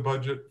some of the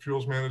budget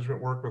fuels management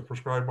work with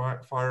prescribed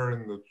fire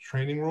in the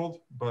training world,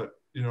 but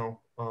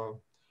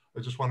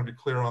I just want to be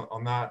clear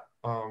on that.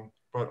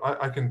 But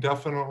I can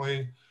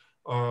definitely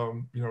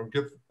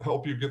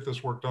help you get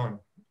this work done.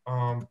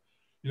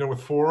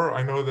 With 4,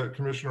 I know that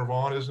Commissioner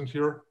Vaughn isn't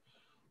here,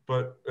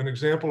 but an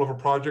example of a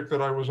project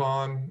that I was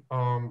on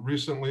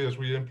recently as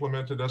we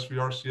implemented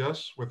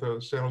SVRCS with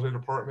the San Jose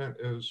department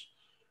is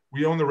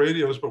we own the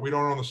radios, but we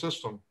don't own the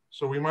system.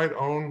 So we might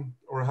own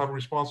or have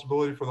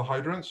responsibility for the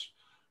hydrants,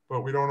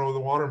 but we don't own the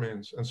water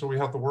mains. And so we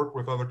have to work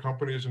with other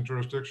companies and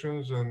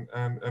jurisdictions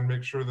and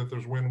make sure that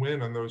there's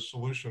win-win on those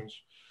solutions.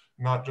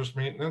 Not just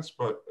maintenance,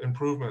 but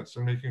improvements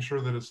and making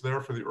sure that it's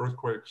there for the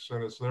earthquakes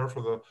and it's there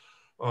for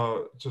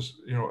the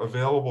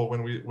available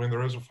when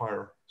there is a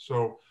fire.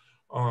 So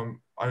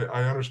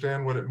I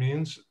understand what it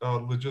means.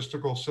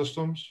 Logistical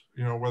systems,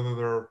 whether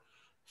they're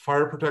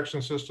fire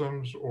protection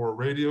systems or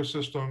radio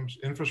systems,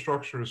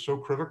 infrastructure is so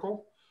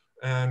critical.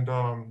 And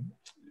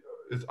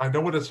I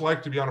know what it's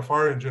like to be on a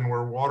fire engine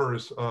where water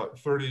is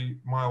 30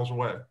 miles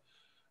away.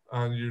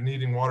 And you're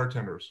needing water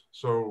tenders.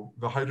 So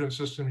the hydrant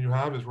system you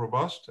have is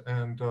robust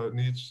and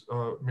needs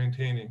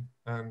maintaining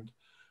and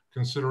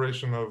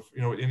consideration of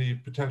any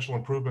potential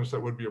improvements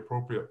that would be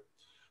appropriate.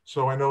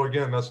 So I know,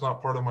 again, that's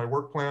not part of my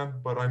work plan,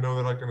 but I know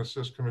that I can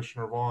assist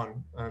Commissioner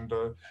Vaughn and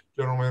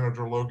General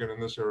Manager Logan in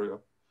this area.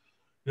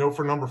 You know,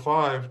 for number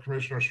 5,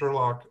 Commissioner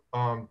Sherlock,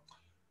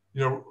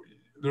 you know,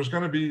 there's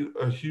going to be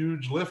a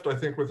huge lift, I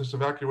think, with this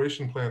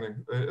evacuation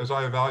planning as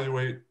I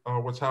evaluate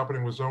what's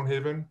happening with Zone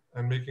Haven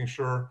and making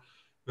sure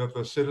that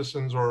the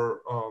citizens are,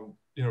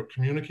 you know,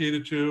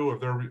 communicated to of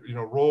their, you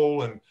know,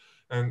 role and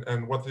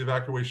what the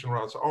evacuation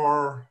routes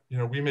are. You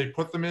know, we may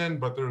put them in,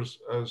 but there's,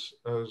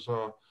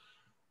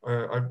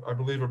 I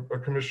believe a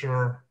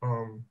commissioner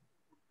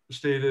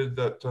stated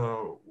that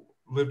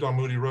lived on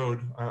Moody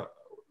Road,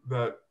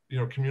 that, you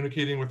know,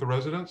 communicating with the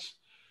residents,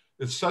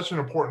 it's such an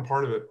important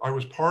part of it. I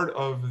was part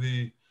of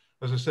the,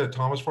 as I said,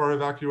 Thomas Fire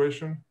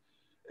evacuation,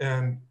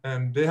 and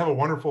they have a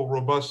wonderful,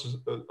 robust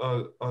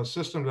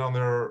system down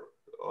there,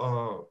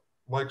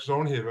 like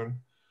Zone Haven,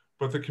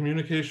 but the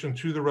communication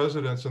to the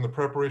residents and the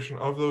preparation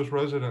of those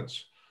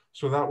residents,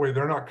 so that way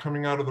they're not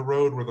coming out of the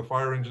road where the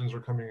fire engines are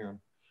coming in,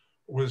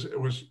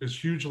 is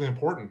hugely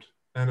important.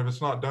 And if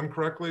it's not done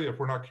correctly, if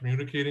we're not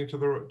communicating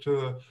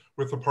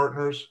with the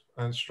partners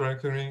and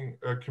strengthening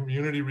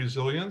community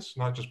resilience,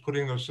 not just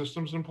putting those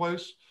systems in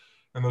place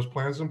and those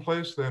plans in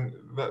place, then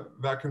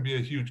that can be a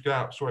huge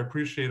gap. So I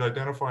appreciate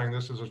identifying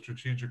this as a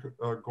strategic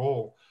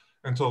goal,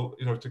 and to,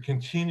 you know, to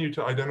continue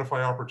to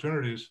identify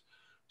opportunities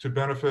to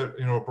benefit,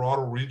 you know, a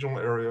broader regional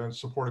area and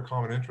support a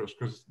common interest,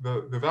 because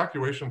the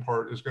evacuation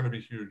part is going to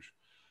be huge.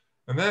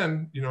 And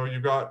then, you know,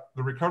 you got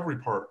the recovery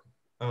part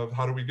of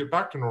how do we get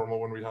back to normal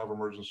when we have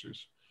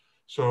emergencies.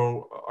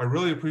 So I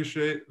really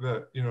appreciate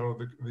that, you know,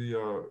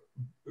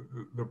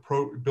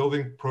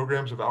 building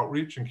programs of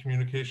outreach and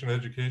communication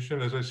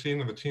education, as I've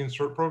seen in the Teen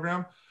CERT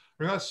program.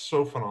 I mean, that's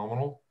so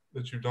phenomenal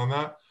that you've done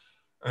that.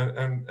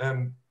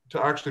 And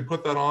to actually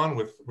put that on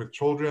with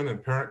children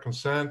and parent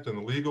consent and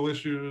the legal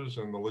issues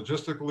and the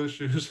logistical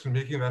issues and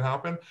making that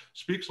happen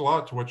speaks a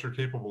lot to what you're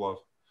capable of.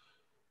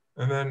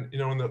 And then, you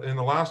know, in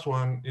the last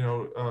one, you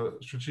know,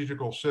 strategic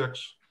goal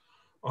 6,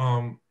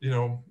 you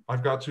know,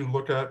 I've got to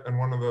look at, and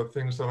one of the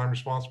things that I'm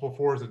responsible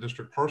for is the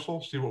district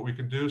parcel, see what we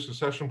can do,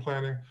 succession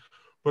planning.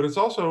 But it's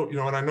also, you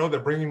know, and I know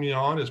that bringing me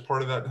on is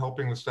part of that,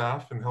 helping the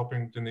staff and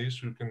helping Denise,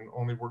 who can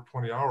only work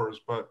 20 hours.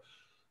 But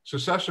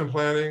succession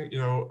planning, you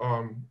know,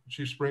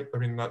 Commissioner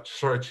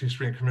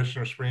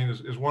Spreen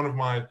is one of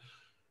my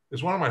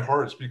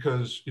hearts,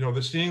 because, you know,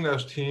 seeing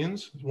those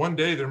teens, one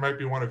day there might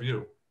be one of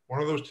you.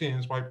 One of those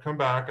teens might come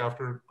back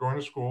after going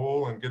to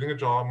school and getting a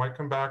job, might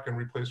come back and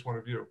replace one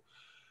of you.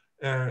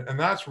 And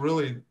that's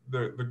really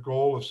the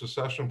goal of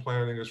succession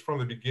planning, is from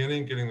the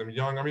beginning, getting them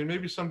young. I mean,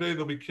 maybe someday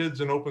there'll be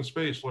kids in open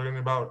space learning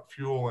about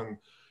fuel, and,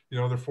 you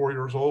know, they're 4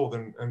 years old,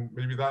 and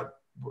maybe that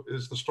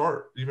is the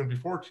start, even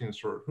before Teen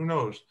CERT, who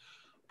knows?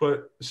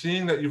 But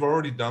seeing that you've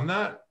already done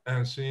that,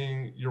 and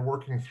seeing you're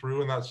working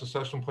through in that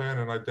succession plan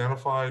and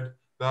identified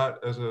that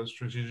as a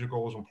strategic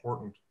goal is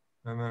important.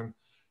 And then,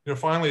 you know,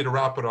 finally, to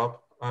wrap it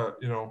up,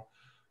 you know,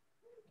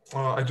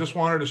 I just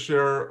wanted to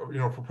share, you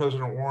know, for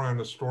President Warren,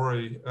 a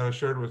story that I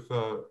shared with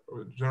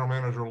General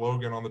Manager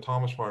Logan on the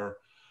Thomas Fire.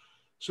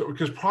 So,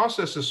 because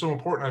process is so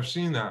important, I've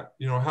seen that,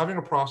 you know, having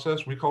a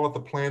process, we call it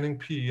the planning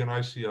P in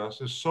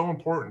ICS, is so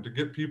important to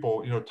get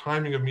people, you know,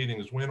 timing of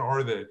meetings, when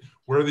are they,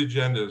 where are the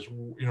agendas,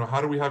 you know,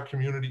 how do we have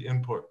community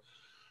input?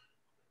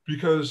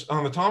 Because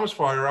on the Thomas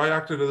Fire, I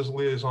acted as a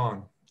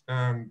liaison.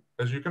 And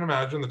as you can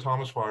imagine, the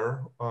Thomas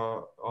Fire,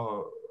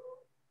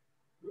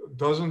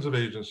 dozens of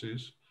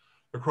agencies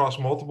across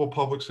multiple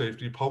public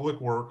safety, public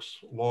works,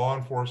 law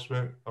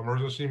enforcement,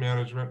 emergency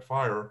management,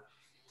 fire.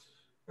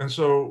 And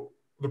so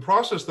the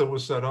process that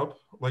was set up,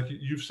 like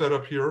you've set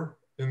up here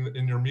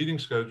in your meeting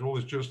schedule,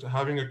 is just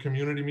having a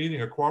community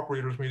meeting, a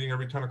cooperators meeting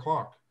every 10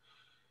 o'clock.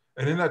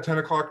 And in that 10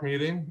 o'clock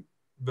meeting,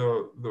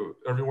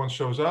 everyone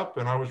shows up,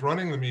 and I was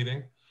running the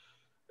meeting.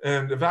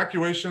 And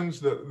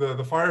evacuations,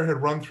 the fire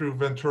had run through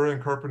Ventura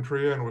and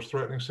Carpinteria and was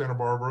threatening Santa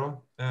Barbara.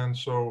 And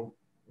so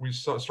we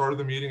started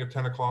the meeting at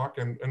 10 o'clock,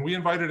 and we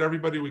invited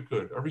everybody we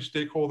could, every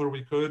stakeholder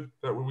we could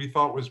that we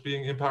thought was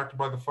being impacted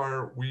by the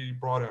fire, we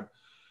brought in.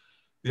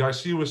 The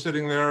IC was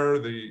sitting there,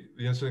 the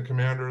incident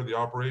commander, the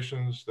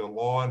operations, the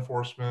law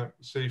enforcement,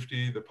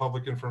 safety, the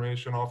public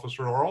information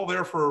officer are all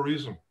there for a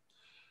reason.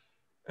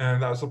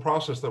 And that's the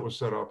process that was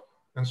set up.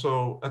 And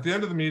so at the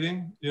end of the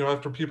meeting, you know,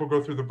 after people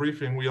go through the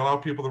briefing, we allow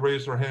people to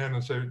raise their hand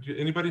and say, do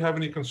anybody have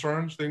any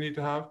concerns they need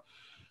to have?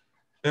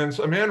 And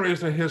so a man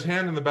raised his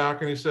hand in the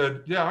back, and he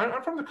said, yeah,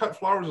 I'm from the Cut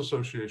Flowers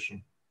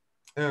Association.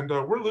 And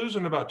we're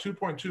losing about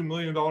 $2.2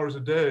 million a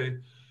day,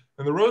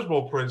 and the Rose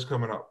Bowl parade's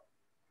coming up.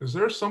 Is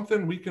there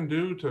something we can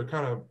do to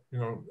kind of, you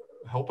know,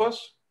 help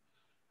us?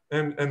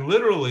 And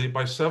literally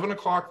by 7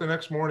 o'clock the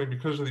next morning,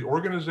 because of the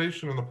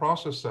organization and the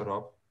process set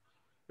up,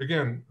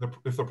 again,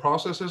 if the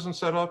process isn't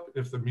set up,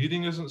 if the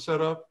meeting isn't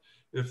set up,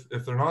 if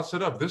they're not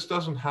set up, this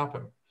doesn't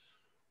happen.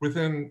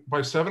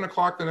 By 7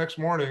 o'clock the next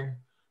morning,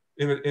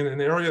 in an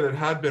area that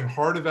had been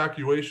hard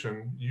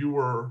evacuation, you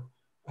were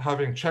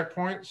having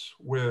checkpoints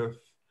with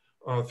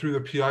through the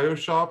PIO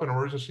shop and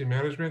emergency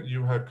management.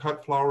 You had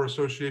Cut Flower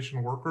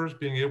Association workers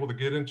being able to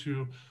get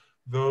into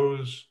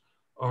those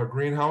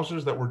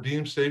greenhouses that were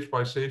deemed safe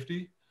by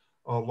safety.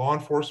 Law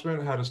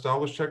enforcement had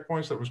established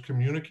checkpoints that was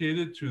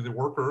communicated to the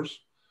workers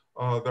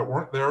that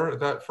weren't there at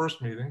that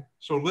first meeting.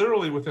 So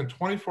literally within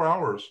 24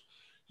 hours,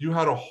 you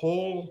had a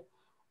whole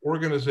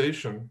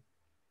organization,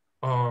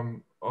 a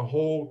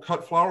whole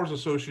Cut Flowers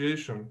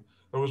Association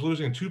that was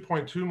losing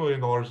 $2.2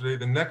 million a day.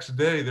 The next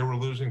day, they were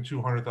losing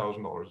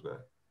 $200,000 a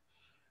day.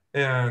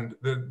 And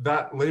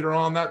that later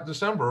on that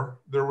December,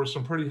 there were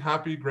some pretty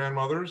happy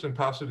grandmothers in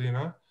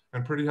Pasadena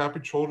and pretty happy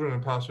children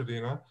in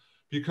Pasadena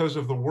because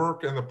of the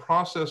work and the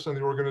process and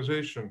the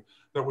organization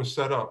that was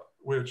set up,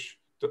 which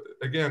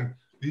again,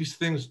 these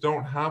things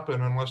don't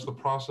happen unless the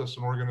process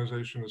and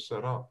organization is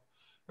set up.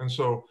 And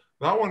so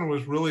that one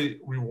was really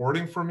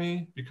rewarding for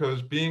me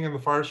because being in the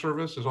fire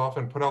service is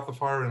often put out the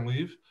fire and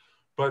leave,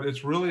 but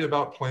it's really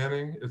about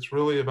planning. It's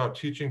really about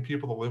teaching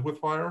people to live with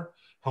fire,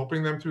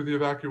 helping them through the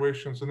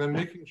evacuations, and then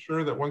making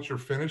sure that once you're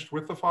finished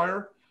with the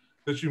fire,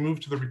 that you move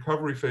to the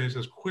recovery phase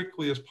as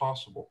quickly as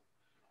possible.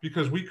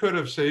 Because we could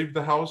have saved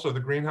the house or the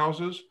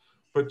greenhouses,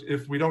 but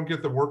if we don't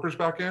get the workers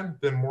back in,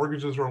 then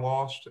mortgages are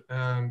lost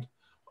and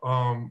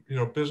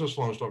business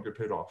loans don't get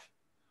paid off.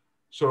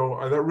 So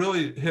that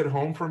really hit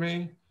home for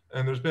me.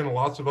 And there's been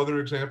lots of other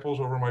examples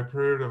over my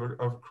period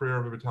of career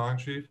of a battalion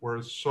chief where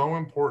it's so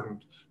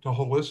important to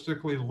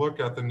holistically look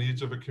at the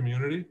needs of a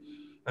community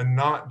and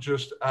not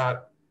just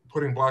at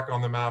putting black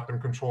on the map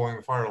and controlling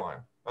the fire line.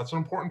 That's an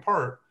important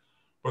part,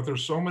 but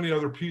there's so many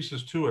other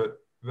pieces to it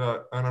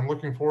that, and I'm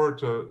looking forward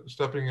to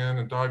stepping in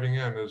and diving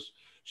in. As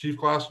Chief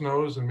Glass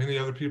knows, and many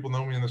other people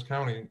know me in this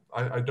county,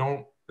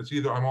 it's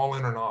either I'm all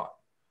in or not.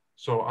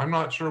 So I'm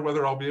not sure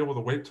whether I'll be able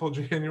to wait till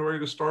January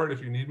to start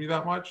if you need me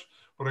that much,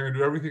 but I'm gonna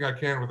do everything I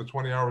can with the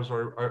 20 hours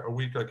a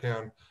week I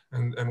can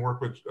and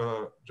work with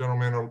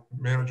General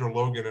Manager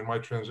Logan in my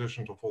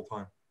transition to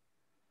full-time.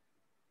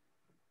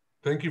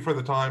 Thank you for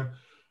the time.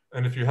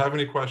 And if you have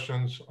any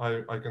questions,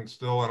 I can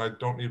still, and I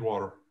don't need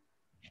water.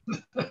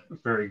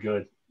 Very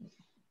good.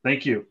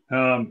 Thank you.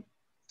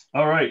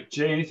 All right,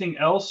 Jay, anything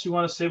else you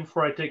want to say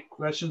before I take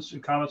questions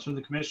and comments from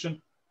the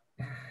commission?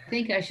 I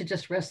think I should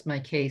just rest my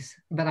case,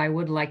 but I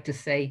would like to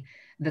say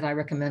that I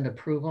recommend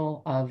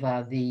approval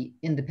of the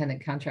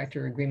independent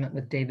contractor agreement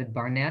with David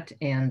Barnett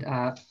and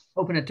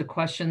open it to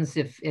questions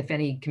if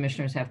any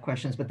commissioners have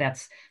questions, but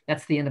that's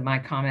the end of my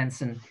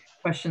comments and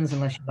questions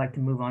unless you'd like to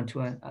move on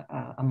to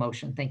a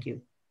motion. Thank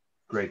you.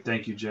 Great,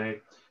 thank you, Jay.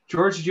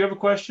 George, did you have a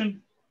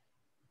question?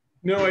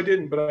 No, I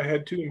didn't, but I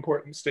had two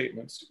important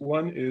statements.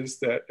 One is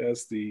that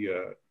as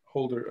the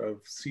holder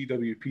of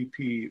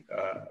CWPP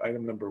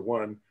item number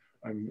 1,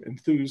 I'm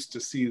enthused to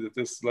see that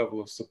this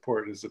level of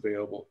support is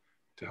available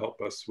to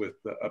help us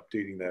with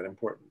updating that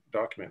important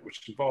document,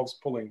 which involves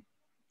pulling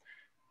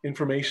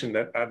information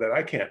that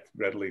I can't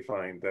readily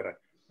find that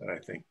I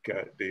think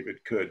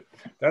David could.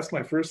 That's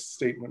my first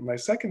statement. My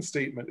second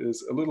statement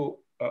is a little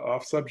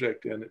off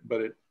subject,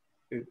 but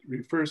it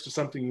refers to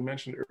something you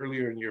mentioned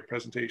earlier in your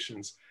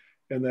presentations,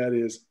 and that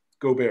is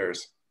go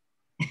Bears.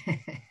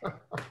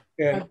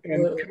 and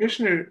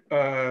Commissioner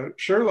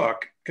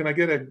Sherlock, can I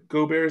get a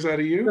go Bears out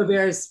of you? Go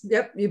Bears.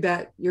 Yep, you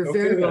bet. You're okay,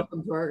 very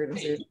welcome to our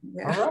organization.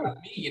 Yeah. All right,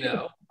 me,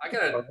 I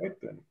got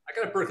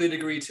a Berkeley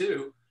degree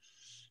too.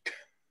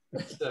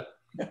 So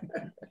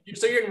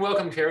you're in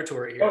welcome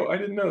territory here. Oh, I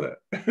didn't know that.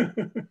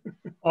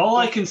 All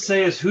I can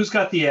say is, who's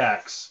got the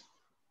axe?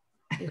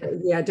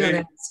 Yeah, don't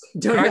ask.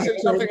 Can I say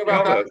something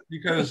about that?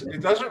 Because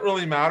it doesn't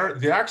really matter.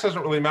 The axe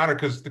doesn't really matter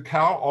because the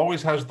cow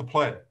always has the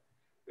play.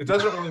 It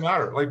doesn't really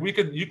matter. Like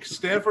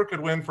Stanford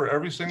could win for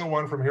every single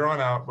one from here on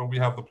out, but we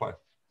have the play.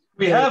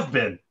 We have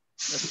been.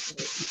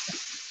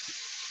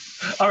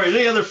 All right,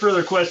 any other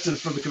further questions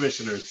from the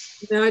commissioners?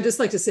 No, I'd just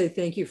like to say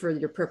thank you for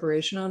your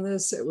preparation on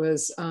this. It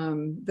was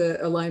the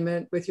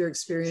alignment with your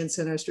experience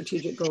and our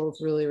strategic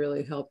goals really,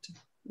 really helped.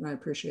 And I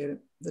appreciate it,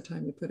 the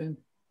time you put in.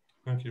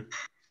 Thank you.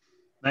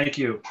 Thank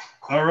you.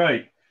 All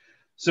right.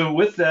 So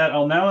with that,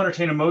 I'll now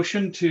entertain a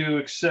motion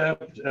to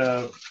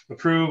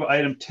approve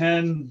item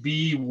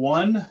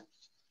 10B1.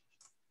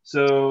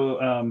 So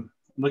I'm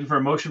looking for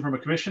a motion from a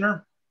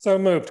commissioner. So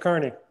moved,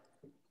 Carney.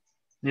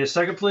 Need a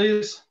second,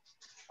 please?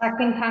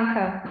 Second,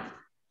 Tanka.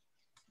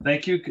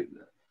 Thank you.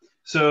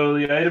 So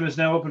the item is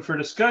now open for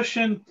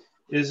discussion.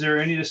 Is there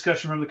any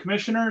discussion from the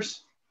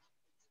commissioners?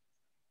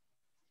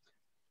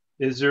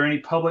 Is there any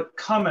public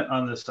comment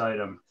on this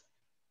item?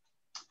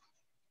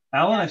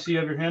 Alan, I see you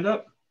have your hand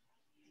up.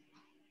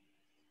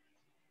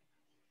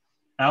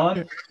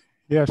 Alan?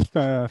 Yes,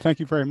 thank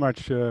you very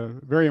much.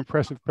 Very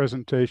impressive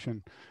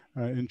presentation.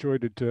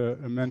 Enjoyed it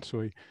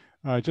immensely.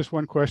 Just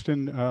one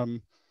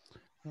question.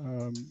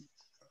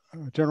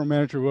 General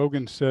Manager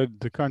Logan said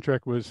the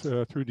contract was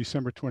through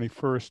December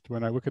 21st.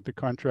 When I look at the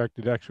contract,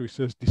 it actually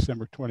says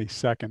December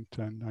 22nd,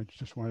 and I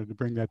just wanted to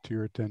bring that to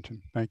your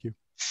attention. Thank you.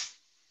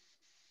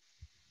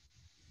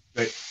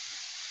 Great.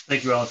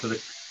 Thank you, Alan, for the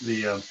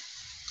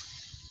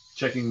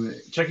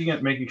checking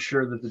it, making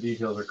sure that the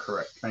details are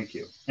correct. Thank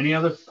you. Any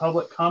other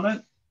public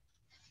comment?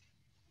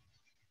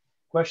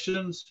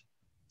 Questions?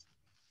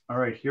 All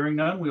right, hearing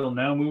none, we will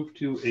now move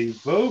to a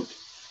vote.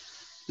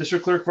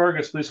 District Clerk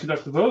Vargas, please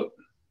conduct the vote.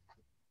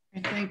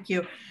 Thank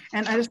you.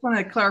 And I just want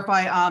to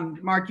clarify,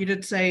 Mark, you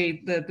did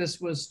say that this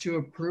was to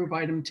approve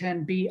item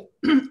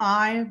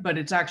 10BI, but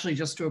it's actually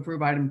just to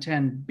approve item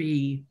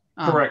 10B.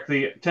 Correct.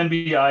 The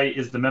 10BI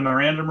is the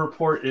memorandum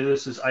report.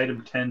 This is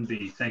item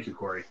 10B. Thank you,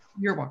 Corey.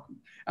 You're welcome.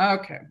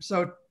 Okay,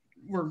 so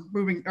we're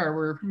moving, or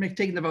we're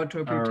taking the vote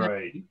to approve. All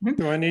right.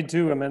 Do I need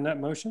to amend that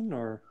motion,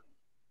 or?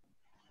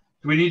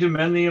 Do we need to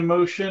amend the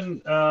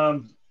motion?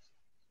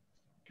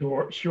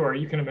 Sure,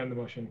 you can amend the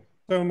motion.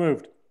 So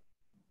moved.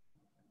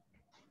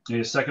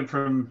 Need a second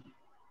from?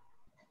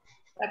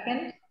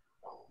 Second.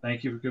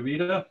 Thank you,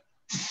 Kavita.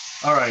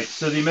 All right,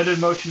 so the amended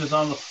motion is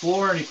on the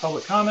floor. Any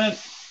public comment?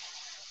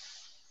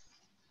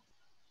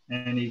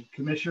 Any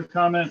commissioner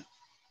comment?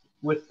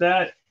 With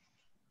that,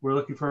 we're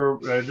looking for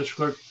District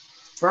Clerk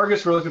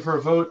Vargas. We're looking for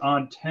a vote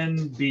on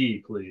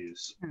 10B,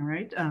 please. All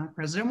right,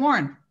 President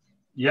Warren.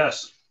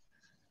 Yes.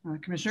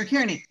 Commissioner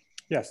Kearney.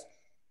 Yes.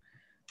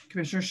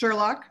 Commissioner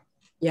Sherlock.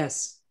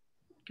 Yes.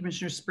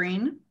 Commissioner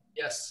Spreen.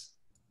 Yes.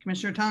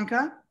 Commissioner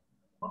Tonka.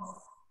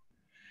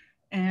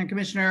 And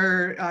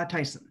Commissioner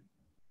Tyson.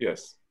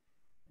 Yes.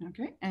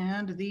 Okay,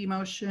 and the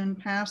motion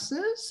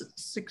passes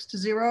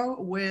 6-0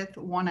 with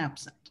 1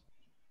 absent.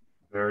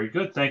 Very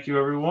good. Thank you,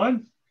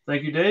 everyone.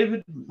 Thank you,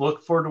 David.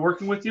 Look forward to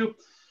working with you,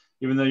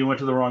 even though you went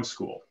to the wrong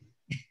school.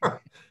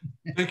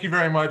 Thank you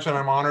very much, and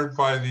I'm honored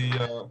by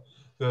the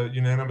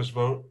unanimous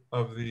vote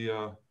of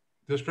the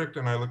district,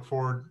 and I look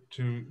forward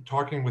to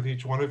talking with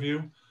each one of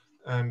you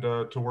and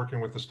to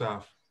working with the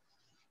staff.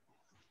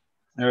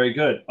 Very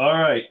good. All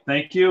right.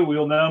 Thank you. We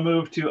will now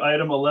move to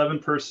item 11,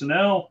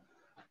 personnel.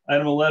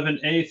 Item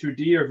 11A through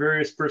D are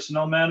various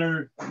personnel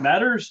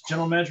matters.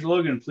 General Manager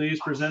Logan, please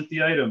present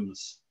the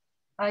items.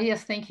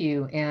 Yes, thank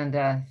you.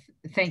 And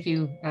thank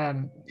you,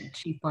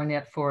 Chief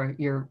Barnett, for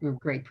your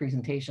great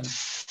presentation.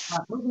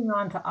 Moving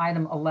on to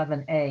item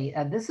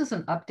 11A, this is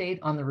an update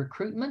on the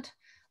recruitment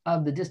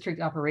of the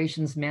district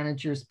operations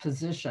manager's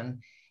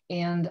position.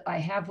 And I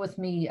have with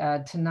me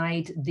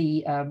tonight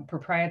the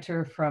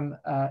proprietor from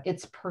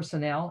Its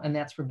Personnel, and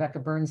that's Rebecca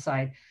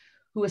Burnside,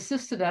 who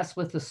assisted us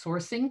with the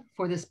sourcing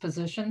for this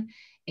position.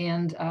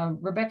 And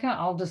Rebecca,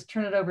 I'll just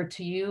turn it over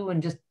to you,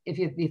 and just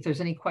if there's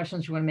any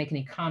questions, you want to make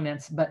any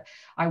comments. But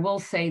I will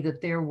say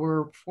that there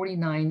were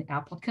 49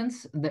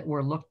 applicants that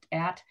were looked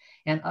at,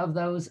 and of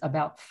those,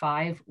 about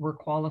 5 were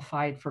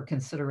qualified for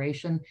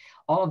consideration.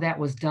 All of that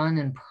was done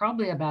in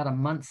probably about a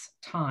month's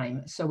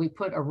time. So we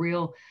put a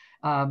real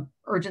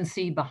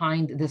urgency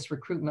behind this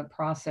recruitment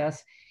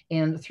process,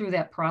 and through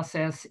that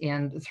process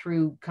and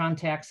through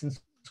contacts and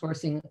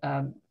sourcing,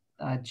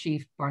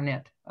 Chief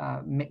Barnett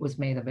was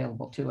made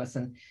available to us.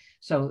 And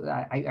so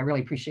I really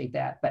appreciate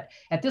that. But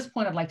at this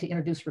point, I'd like to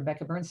introduce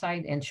Rebecca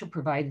Burnside, and she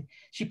provided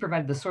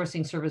the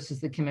sourcing services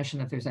to the commission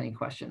if there's any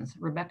questions.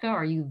 Rebecca,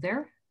 are you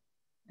there?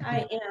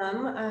 I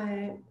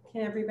am.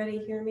 Can everybody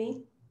hear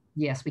me?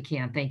 Yes, we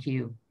can. Thank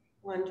you.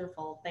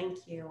 Wonderful.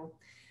 Thank you.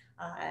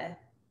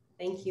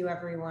 Thank you,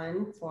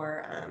 everyone,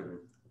 for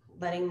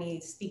letting me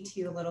speak to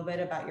you a little bit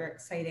about your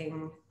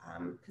exciting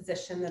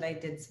position that I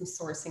did some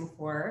sourcing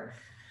for.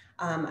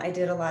 I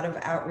did a lot of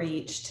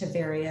outreach to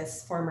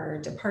various former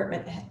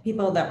department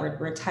people that were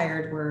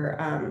retired, were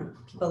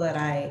people that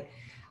I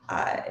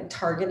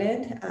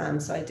targeted.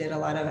 So I did a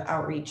lot of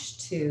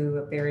outreach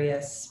to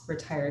various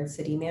retired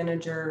city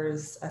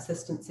managers,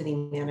 assistant city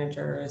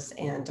managers,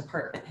 and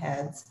department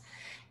heads.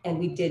 And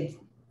we did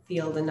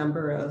field a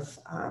number of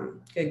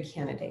good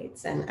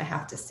candidates. And I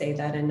have to say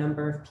that a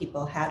number of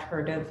people had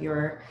heard of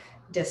your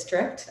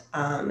district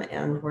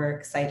and were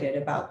excited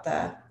about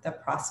the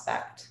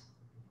prospect.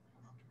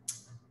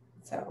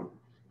 So.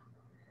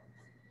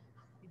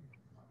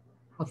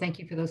 Well, thank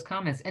you for those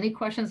comments. Any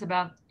questions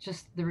about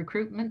just the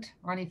recruitment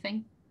or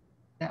anything?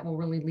 That will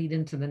really lead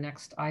into the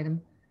next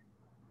item.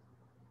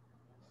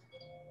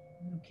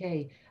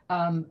 Okay,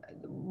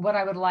 what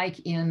I would like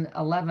in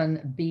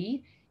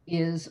 11B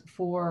is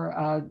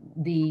for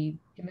the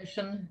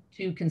commission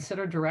to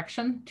consider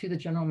direction to the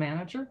general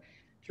manager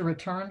to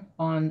return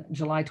on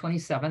July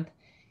 27th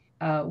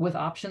with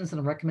options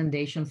and a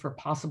recommendation for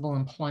possible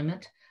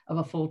employment of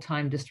a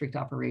full-time district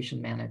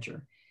operation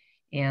manager.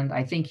 And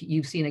I think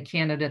you've seen a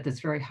candidate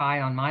that's very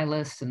high on my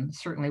list and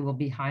certainly will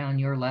be high on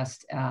your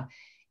list.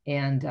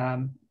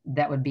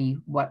 That would be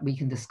what we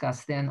can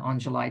discuss then on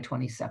July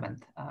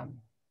 27th.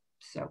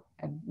 So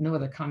I have no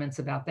other comments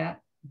about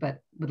that, but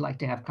would like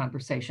to have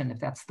conversation if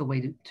that's the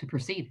way to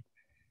proceed.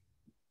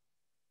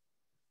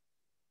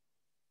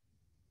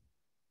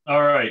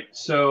 All right,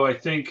 so I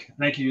think,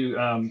 thank you,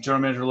 General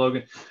Manager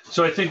Logan.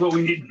 So I think what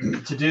we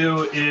need to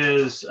do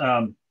is,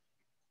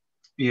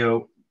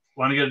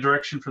 want to get a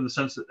direction from the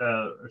sense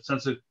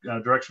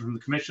of direction from the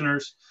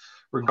commissioners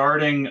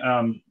regarding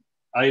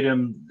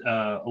item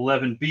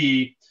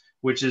 11B,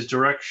 which is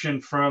direction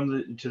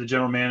from to the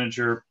general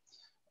manager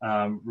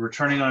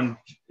returning on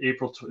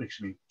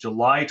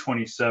July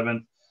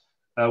 27th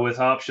with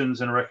options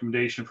and a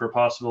recommendation for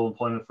possible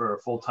employment for a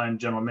full-time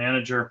general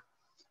manager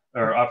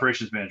or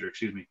operations manager,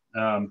 excuse me.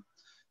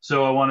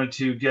 So I wanted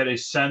to get a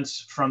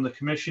sense from the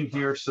commission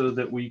here so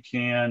that we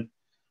can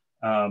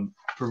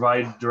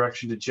provide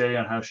direction to Jay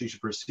on how she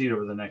should proceed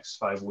over the next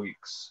 5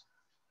 weeks.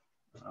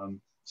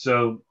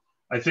 So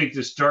I think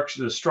the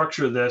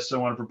structure of this, I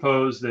want to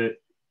propose that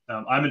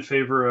I'm in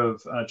favor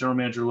of General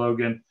Manager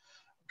Logan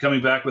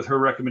coming back with her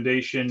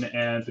recommendation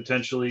and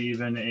potentially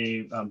even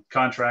a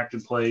contract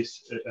in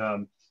place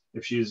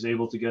if she is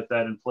able to get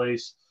that in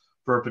place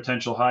for a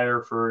potential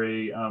hire for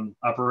a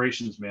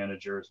operations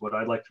manager is what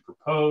I'd like to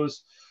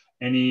propose.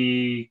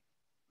 Any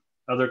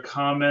other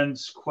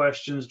comments,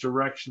 questions,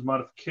 directions,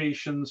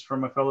 modifications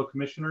from my fellow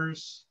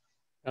commissioners?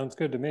 Sounds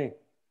good to me.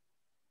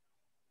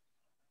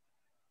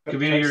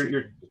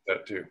 Kavita,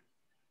 that too.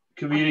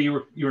 Kavita,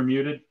 you were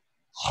muted.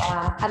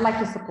 I'd like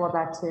to support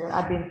that too.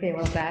 I'd be in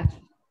favor of that.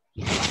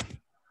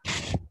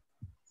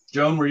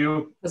 Joan, were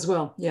you? As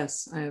well,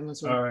 yes, I am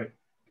as well. All right.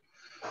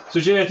 So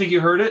Jay, I think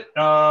you heard it.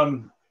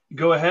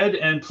 Go ahead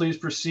and please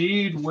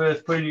proceed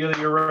with putting together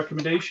your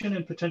recommendation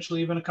and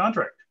potentially even a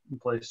contract in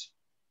place.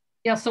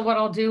 Yeah, so what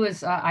I'll do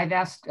is I've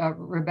asked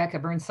Rebecca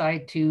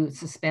Burnside to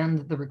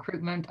suspend the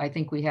recruitment. I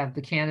think we have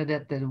the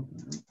candidate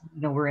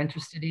that we're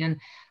interested in.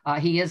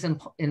 He is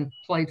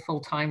employed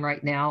full-time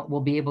right now.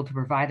 Will be able to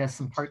provide us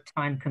some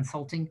part-time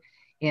consulting.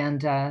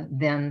 And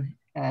then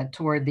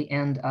toward the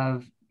end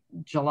of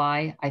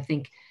July, I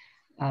think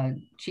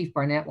Chief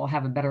Barnett will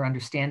have a better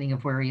understanding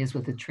of where he is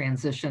with the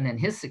transition and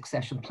his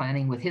succession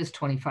planning with his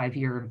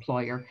 25-year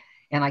employer.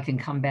 And I can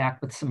come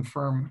back with some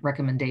firm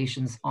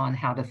recommendations on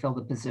how to fill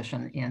the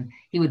position. And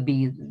he would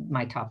be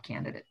my top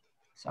candidate.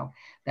 So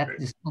that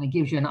just kind of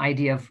gives you an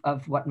idea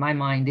of what my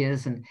mind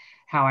is and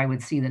how I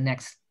would see the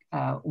next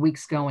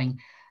weeks going.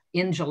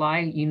 In July,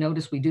 you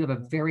notice we do have a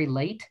very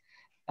late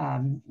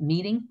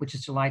meeting, which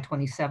is July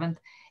 27th.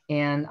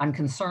 And I'm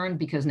concerned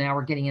because now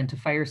we're getting into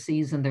fire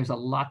season. There's a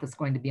lot that's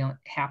going to be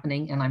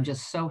happening. And I'm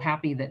just so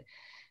happy that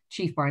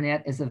Chief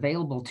Barnett is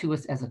available to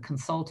us as a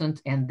consultant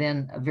and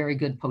then a very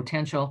good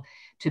potential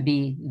to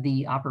be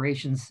the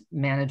operations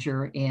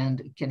manager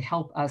and can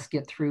help us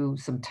get through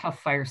some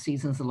tough fire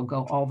seasons that'll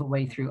go all the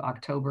way through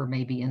October,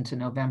 maybe into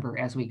November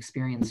as we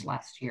experienced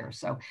last year.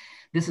 So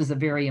this is a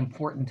very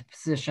important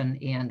position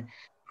and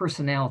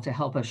personnel to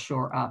help us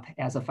shore up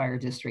as a fire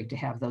district to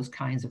have those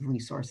kinds of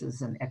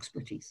resources and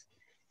expertise.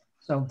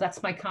 So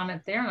that's my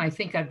comment there. And I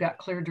think I've got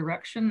clear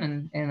direction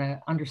and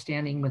an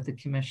understanding with the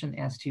commission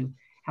as to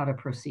how to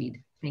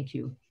proceed. Thank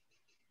you.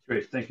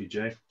 Great, thank you,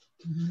 Jay.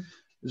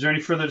 Is there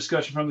any further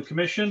discussion from the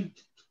commission?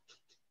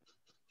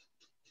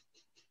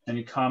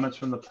 Any comments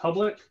from the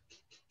public?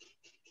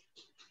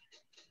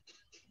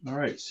 All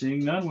right,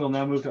 seeing none, we'll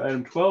now move to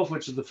item 12,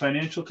 which is the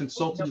financial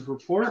consultant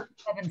report.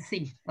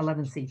 11C,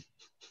 11C.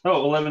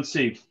 Oh,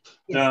 11C.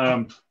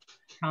 Yes.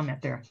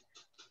 Comment there.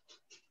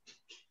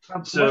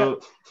 So,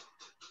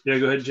 yeah,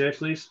 go ahead, Jay,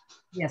 please.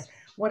 Yes.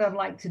 What I'd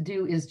like to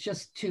do is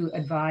just to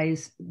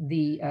advise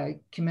the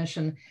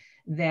commission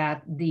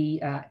that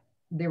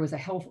there was a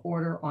health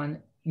order on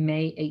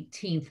May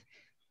 18th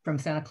from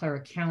Santa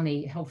Clara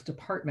County Health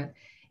Department,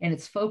 and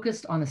it's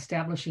focused on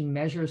establishing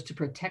measures to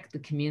protect the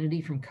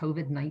community from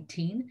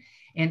COVID-19.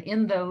 And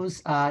in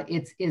those,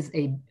 it is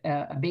a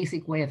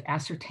basic way of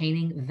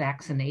ascertaining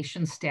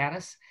vaccination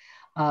status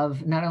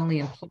of not only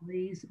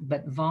employees,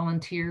 but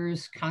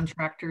volunteers,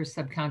 contractors,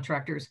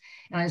 subcontractors.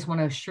 And I just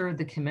want to assure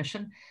the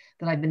commission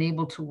that I've been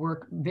able to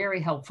work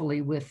very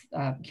helpfully with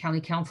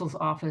County Council's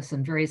office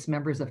and various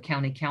members of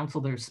County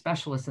Council that are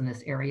specialists in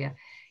this area.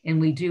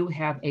 And we do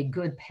have a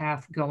good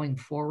path going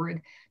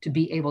forward to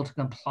be able to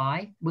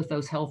comply with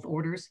those health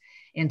orders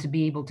and to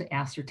be able to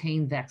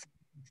ascertain vaccination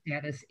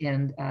status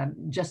and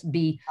just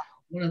be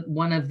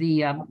one of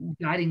the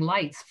guiding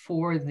lights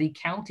for the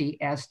county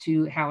as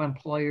to how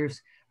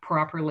employers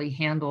properly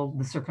handle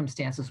the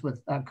circumstances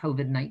with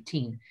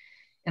COVID-19.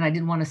 And I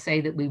did want to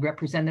say that we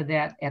represented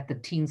that at the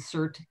Teen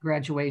Cert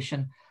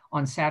graduation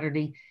on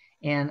Saturday.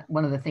 And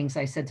one of the things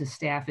I said to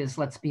staff is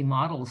let's be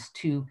models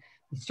to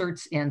the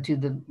certs and to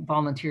the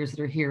volunteers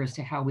that are here as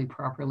to how we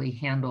properly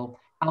handle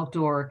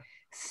outdoor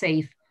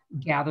safe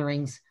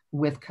gatherings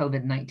with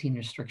COVID-19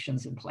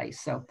 restrictions in place.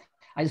 So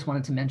I just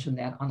wanted to mention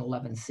that on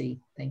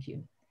 11C. Thank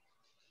you.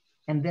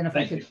 And then if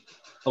I could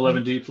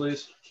 11D,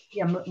 please.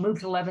 Yeah, move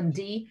to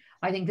 11D.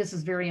 I think this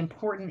is very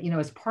important. You know,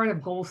 as part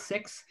of Goal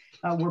 6,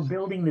 we're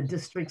building the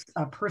district's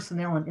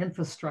personnel and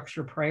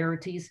infrastructure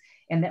priorities,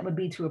 and that would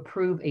be to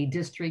approve a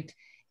district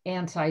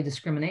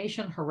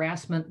anti-discrimination,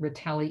 harassment,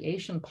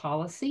 retaliation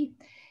policy.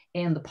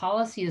 And the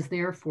policy is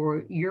there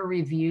for your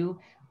review.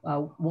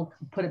 We'll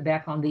put it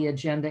back on the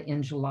agenda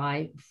in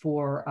July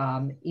for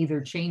either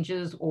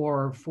changes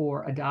or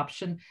for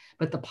adoption,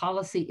 but the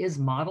policy is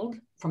modeled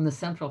from the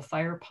central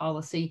fire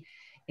policy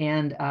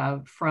and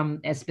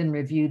it's been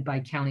reviewed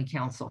by County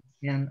Council.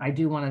 And I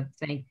do want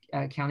to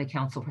thank County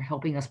Council for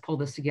helping us pull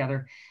this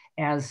together,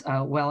 as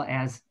well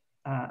as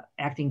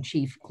Acting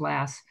Chief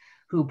Glass,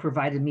 who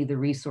provided me the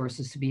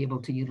resources to be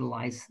able to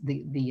utilize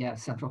the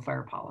central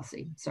fire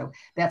policy. So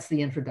that's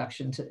the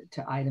introduction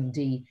to item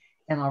D.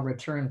 and I'll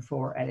return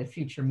for at a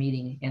future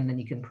meeting, and then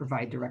you can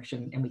provide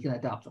direction and we can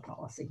adopt the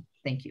policy.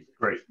 Thank you.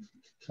 Great.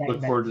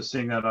 Look forward to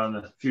seeing that on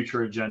the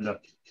future agenda.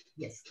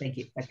 Yes, thank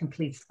you. That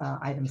completes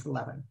items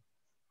 11.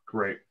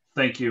 Great.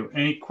 Thank you.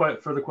 Any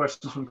further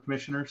questions from the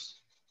commissioners?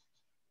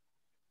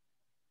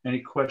 Any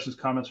questions,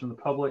 comments from the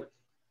public?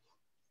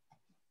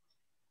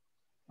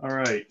 All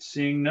right,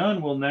 seeing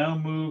none, we'll now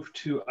move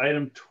to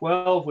item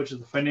 12, which is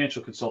the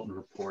financial consultant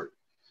report.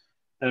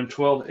 Item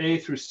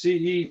 12A through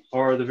CE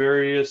are the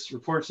various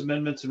reports,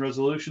 amendments, and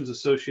resolutions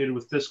associated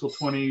with fiscal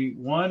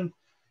 21-22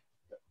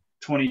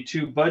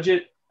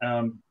 budget.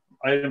 Item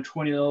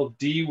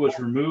 12D was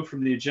removed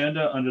from the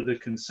agenda under the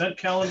consent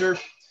calendar.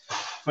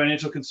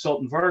 Financial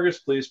consultant Vargas,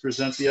 please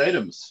present the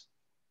items.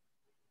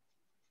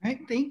 All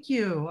right, thank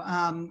you.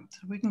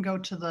 So we can go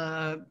to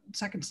the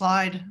second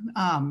slide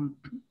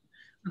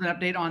with an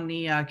update on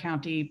the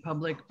county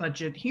public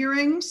budget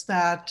hearings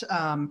that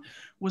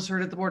was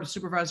heard at the Board of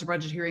Supervisor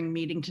budget hearing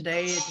meeting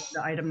today.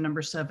 Item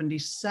number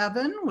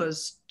 77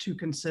 was to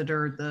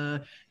consider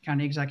the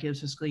county executive's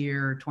fiscal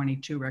year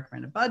 22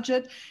 recommended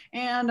budget.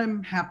 And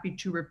I'm happy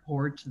to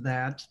report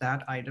that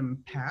that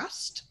item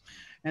passed.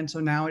 And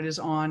so now it is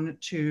on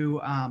to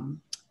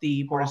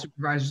the Board of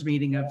Supervisors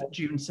meeting of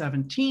June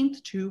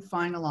 17th to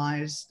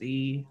finalize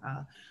the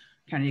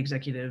county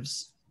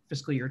executive's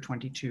fiscal year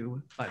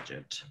 22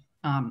 budget.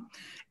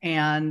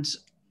 And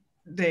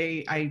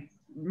I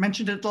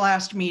mentioned at the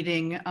last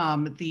meeting,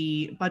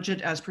 the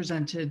budget as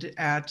presented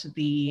at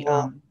the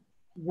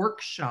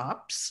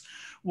workshops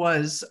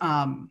was,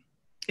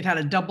 it had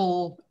a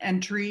double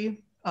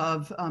entry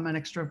of an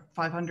extra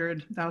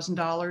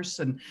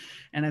 $500,000.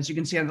 And as you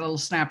can see on the little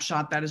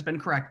snapshot, that has been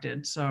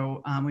corrected.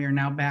 So we are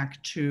now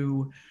back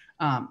to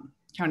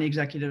county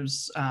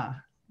executive's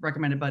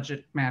recommended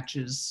budget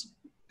matches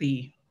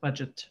the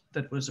budget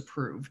that was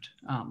approved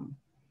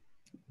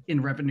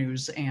in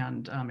revenues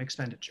and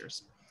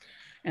expenditures.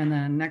 And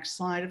then next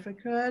slide, if I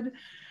could.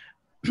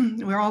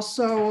 We're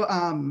also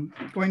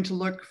going to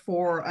look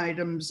for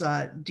items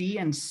D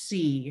and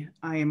C.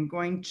 I am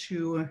going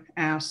to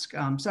ask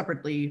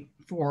separately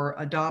for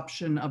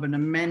adoption of an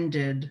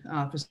amended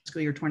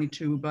fiscal year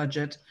 22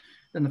 budget,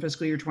 then the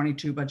fiscal year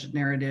 22 budget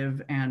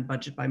narrative and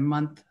budget by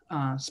month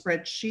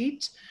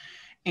spreadsheet.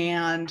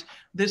 And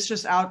this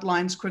just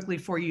outlines quickly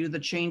for you the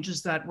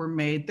changes that were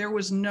made. There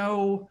was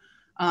no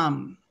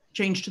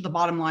change to the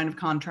bottom line of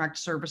contract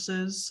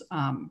services.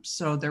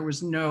 So there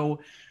was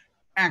no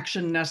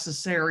action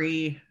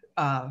necessary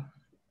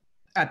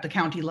at the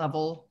county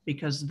level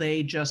because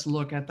they just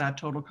look at that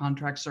total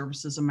contract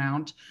services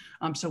amount.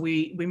 So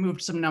we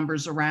moved some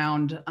numbers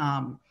around.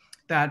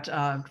 That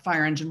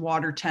fire engine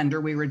water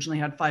tender, we originally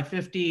had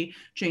 550,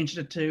 changed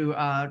it to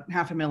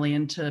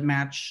 $500,000 to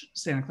match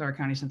Santa Clara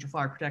County Central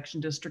Fire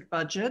Protection District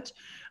budget.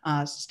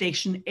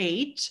 Station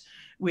 8,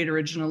 we had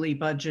originally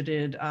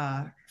budgeted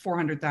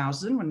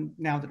 $400,000.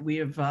 Now that we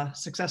have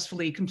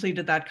successfully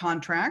completed that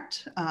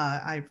contract,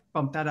 I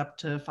bumped that up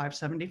to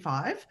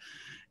 $575,000.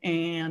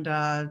 And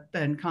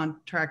then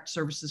contract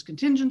services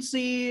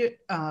contingency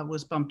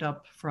was bumped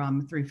up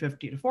from $350,000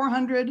 to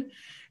 $400,000.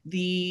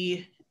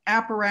 The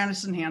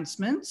apparatus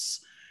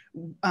enhancements,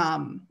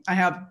 I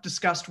have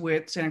discussed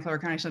with Santa Clara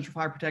County Central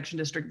Fire Protection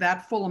District,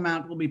 that full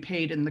amount will be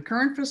paid in the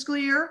current fiscal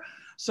year.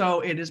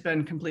 So it has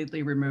been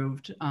completely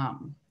removed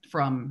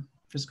from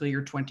fiscal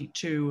year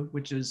 22,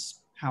 which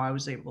is how I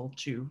was able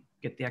to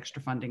get the extra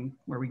funding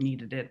where we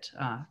needed it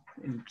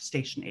in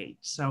Station 8.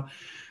 So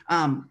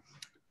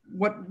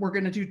what we're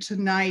going to do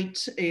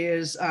tonight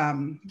is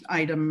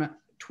item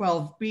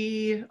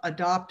 12B,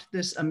 adopt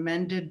this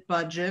amended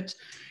budget.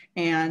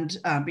 And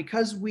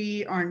because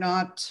we are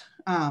not,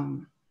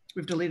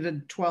 we've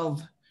deleted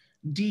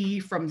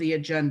 12D from the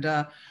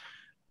agenda,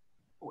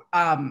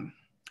 I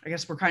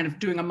guess we're kind of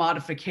doing a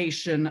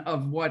modification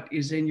of what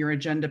is in your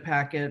agenda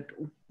packet.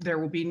 There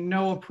will be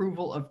no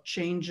approval of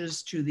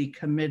changes to the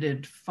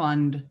committed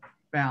fund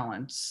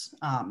balance.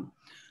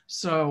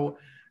 So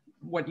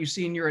what you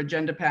see in your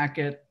agenda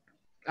packet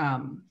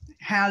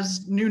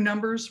has new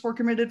numbers for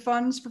committed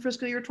funds for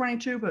fiscal year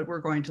 22, but we're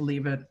going to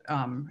leave it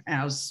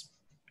as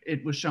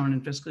it was shown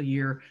in fiscal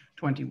year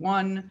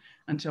 21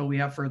 until we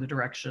have further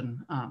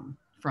direction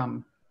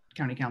from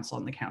County Council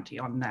and the county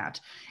on that.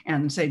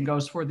 And same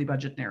goes for the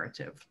budget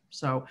narrative.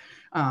 So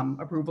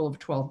approval of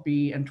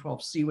 12B and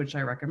 12C, which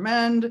I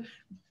recommend,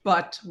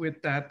 but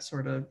with that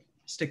sort of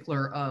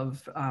stickler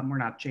of we're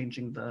not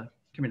changing the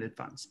committed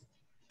funds.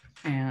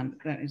 And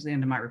that is the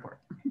end of my report.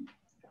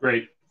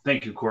 Great.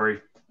 Thank you,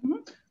 Corey.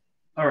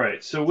 All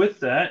right. So with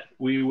that,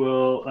 we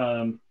will,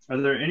 are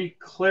there any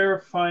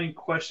clarifying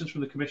questions from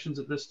the commissions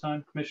at this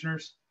time,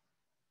 commissioners?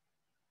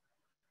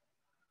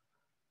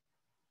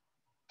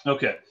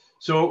 Okay.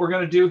 So what we're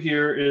going to do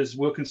here is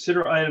we'll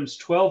consider items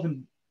 12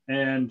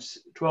 and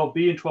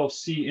 12B and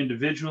 12C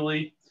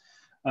individually.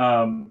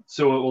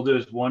 So what we'll do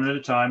is one at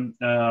a time.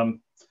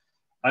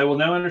 I will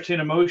now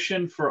entertain a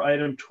motion for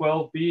item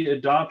 12B,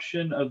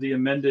 adoption of the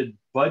amended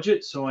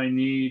budget. So I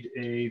need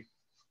a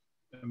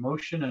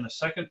motion and a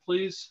second,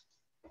 please.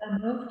 So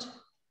moved.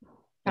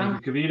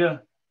 Thank you,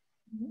 Kavita.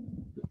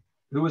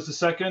 Who was the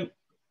second?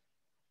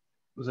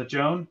 Was that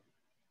Joan?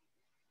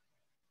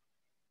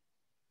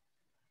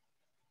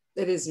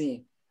 It is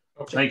me.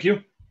 Okay. Thank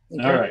you.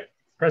 Thank All you. right.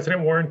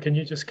 President Warren, can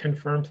you just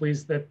confirm,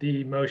 please, that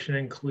the motion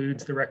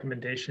includes the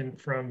recommendation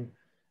from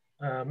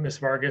Ms.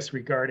 Vargas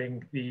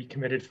regarding the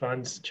committed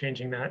funds,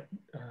 changing that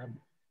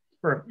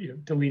or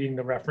deleting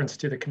the reference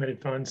to the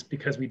committed funds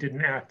because we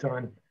didn't act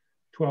on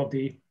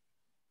 12D?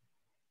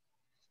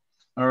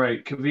 All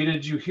right, Kavita,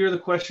 did you hear the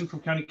question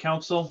from County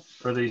Council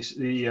or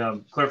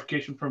the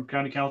clarification from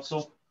County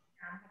Council?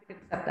 I'm happy to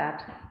accept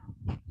that.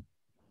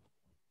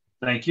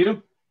 Thank you.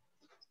 Do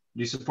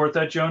you support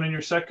that, Joan, in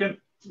your second?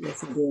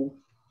 Yes, I do.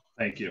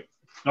 Thank you.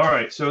 All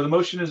right, so the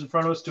motion is in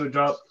front of us to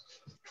adopt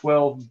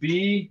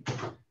 12B.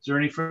 Is there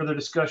any further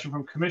discussion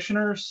from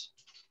commissioners?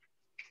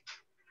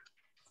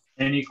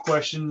 Any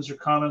questions or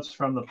comments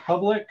from the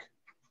public?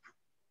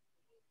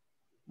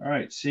 All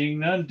right, seeing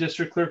none,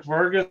 District Clerk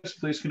Vargas,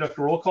 please conduct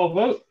a roll call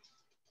vote.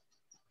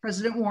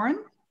 President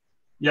Warren?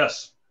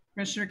 Yes.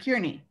 Commissioner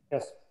Kearney?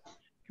 Yes.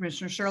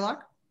 Commissioner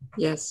Sherlock?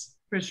 Yes.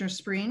 Commissioner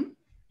Spreen?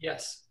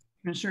 Yes.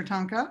 Commissioner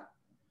Tonka?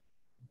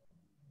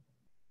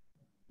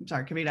 I'm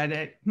sorry, Kavita, I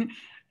did. I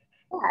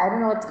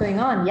don't know what's going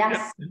on.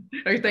 Yes.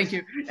 Okay, thank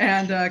you.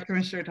 And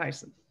Commissioner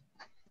Tyson.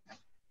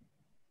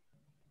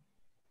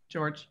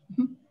 George.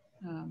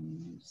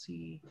 Let's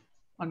see.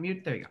 On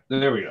mute. There you go.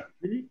 There we go.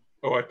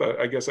 Oh,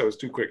 I guess I was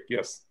too quick.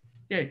 Yes.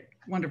 Okay,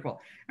 wonderful.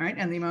 All right,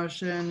 and the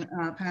motion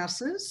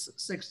passes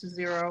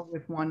 6-0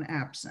 with 1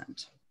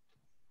 absent.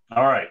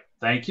 All right,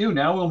 thank you.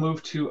 Now we'll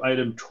move to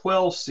item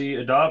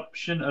 12C,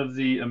 adoption of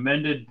the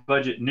amended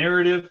budget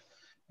narrative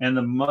and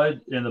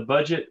the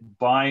budget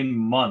by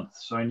month.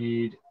 So I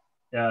need,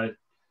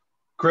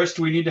 Chris,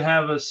 do we need to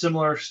have a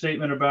similar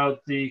statement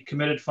about the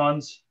committed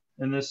funds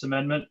in this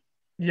amendment?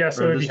 Yes,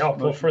 it would be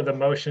helpful for the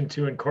motion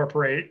to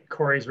incorporate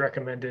Corey's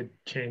recommended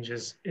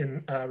changes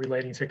in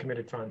relating to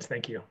committed funds.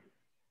 Thank you.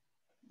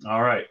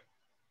 All right.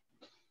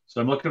 So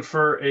I'm looking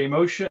for a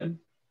motion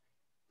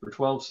for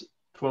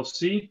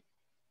 12C.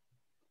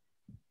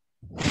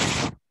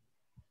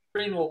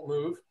 Green will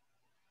move.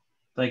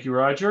 Thank you,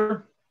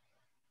 Roger.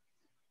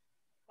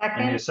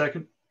 Second. Any a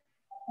second?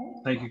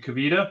 Thank you,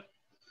 Kavita.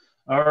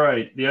 All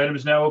right, the item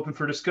is now open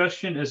for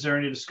discussion. Is there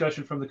any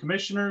discussion from the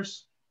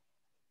commissioners?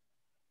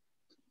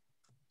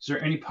 Is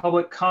there any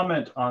public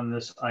comment on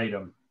this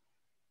item?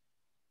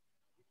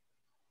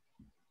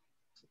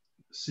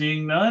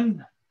 Seeing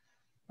none.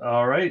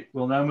 All right,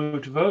 we'll now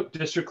move to vote.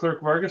 District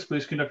Clerk Vargas,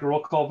 please conduct a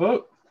roll call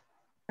vote.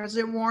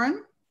 President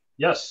Warren?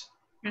 Yes.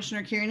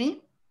 Commissioner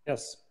Kearney?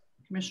 Yes.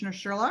 Commissioner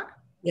Sherlock?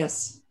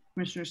 Yes.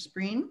 Commissioner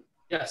Spreen?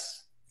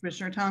 Yes.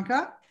 Commissioner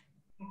Tonka?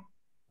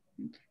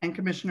 And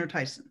Commissioner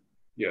Tyson?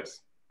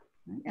 Yes.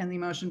 And the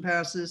motion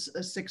passes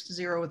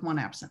 6-0 with 1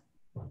 absent.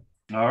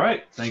 All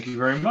right, thank you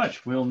very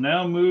much. We'll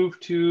now move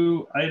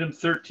to item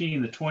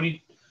 13, the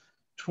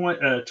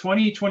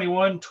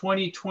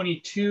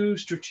 2021-2022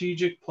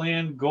 strategic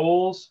plan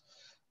goals.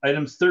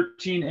 Item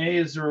 13A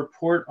is the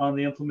report on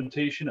the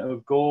implementation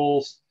of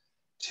goals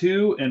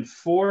 2 and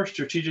 4.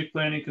 Strategic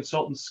planning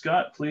consultant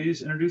Scott,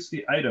 please introduce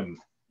the item.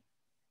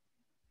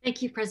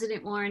 Thank you,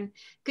 President Warren.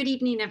 Good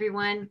evening,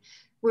 everyone.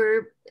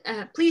 We're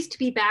pleased to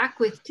be back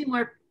with 2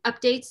 more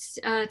updates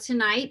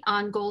tonight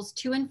on goals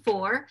 2 and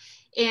 4.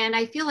 And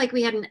I feel like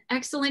we had an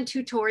excellent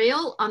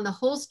tutorial on the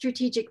whole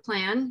strategic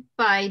plan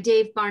by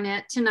Dave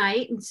Barnett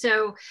tonight. And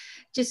so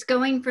just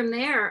going from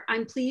there,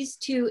 I'm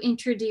pleased to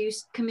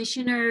introduce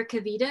Commissioner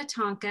Kavita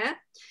Tonka.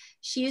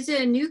 She is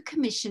a new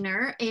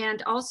commissioner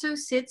and also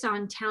sits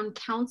on town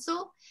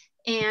council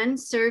and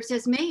serves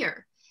as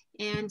mayor.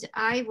 And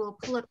I will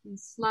pull up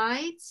these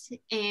slides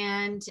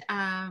and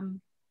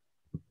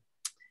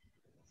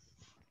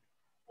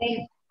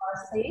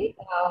Marcy.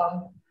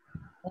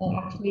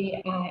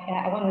 Actually,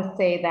 I want to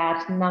say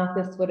that none of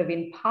this would have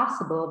been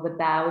possible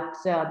without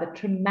the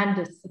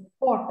tremendous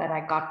support that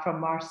I got from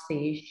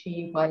Marcy.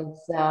 She was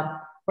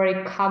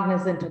very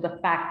cognizant of the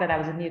fact that I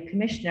was a new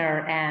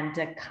commissioner and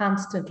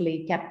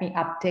constantly kept me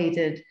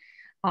updated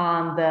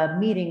on the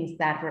meetings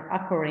that were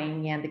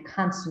occurring and the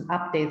constant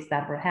updates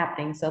that were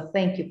happening. So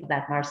thank you for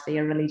that, Marcy.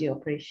 I really do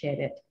appreciate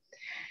it.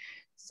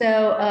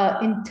 So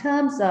in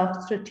terms of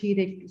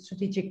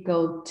strategic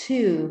goal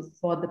 2,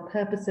 for the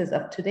purposes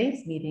of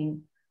today's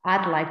meeting,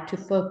 I'd like to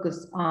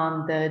focus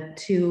on the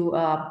 2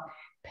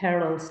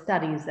 parallel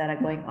studies that are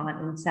going on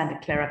in Santa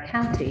Clara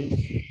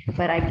County.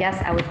 But I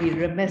guess I would be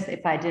remiss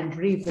if I didn't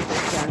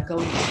revisit goal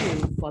 2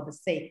 for the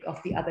sake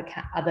of the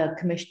other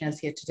commissioners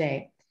here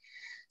today.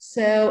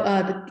 So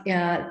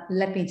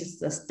let me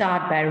just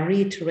start by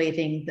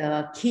reiterating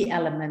the key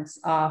elements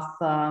of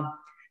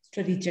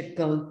strategic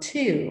goal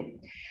 2.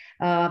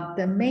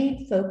 The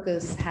main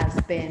focus has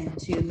been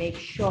to make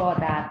sure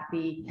that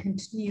we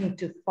continue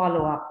to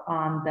follow up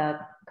on the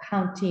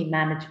county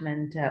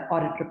management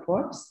audit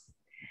reports.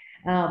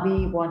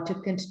 We want to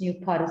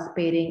continue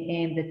participating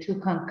in the 2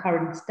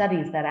 concurrent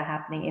studies that are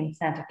happening in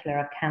Santa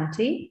Clara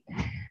County.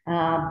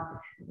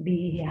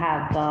 We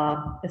have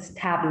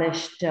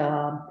established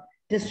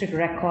district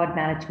record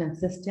management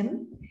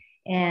system,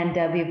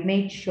 And we've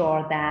made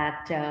sure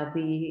that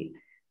we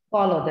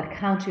follow the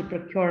county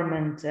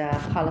procurement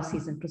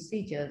policies and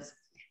procedures.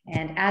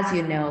 And as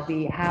you know,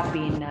 we have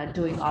been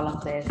doing all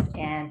of this,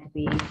 and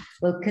we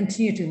will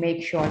continue to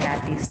make sure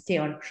that we stay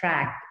on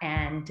track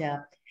and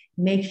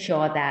make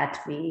sure that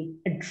we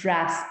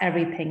address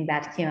everything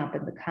that came up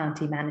in the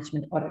county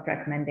management audit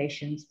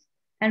recommendations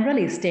and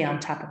really stay on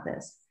top of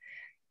this.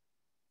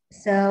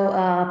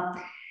 So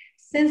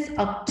since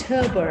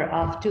October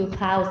of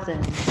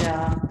 2000,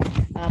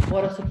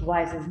 Board of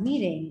Supervisors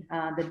meeting,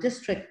 the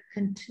district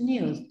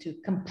continues to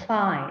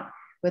comply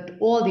with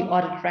all the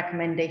audit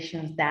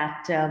recommendations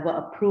that were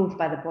approved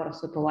by the Board of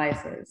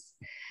Supervisors.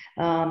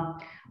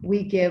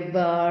 We give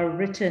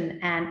written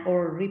and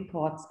oral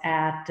reports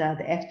at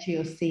the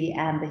FGOC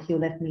and the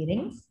Hewlett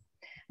meetings.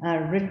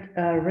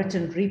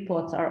 Written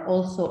reports are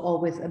also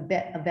always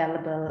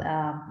available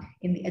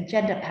in the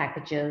agenda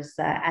packages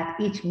at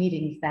each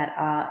meeting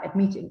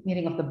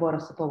meeting of the Board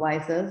of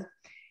Supervisors.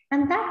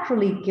 And that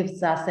really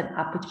gives us an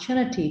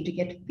opportunity to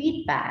get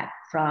feedback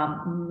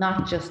from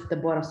not just the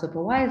Board of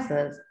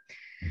Supervisors,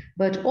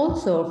 but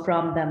also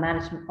from the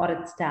management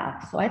audit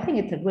staff. So I think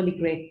it's a really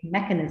great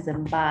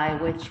mechanism by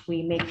which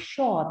we make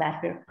sure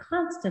that we're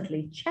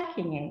constantly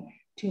checking in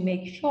to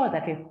make sure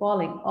that we're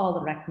following all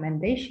the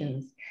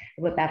recommendations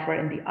that were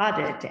in the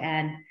audit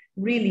and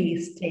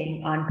really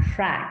staying on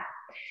track.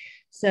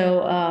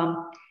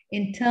 So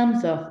in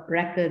terms of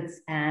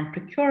records and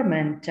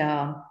procurement,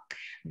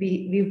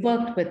 we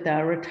worked with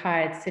the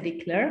retired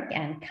city clerk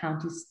and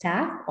county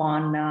staff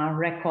on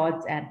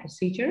records and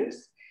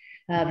procedures.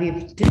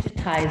 We've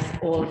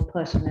digitized all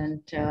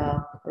pertinent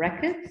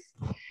records.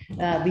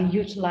 We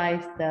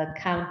utilized the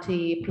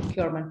county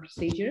procurement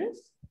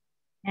procedures,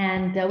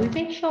 and we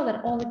make sure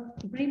that all the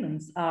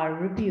agreements are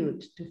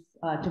reviewed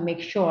to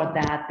make sure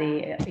that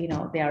they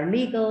are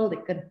legal,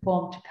 they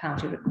conform to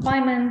county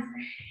requirements,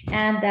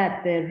 and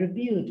that they're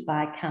reviewed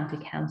by county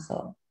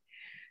council.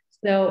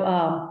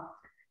 So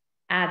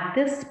at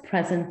this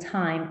present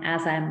time,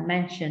 as I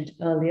mentioned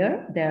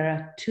earlier, there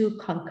are two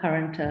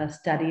concurrent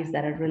studies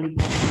that are really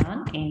going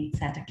on in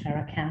Santa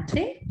Clara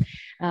County.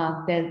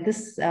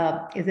 This is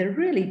a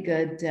really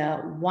good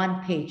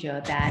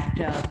one-pager that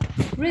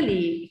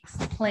really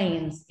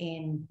explains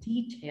in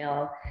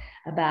detail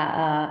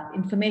about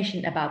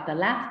information about the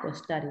LAHCFD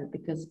study,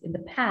 because in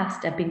the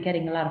past, I've been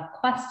getting a lot of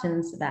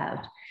questions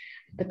about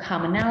the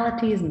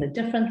commonalities and the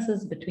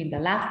differences between the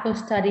LAHCFD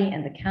study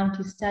and the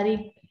county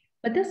study.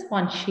 But this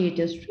one sheet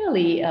is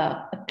really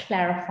a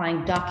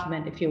clarifying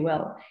document, if you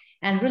will,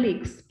 and really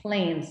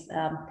explains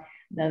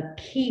the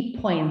key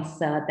points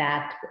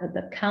that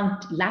the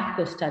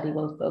LAHCFD study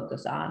will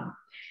focus on.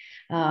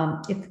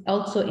 It's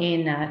also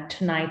in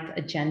tonight's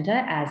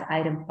agenda as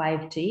item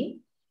 5D.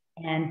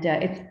 And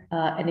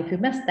if you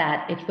missed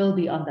that, it will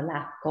be on the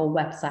LAHCFD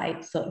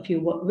website. So if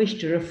you wish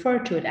to refer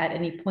to it at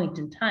any point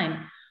in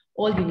time,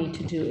 all you need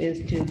to do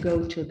is to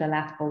go to the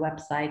LAHCFD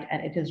website,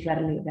 and it is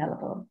readily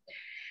available.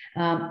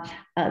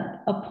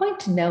 A point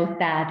to note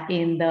that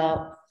in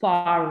the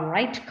far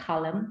right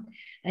column,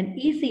 an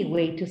easy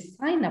way to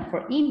sign up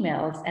for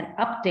emails and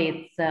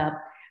updates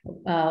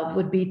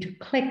would be to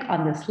click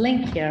on this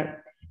link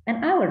here.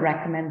 And I would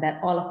recommend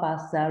that all of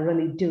us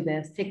really do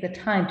this, take the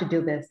time to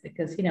do this,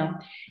 because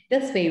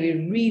this way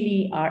we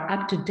really are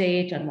up to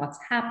date on what's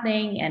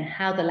happening and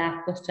how the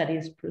LAHCFD study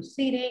is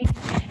proceeding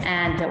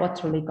and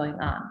what's really going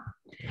on.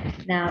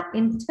 Now,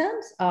 in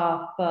terms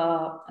of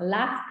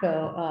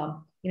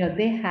LAHCFD,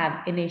 they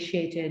have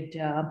initiated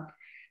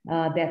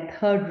their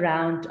third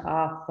round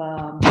of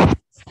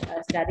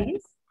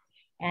studies.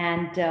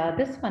 And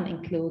this one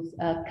includes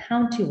a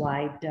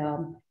countywide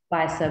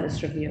fire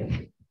service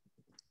review.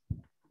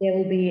 There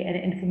will be an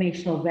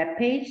informational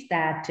webpage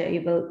that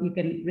you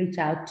can reach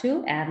out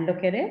to and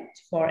look at it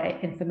for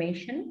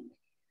information.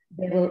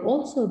 There will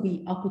also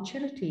be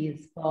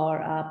opportunities for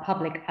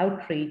public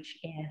outreach,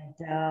 and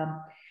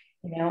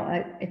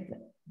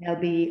there'll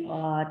be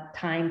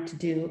time to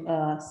do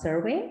a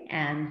survey,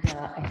 and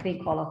I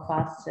think all of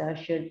us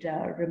should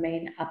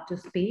remain up to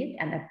speed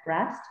and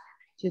abreast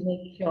to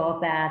make sure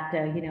that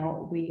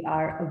we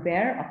are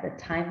aware of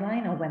the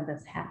timeline of when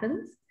this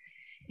happens.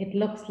 It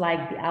looks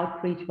like the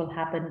outreach will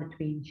happen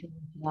between June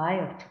and July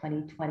of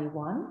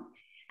 2021,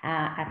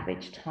 at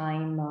which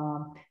time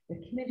the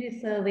community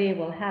survey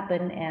will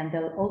happen, and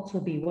there'll also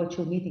be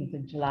virtual meetings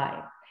in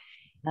July.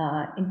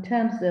 In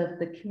terms of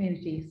the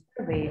community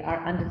survey,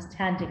 our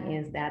understanding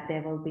is that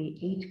there will be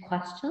 8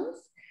 questions,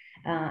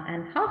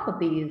 and half of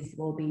these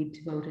will be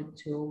devoted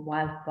to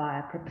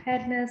wildfire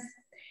preparedness,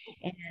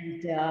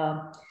 and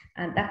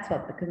that's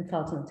what the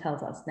consultant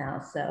tells us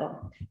now.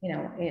 So,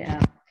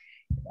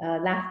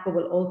 LAHCFD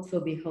will also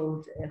be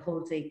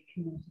holding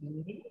community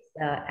meetings,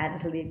 and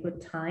it'll be a good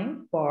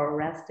time for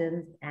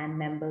residents and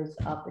members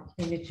of the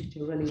community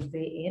to really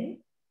weigh in,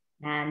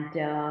 and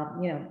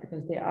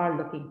because they are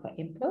looking for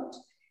input,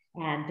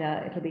 and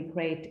it'll be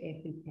great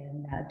if we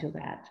can do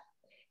that.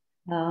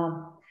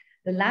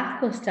 The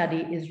LAHCFD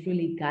study is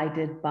really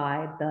guided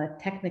by the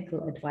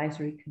Technical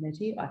Advisory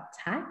Committee, or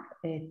TAC.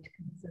 It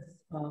consists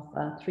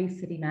of 3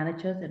 city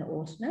managers and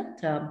alternate.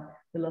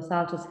 The Los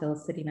Altos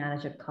Hills City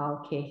Manager,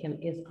 Carl Cahill,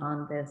 is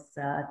on this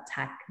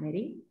TAC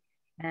committee,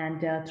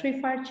 and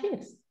 3 fire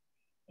chiefs.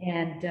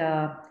 And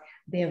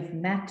they have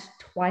met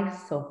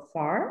twice so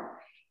far.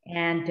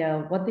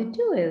 And what they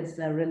do is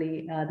they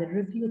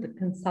review the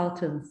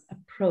consultant's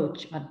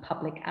approach on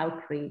public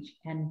outreach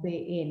and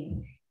weigh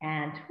in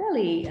and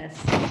really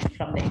see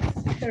from the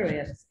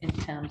experience in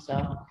terms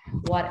of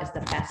what is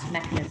the best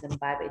mechanism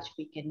by which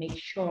we can make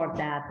sure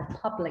that the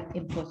public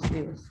inputs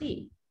we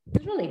receive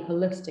is really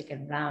holistic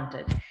and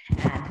rounded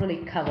and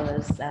really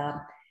covers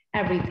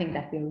everything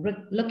that we're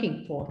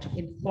looking for to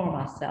inform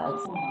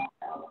ourselves.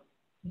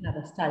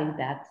 Another study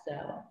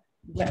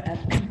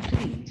that's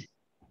complete.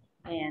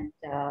 And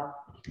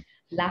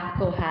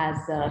LAHCFD has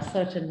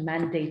certain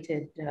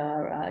mandated,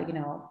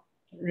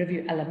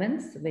 review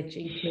elements, which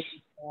include,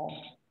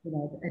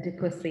 the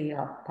adequacy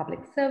of public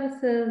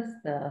services,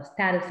 the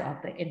status of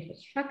the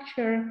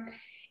infrastructure,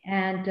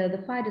 and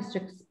the fire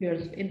district's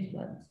spheres of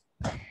influence.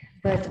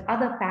 But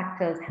other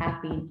factors have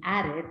been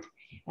added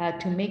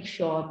to make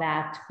sure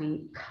that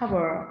we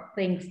cover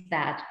things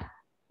that,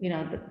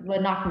 were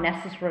not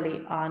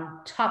necessarily on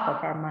top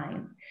of our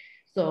mind.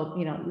 So,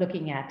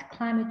 looking at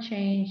climate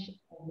change,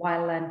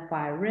 wildland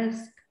fire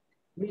risk,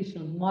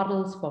 regional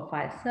models for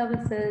fire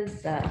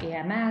services,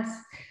 AMS.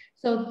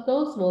 So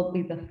those will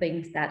be the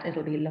things that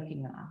it'll be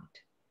looking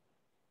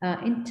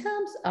at. In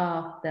terms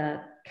of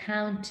the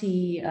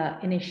county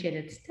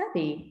initiated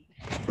study,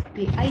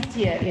 the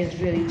idea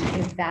is really to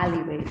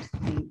evaluate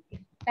the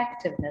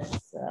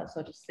effectiveness,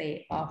 so to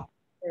say, of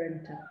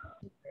current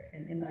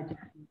and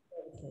emergency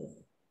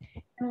services.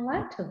 In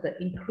light of the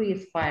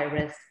increased fire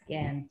risk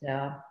and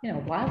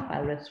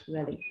wildfire risk,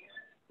 really.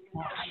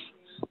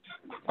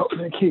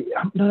 Okay,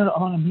 no,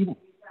 I'm on a meeting.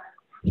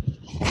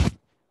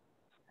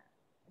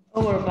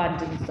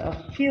 Overabundance of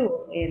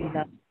fuel in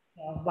the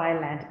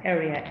wildland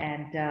area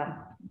and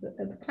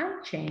the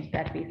climate change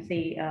that we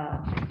see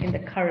in the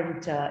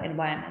current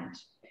environment.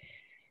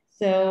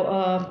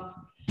 So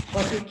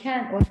what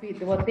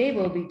they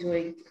will be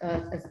doing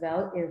as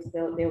well is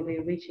they'll be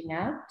reaching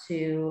out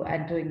to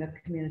and doing a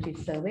community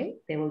survey.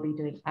 They will be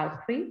doing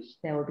outreach.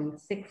 There will be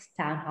 6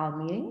 town hall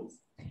meetings,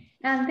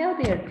 and there'll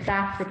be a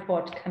draft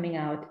report coming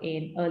out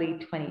in early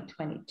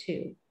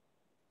 2022.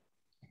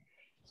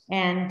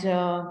 And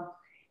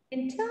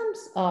in terms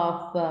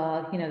of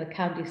the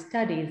county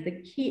studies,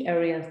 the key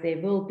areas they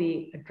will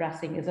be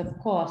addressing is, of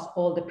course,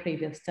 all the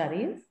previous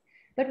studies,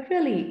 but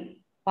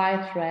really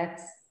fire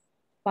threats,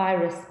 fire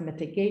risk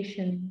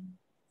mitigation,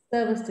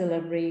 service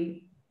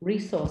delivery,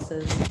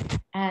 resources,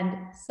 and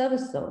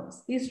service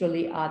zones. These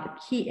really are the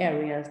key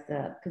areas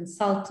the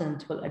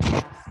consultant will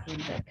address in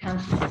the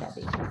county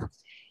study.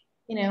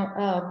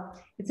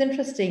 It's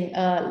interesting,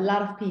 a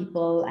lot of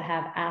people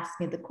have asked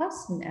me the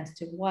question as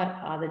to what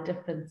are the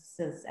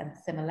differences and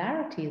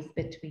similarities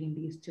between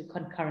these 2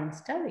 concurrent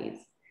studies.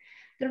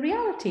 The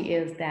reality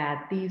is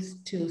that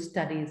these 2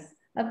 studies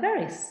are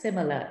very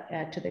similar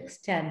to the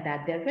extent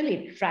that they're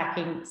really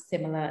tracking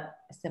similar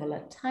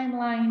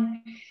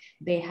timeline.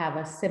 They have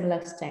a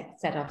similar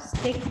set of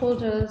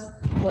stakeholders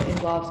who are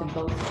involved in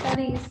both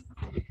studies.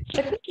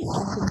 But I think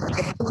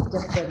the 2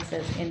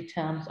 differences in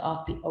terms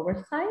of the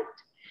oversight.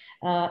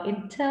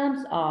 In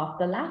terms of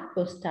the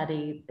LAHCFD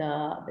study,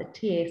 the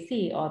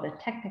TAC, or the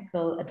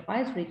Technical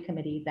Advisory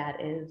Committee, that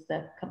is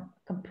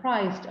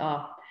comprised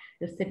of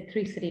the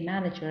 3 city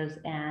managers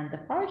and the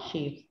fire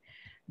chiefs,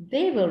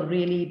 they will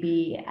really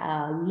be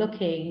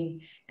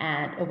looking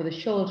at over the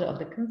shoulder of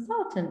the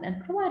consultant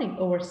and providing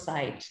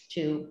oversight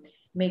to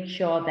make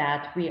sure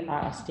that we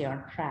stay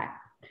on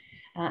track.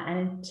 And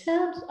in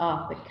terms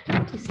of the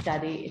county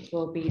study, it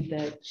will be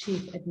the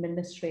Chief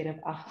Administrative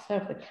Officer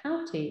of the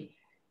county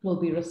will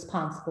be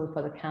responsible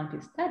for the county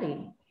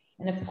study.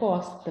 And of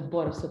course, the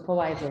Board of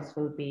Supervisors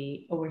will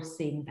be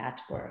overseeing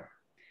that work.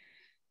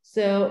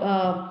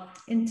 So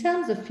in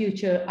terms of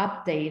future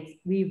updates,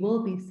 we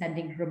will be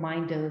sending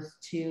reminders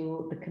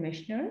to the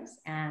commissioners,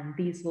 and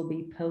these will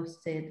be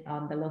posted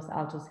on the Los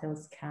Altos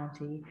Hills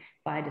County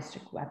Fire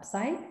District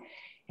website.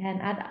 And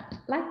I'd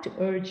like to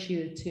urge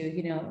you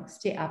to,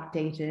 stay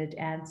updated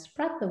and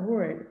spread the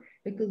word,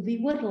 because we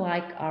would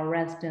like our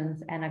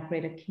residents and our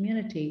greater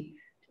community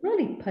to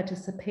really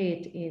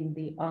participate in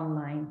the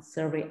online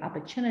survey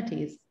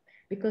opportunities,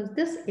 because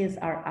this is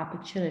our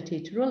opportunity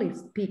to really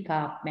speak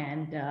up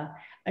and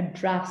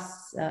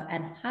address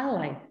and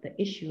highlight the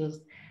issues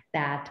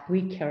that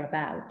we care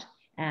about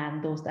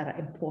and those that are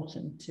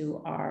important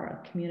to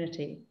our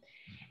community.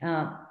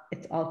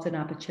 It's also an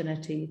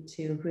opportunity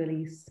to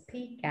really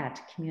speak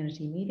at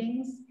community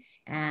meetings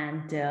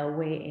and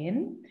weigh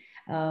in.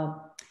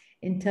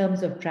 In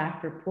terms of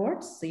draft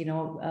reports, we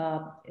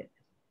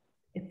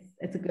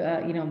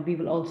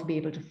will also be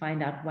able to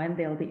find out when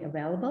they'll be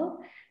available.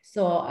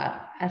 So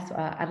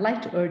I'd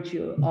like to urge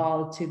you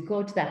all to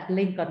go to that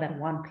link on that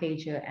one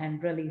pager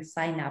and really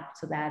sign up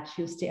so that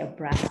you stay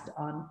abreast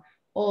on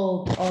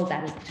all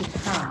that is to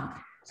come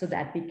so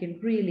that we can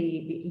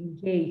really be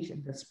engaged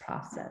in this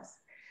process.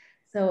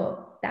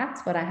 So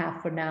that's what I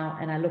have for now,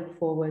 and I look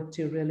forward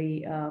to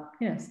really,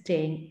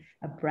 staying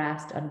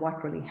abreast on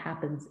what really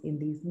happens in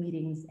these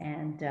meetings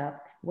and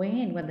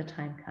weigh in when the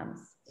time comes.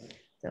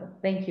 So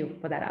thank you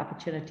for that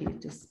opportunity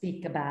to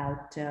speak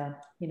about,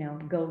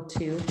 Goal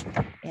 2,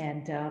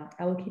 and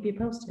I will keep you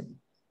posted.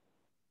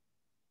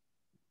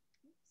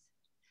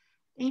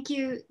 Thank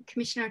you,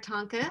 Commissioner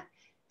Tonka,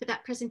 for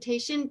that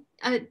presentation.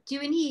 Do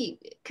any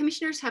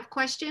commissioners have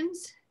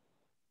questions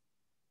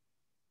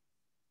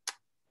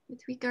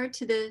with regard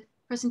to the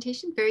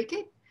presentation? Very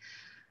good.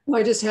 Well,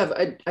 I just have,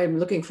 I'm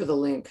looking for the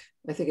link.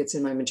 I think it's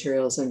in my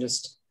materials. I'm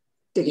just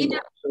digging.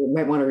 You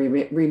might want to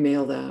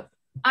remail that.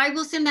 I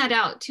will send that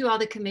out to all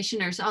the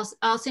commissioners.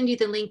 I'll send you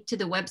the link to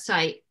the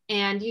website,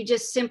 and you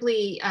just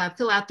simply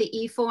fill out the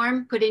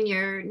e-form, put in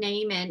your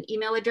name and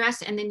email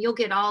address, and then you'll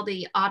get all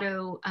the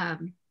auto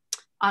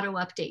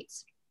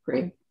updates.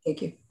 Great,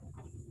 thank you.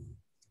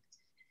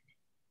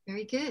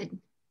 Very good.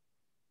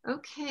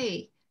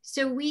 Okay,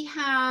 so we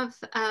have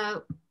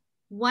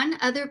one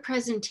other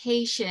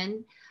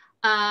presentation.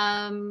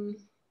 Let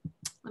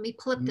me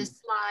pull up the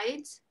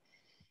slides.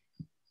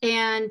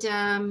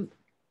 And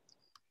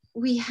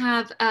we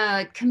have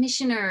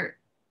Commissioner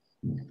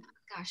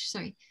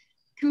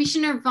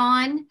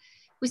Vaughn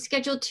was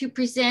scheduled to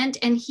present,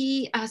 and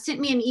he sent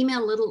me an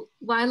email a little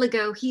while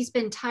ago. He's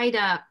been tied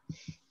up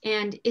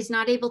and is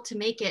not able to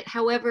make it.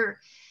 However,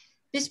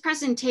 this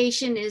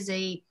presentation is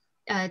a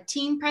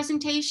team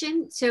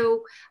presentation,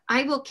 so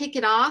I will kick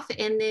it off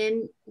and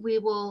then we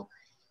will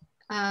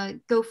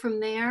go from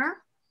there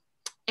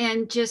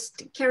and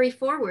just carry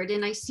forward.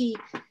 And I see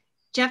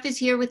Jeff is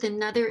here with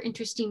another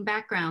interesting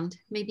background.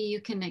 Maybe you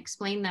can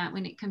explain that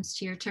when it comes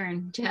to your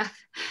turn, Jeff.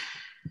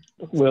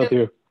 Will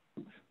do.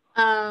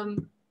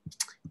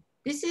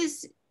 This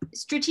is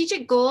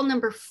strategic goal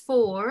number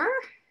 4.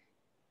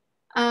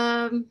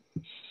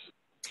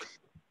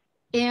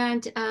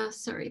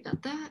 Sorry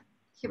about that.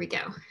 Here we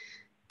go.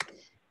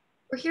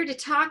 We're here to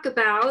talk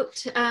about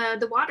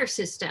the water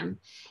system.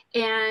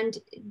 And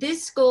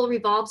this goal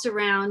revolves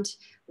around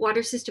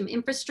water system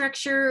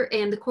infrastructure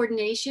and the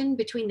coordination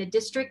between the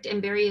district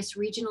and various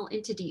regional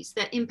entities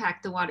that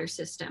impact the water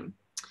system.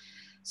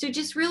 So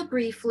just real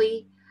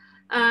briefly,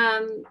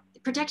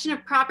 protection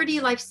of property,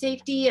 life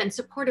safety, and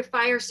support of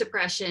fire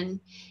suppression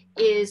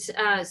is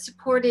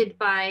supported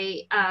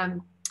by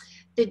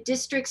the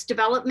district's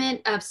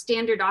development of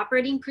standard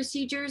operating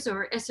procedures,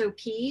 or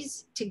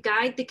SOPs, to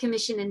guide the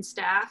commission and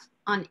staff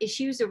on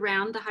issues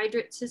around the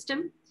hydrant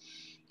system.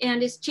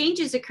 And as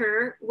changes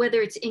occur,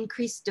 whether it's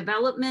increased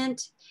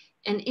development,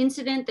 an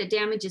incident that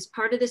damages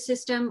part of the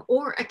system,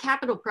 or a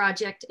capital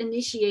project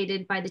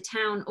initiated by the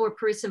town or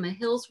Parisima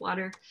Hills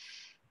Water,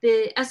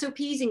 the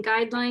SOPs and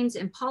guidelines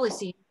and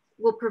policies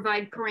will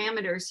provide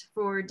parameters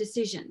for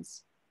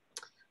decisions.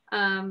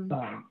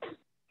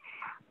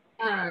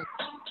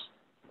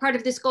 Part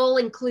of this goal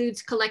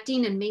includes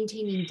collecting and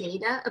maintaining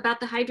data about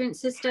the hydrant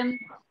system,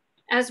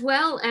 as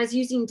well as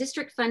using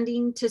district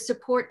funding to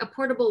support a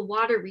portable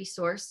water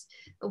resource,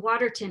 a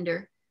water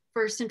tender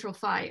for central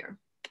fire.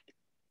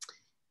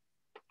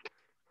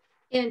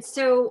 And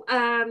so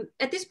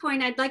at this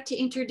point, I'd like to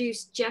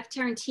introduce Jeff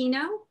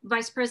Tarantino,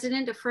 Vice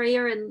President of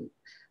Freyer and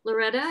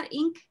Loretta,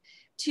 Inc.,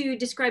 to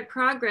describe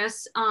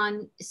progress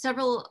on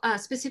several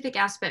specific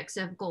aspects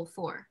of Goal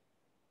 4.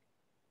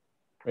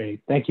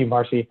 Great, thank you,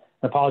 Marcy.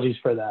 Apologies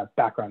for the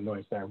background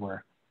noise there.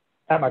 We're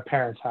at my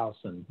parents' house,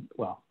 and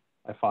well,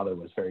 my father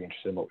was very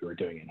interested in what we were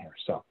doing in here.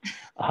 So,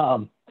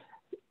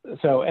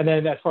 and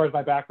then as far as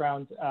my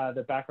background,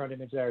 the background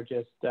image there,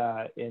 just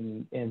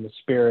in the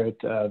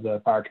spirit of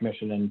the Fire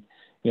Commission and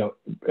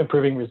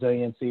improving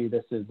resiliency.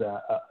 This is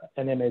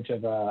an image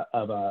of a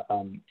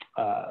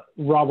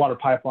raw water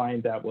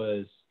pipeline that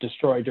was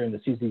destroyed during the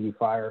CZV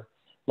fire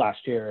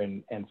last year,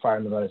 and Fire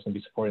and Loretta is going to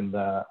be supporting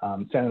the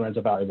San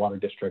Lorenzo Valley Water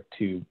District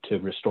to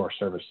restore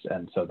service.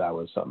 And so that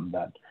was something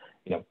that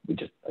I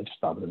just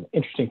thought was an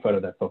interesting photo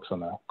that folks on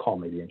the call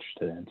may be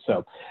interested in.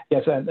 So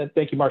yes, and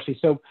thank you, Marcy.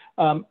 So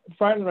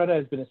Fire and Loretta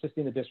has been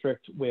assisting the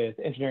district with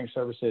engineering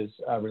services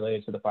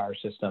related to the fire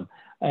system.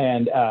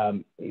 And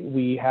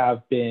we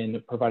have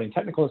been providing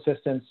technical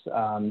assistance,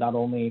 not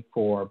only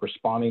for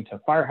responding to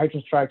fire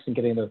hydrant strikes and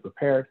getting those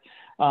repaired,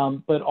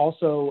 but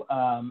also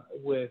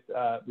with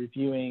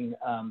reviewing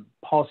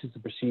policies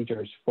and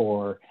procedures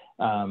for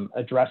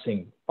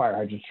addressing fire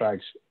hydrant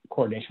strikes,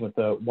 coordination with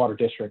the water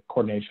district,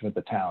 coordination with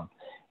the town.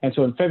 And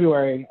so in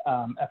February,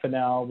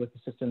 FNL, with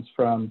assistance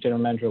from General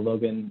Manager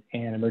Logan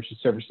and Emergency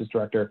Services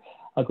Director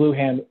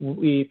Gluhan,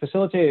 we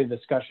facilitated a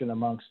discussion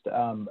amongst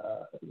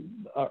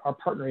our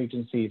partner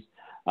agencies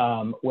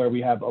where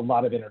we have a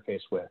lot of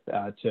interface with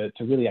to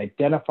really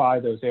identify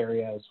those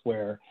areas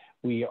where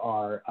we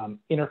are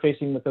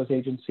interfacing with those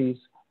agencies,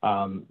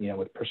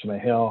 with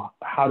Parisima Hill.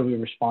 How do we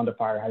respond to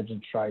fire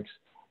hydrant strikes?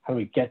 How do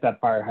we get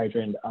that fire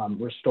hydrant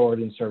restored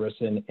in service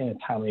in a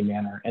timely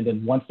manner? And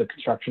then once the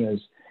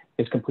construction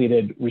is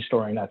completed,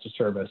 restoring that to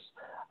service.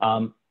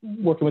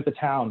 Working with the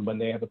town when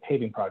they have a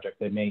paving project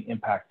that may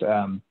impact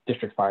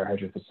district fire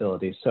hydrant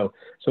facilities. So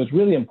it's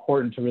really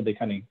important to really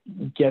kind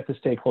of get the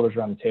stakeholders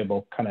around the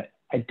table, kind of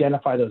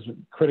identify those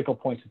critical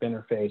points of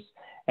interface.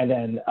 And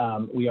then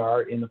we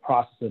are in the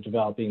process of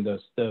developing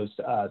those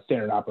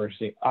standard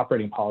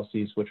operating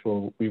policies, which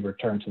we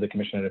return to the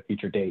commission at a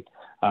future date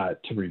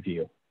to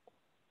review.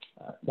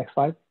 Next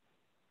slide.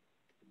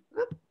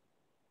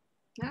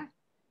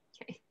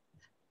 Okay.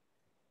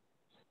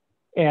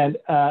 And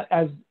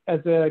as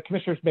the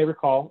commissioners may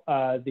recall,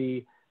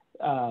 there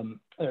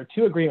are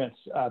two agreements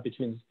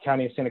between the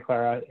County of Santa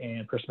Clara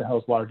and Persimmon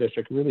Hills Water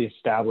District really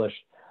established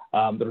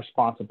the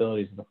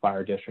responsibilities of the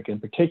fire district, in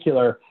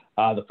particular,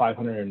 the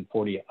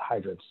 540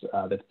 hydrants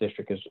that the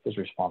district is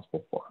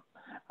responsible for.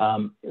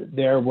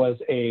 There was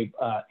a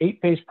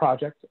 8-phase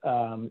project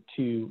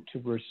to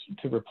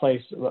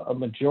replace a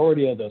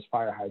majority of those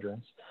fire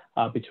hydrants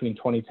between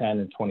 2010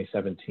 and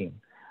 2017.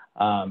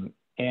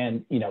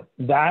 And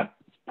that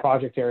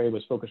project area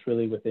was focused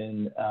really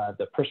within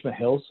the Persimmon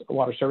Hills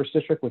Water Service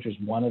District, which is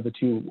one of the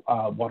two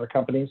water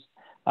companies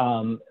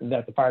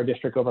that the fire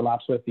district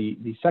overlaps with.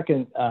 The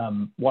second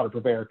water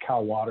purveyor,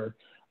 Cal Water,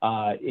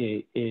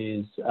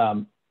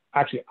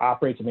 actually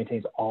operates and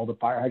maintains all the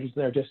fire hydrants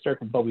in their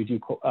district, but we do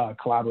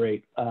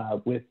collaborate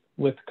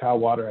with Cal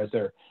Water as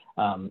they're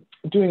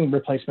doing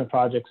replacement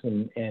projects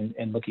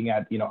and looking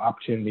at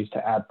opportunities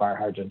to add fire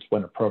hydrants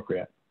when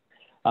appropriate.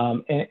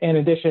 In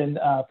addition,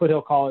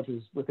 Foothill College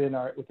is within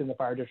the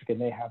fire district, and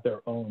they have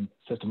their own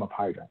system of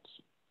hydrants.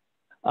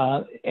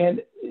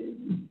 And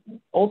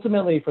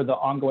ultimately, for the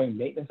ongoing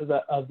maintenance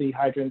of the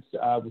hydrants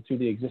through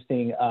the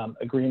existing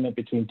agreement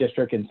between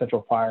district and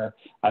Central Fire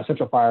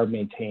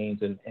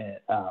maintains and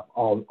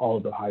all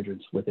of the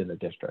hydrants within the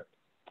district.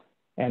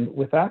 And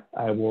with that,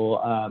 I will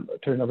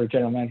turn it over to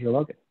General Manager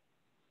Logan.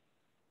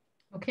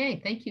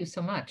 Okay, thank you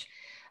so much.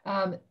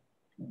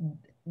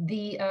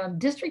 The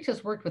district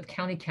has worked with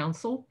County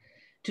Council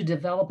to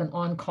develop an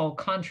on-call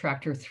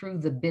contractor through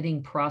the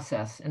bidding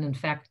process. And in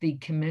fact, the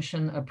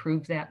commission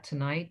approved that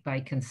tonight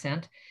by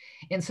consent.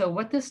 And so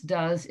what this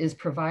does is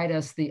provide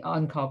us the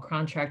on-call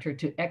contractor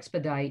to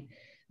expedite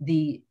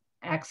the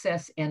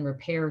access and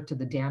repair to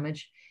the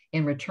damage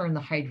and return the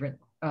hydrant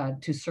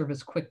to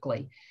service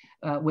quickly.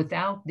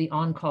 Without the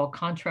on-call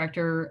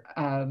contractor,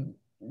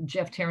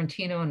 Jeff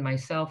Tarantino and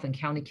myself and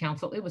County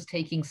Council, it was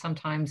taking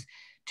sometimes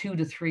 2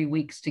 to 3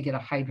 weeks to get a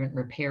hydrant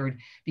repaired,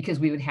 because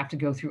we would have to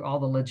go through all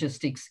the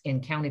logistics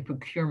in county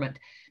procurement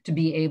to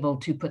be able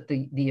to put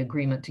the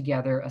agreement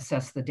together,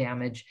 assess the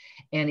damage,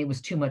 and it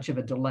was too much of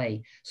a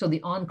delay. So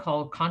the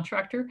on-call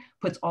contractor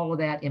puts all of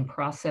that in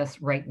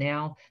process right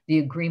now. The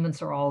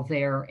agreements are all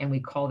there, and we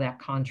call that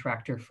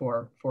contractor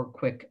for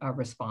quick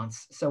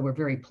response. So we're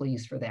very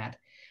pleased for that.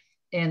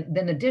 And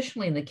then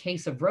additionally, in the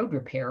case of road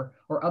repair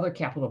or other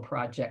capital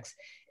projects,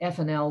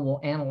 F&L will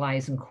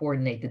analyze and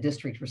coordinate the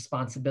district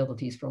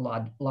responsibilities for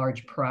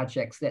large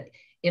projects that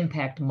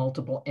impact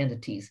multiple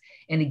entities.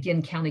 And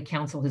again, County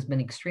Council has been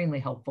extremely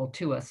helpful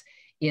to us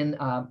in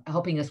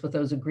helping us with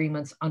those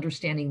agreements,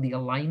 understanding the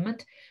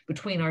alignment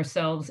between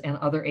ourselves and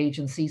other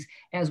agencies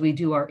as we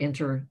do our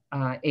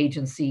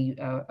inter-agency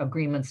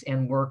agreements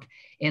and work,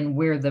 and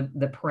where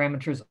the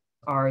parameters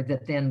are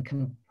that then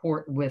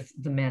comport with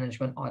the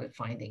management audit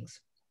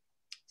findings.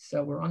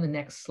 So we're on the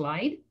next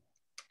slide.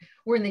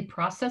 We're in the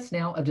process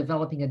now of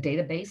developing a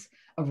database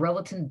of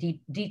relative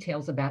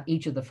details about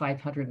each of the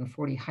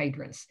 540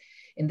 hydrants.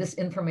 And this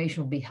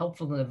information will be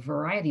helpful in a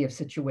variety of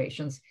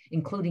situations,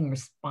 including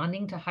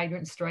responding to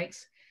hydrant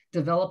strikes,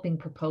 developing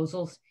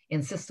proposals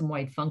and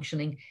system-wide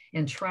functioning,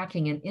 and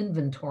tracking and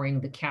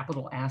inventorying the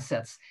capital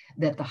assets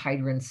that the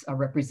hydrants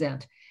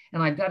represent.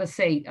 And I've got to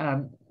say,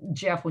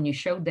 Jeff, when you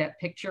showed that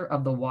picture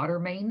of the water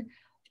main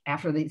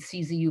after the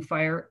CZU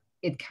fire,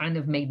 it kind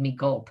of made me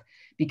gulp,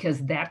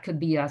 because that could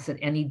be us at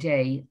any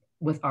day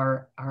with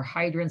our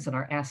hydrants and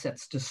our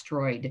assets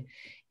destroyed.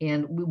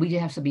 And we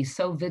have to be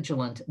so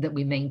vigilant that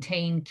we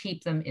maintain,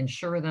 keep them,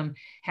 insure them,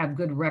 have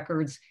good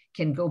records,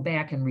 can go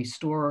back and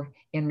restore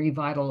and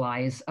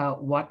revitalize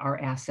what our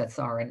assets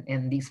are.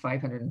 And these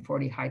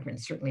 540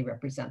 hydrants certainly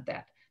represent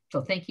that.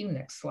 So thank you.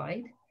 Next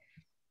slide.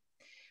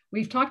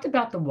 We've talked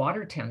about the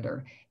water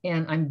tender,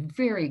 and I'm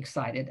very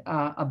excited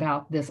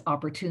about this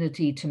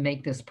opportunity to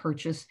make this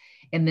purchase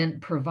and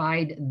then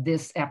provide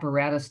this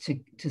apparatus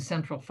to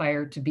Central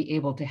Fire to be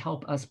able to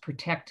help us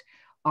protect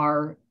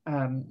our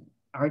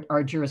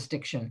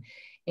jurisdiction.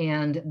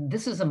 And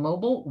this is a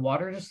mobile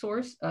water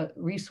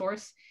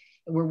resource.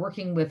 We're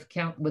working with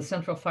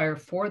Central Fire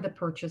for the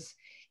purchase,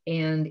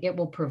 and it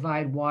will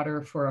provide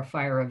water for a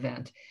fire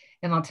event.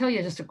 And I'll tell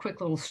you just a quick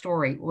little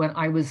story. When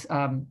I was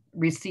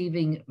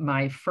receiving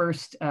my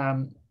first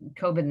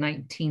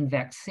COVID-19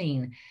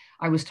 vaccine,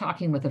 I was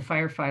talking with a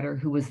firefighter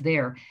who was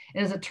there.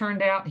 And as it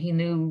turned out, he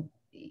knew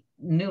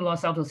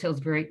Los Altos Hills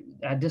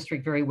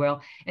district very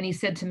well. And he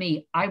said to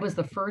me, I was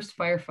the first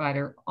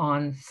firefighter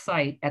on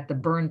site at the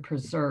Burn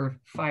Preserve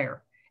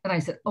fire. And I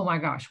said, oh my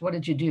gosh, what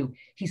did you do?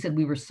 He said,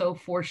 we were so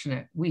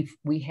fortunate.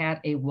 We had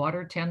a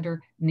water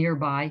tender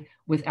nearby.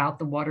 Without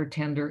the water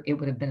tender, it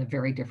would have been a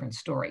very different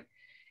story.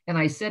 And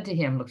I said to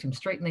him, looked him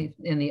straight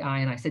in the eye,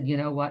 and I said, you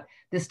know what?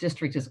 This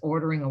district is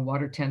ordering a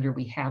water tender.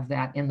 We have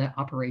that in the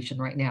operation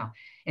right now.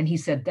 And he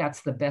said,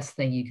 that's the best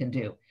thing you can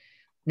do.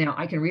 Now,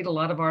 I can read a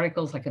lot of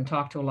articles, I can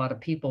talk to a lot of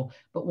people,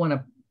 but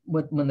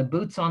when the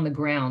boots on the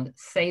ground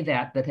say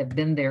that have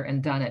been there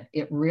and done it,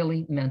 it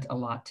really meant a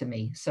lot to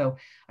me. So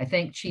I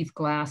thank Chief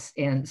Glass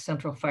and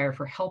Central Fire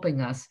for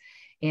helping us,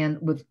 and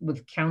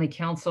with County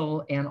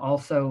Council and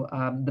also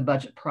the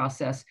budget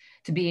process,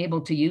 to be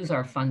able to use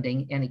our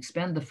funding and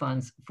expend the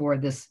funds for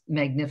this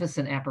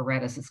magnificent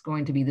apparatus. It's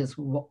going to be this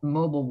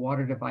mobile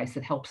water device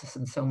that helps us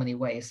in so many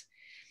ways.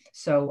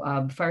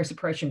 So fire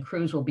suppression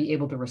crews will be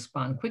able to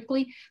respond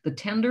quickly. The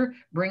tender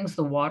brings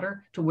the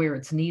water to where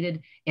it's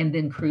needed, and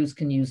then crews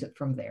can use it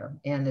from there.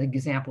 And an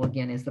example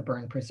again is the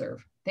burn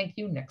preserve. Thank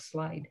you. Next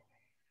slide.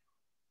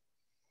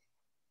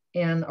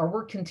 And our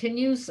work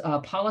continues.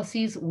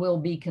 Policies will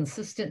be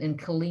consistent and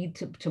can lead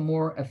to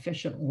more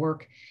efficient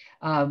work.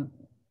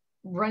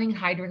 Running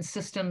hydrant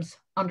systems,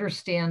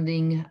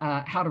 understanding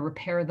how to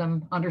repair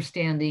them,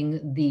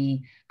 understanding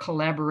the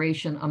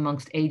collaboration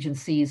amongst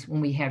agencies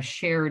when we have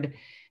shared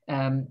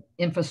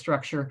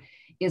infrastructure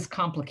is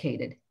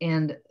complicated.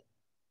 And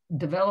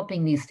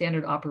developing these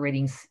standard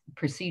operating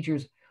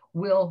procedures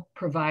will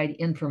provide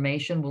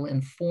information, will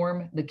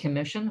inform the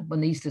commission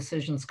when these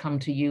decisions come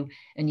to you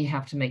and you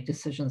have to make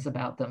decisions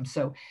about them.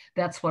 So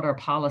that's what our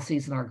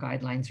policies and our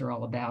guidelines are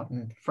all about.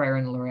 And Frere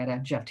and Loretta,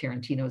 Jeff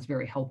Tarantino is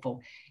very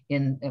helpful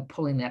in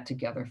pulling that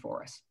together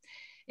for us.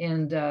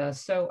 And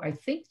so I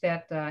think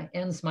that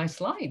ends my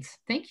slides.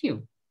 Thank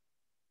you.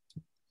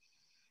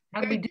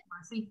 How did we do,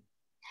 Marcy?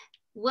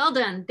 Well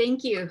done.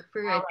 Thank you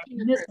for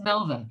Miss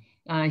Melvin.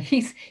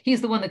 He's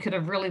the one that could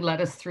have really led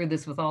us through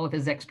this with all of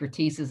his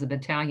expertise as a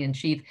battalion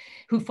chief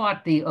who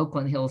fought the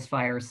Oakland Hills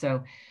fire.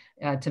 So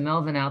to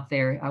Melvin out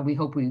there, we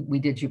hope we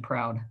did you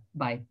proud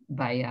by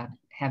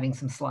having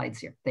some slides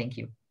here. Thank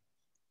you.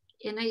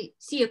 And I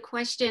see a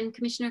question,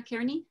 Commissioner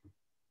Kearney.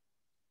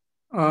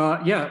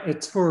 Yeah,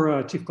 it's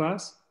for Chief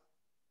Glass,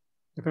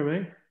 if I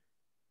may.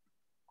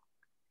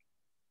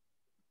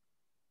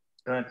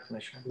 Go ahead,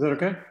 Commissioner. Is that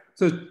okay?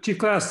 So Chief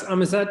Glass,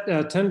 is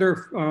that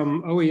tender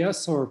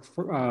OES or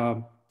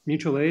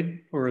mutual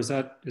aid, or is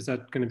that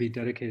going to be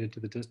dedicated to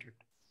the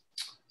district?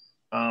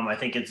 I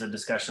think it's a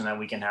discussion that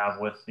we can have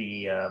with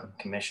the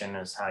commission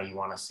as how you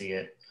want to see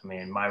it. I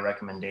mean, my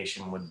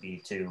recommendation would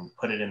be to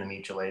put it in the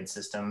mutual aid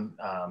system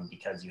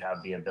because you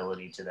have the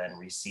ability to then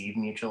receive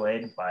mutual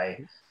aid by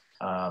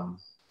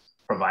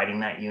providing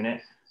that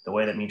unit. The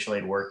way that mutual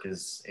aid work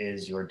is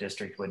your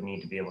district would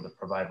need to be able to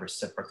provide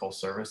reciprocal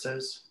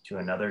services to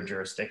another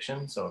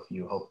jurisdiction. So if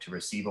you hope to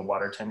receive a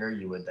water tender,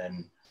 you would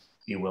then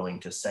be willing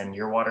to send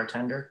your water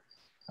tender.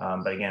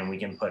 But again, we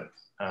can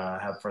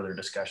have further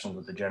discussions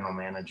with the general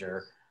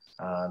manager,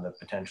 the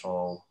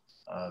potential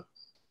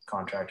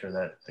contractor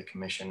that the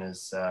commission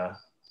is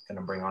going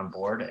to bring on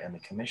board, and the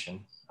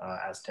commission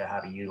as to how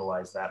to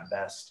utilize that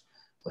best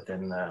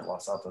within the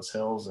Los Altos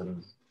Hills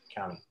and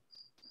county.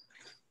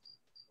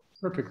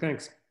 Perfect,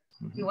 thanks.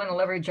 You want to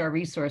leverage our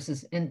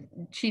resources. And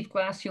Chief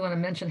Glass, you want to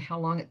mention how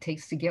long it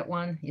takes to get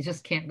one? You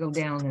just can't go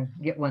down and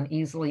get one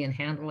easily and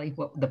handily,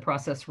 what the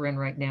process we're in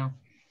right now.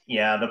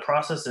 Yeah, the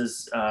process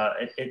is,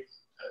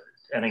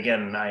 and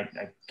again, I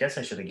guess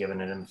I should have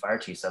given it in the fire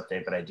chief's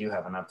update, but I do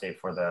have an update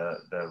for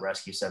the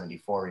Rescue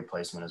 74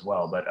 replacement as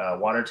well. But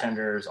water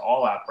tenders,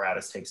 all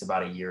apparatus takes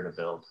about a year to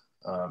build.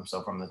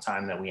 So from the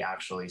time that we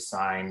actually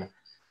sign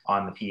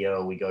on the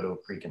PO, we go to a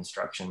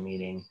pre-construction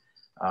meeting.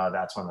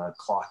 That's when the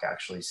clock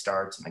actually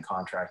starts and the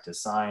contract is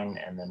signed.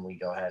 And then we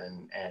go ahead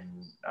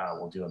and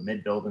we'll do a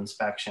mid-build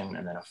inspection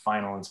and then a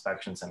final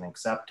inspection and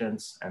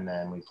acceptance. And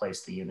then we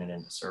place the unit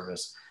into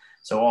service.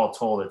 So all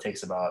told, it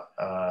takes about,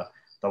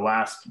 the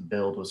last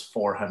build was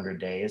 400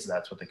 days.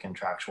 That's what the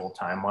contractual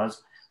time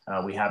was.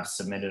 We have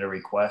submitted a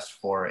request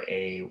for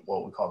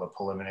what we call the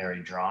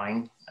preliminary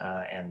drawing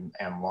and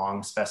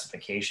long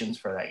specifications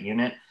for that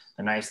unit.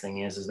 The nice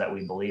thing is that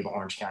we believe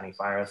Orange County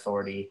Fire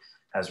Authority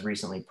has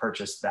recently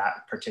purchased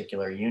that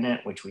particular unit,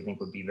 which we think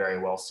would be very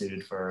well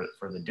suited for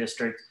the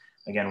district.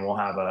 Again, we'll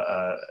have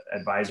a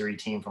advisory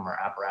team from our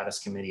apparatus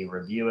committee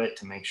review it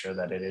to make sure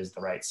that it is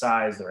the right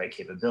size, the right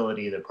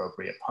capability, the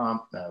appropriate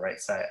pump, the right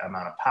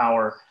amount of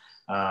power,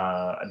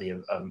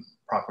 the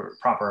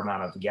proper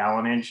amount of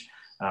gallonage.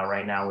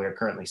 Right now, we are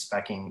currently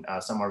speccing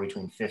somewhere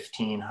between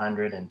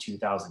 1,500 and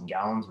 2,000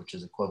 gallons, which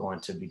is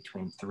equivalent to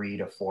between 3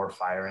 to 4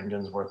 fire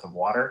engines worth of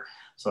water.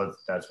 So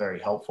that's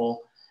very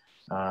helpful.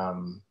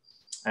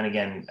 And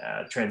again,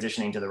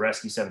 transitioning to the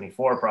Rescue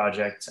 74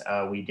 project,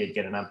 we did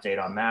get an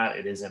update on that.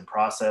 It is in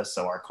process.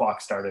 So our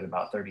clock started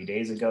about 30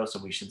 days ago. So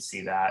we should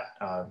see that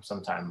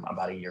sometime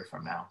about a year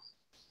from now.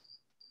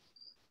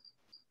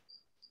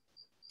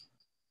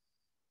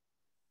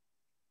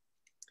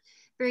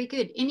 Very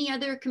good. Any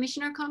other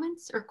commissioner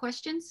comments or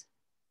questions?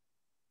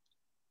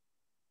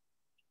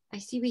 I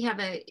see we have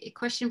a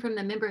question from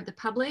the member of the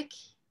public,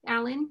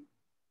 Alan.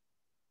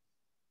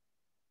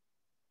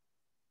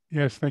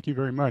 Yes, thank you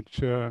very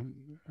much.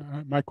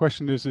 My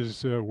question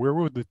is where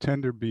would the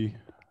tender be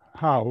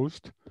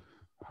housed?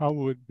 How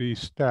would it be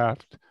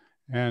staffed?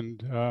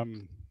 And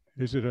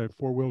is it a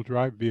four-wheel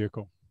drive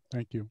vehicle?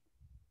 Thank you.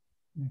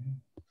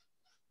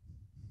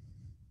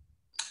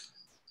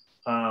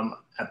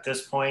 At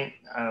this point,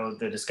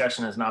 the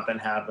discussion has not been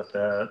had with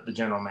the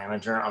general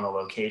manager on the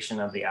location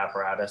of the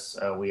apparatus.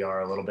 We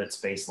are a little bit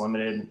space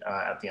limited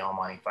at the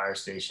Almonte Fire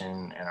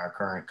Station, and our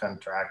current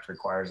contract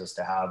requires us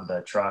to have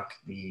the truck,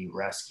 the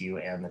rescue,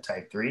 and the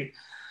Type 3.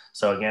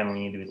 So again,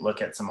 we need to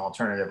look at some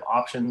alternative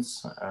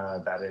options.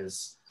 That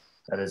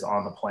is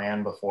on the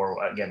plan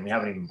before, again, we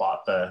haven't even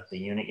bought the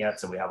unit yet,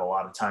 so we have a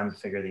lot of time to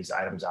figure these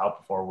items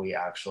out before we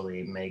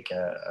actually make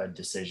a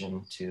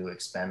decision to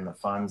expend the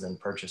funds and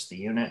purchase the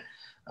unit.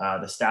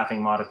 The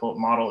staffing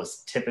model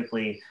is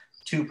typically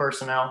 2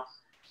 personnel.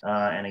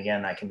 And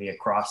again, that can be a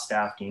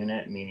cross-staffed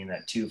unit, meaning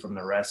that 2 from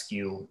the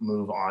rescue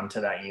move on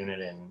to that unit,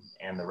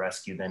 and the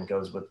rescue then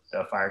goes with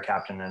a fire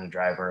captain and a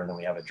driver, and then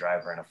we have a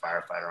driver and a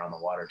firefighter on the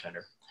water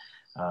tender.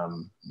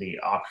 The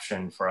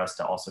option for us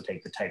to also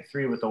take the Type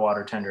 3 with the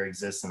water tender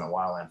exists in the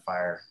wildland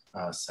fire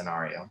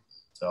scenario.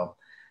 So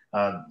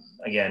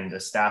again, the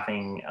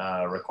staffing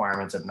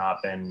requirements have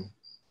not been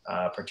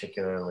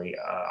particularly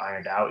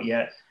ironed out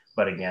yet.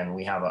 But again,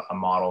 we have a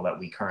model that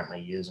we currently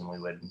use, and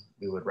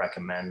we would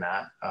recommend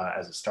that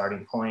as a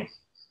starting point.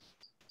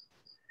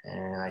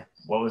 And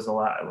what was the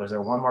last? Was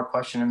there one more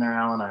question in there,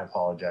 Alan? I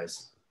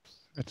apologize.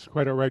 That's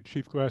quite all right,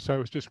 Chief Glass. I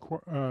was just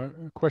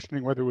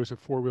questioning whether it was a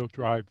four-wheel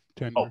drive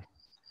tender. Oh.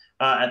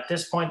 At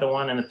this point, the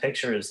one in the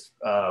picture is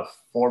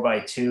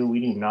 4x2. We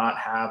do not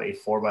have a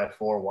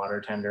 4x4 water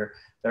tender.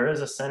 There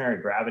is a center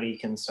of gravity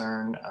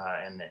concern,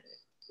 and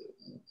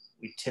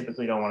we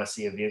typically don't want to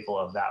see a vehicle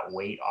of that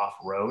weight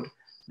off-road.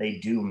 They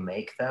do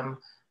make them.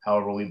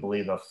 However, we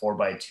believe a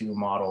 4x2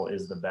 model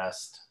is the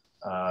best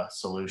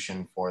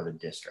solution for the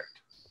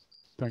district.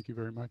 Thank you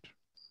very much.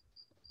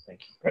 Thank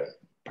you.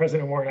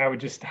 President Warren, I would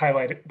just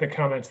highlight the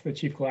comments that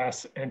Chief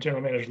Glass and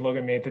General Manager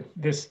Logan made, that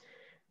this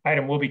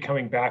item will be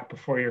coming back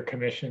before your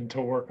commission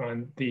to work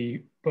on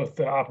both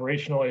the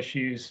operational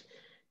issues,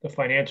 the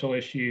financial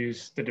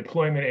issues, the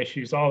deployment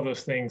issues. All of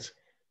those things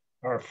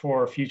are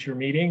for future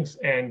meetings,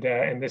 and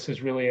this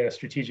is really a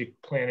strategic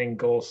planning,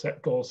 goal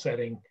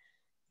setting,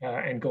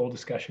 and goal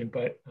discussion.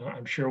 But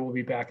I'm sure we'll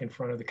be back in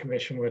front of the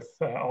commission with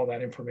all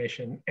that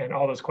information, and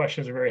all those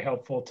questions are very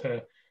helpful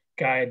to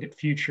guide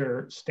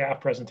future staff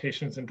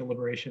presentations and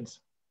deliberations.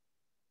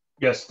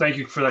 Yes, thank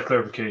you for that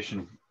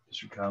clarification,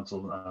 Mr.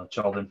 Council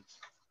Sheldon.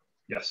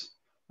 Yes.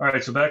 All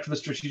right, so back to the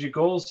strategic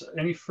goals.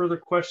 Any further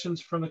questions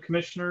from the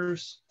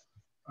commissioners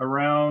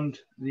around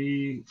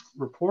the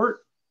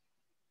report?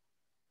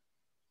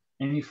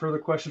 Any further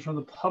questions from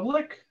the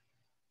public?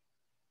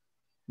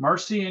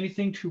 Marcy,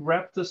 anything to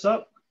wrap this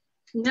up?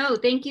 No,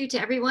 thank you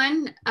to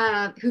everyone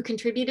who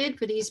contributed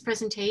for these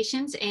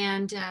presentations,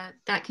 and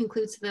that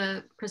concludes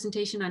the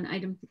presentation on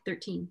item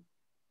 13.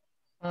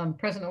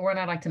 President Warren,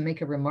 I'd like to make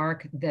a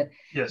remark that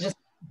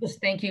just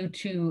thank you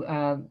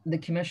to the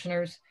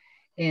commissioners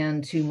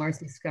and to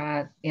Marcy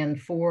Scott, and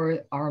for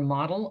our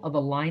model of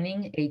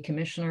aligning a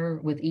commissioner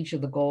with each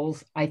of the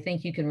goals. I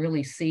think you can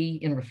really see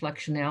in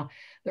reflection now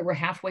that we're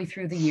halfway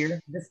through the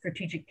year. This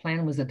strategic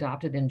plan was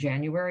adopted in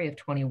January of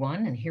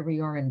 21, and here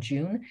we are in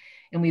June,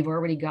 and we've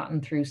already gotten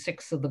through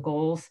 6 of the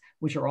goals,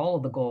 which are all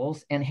of the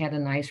goals, and had a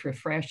nice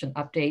refresh and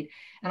update.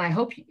 And I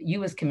hope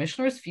you as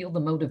commissioners feel the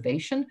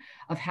motivation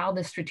of how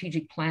this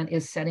strategic plan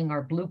is setting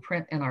our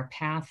blueprint and our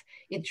path.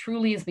 It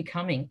truly is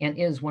becoming and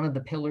is one of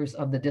the pillars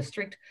of the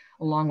district,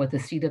 along with the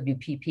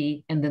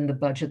CWPP, and then the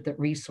budget that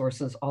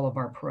resources all of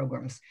our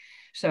programs.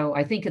 So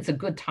I think it's a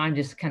good time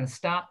just to kind of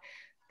stop,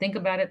 think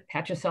about it,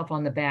 pat yourself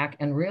on the back,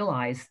 and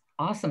realize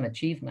awesome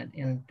achievement.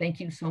 And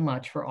thank you so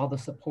much for all the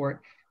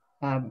support,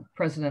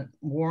 President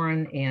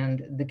Warren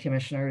and the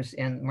commissioners,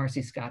 and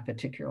Marcy Scott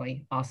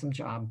particularly. Awesome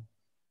job.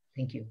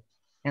 Thank you.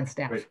 And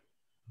staff. Great.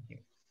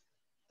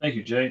 Thank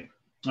you, Jay.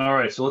 All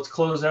right, so let's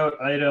close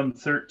out item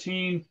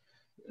 13.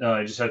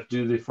 I just have to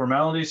do the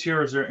formalities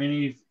here. Is there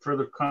any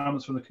further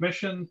comments from the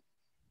commission?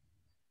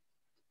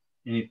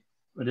 Any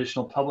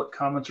additional public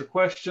comments or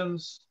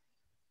questions?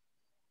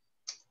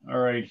 All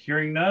right,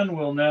 hearing none,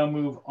 we'll now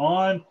move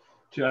on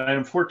to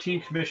item 14,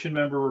 commission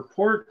member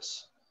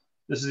reports.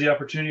 This is the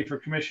opportunity for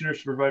commissioners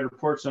to provide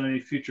reports on any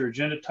future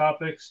agenda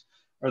topics.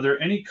 Are there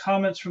any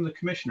comments from the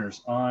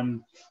commissioners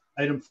on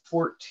item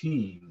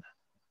 14?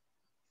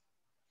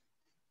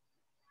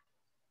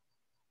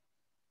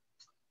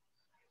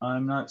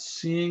 I'm not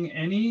seeing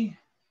any.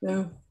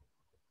 No.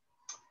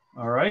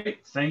 All right,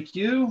 thank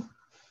you.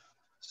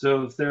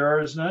 So if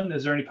there is none,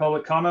 is there any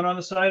public comment on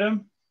this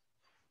item?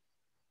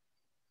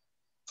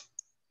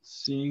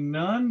 Seeing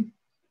none.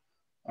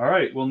 All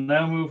right, we'll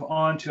now move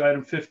on to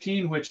item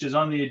 15, which is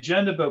on the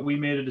agenda, but we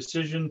made a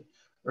decision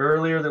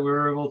earlier that we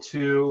were able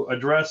to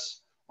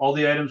address all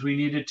the items we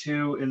needed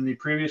to in the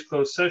previous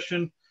closed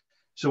session.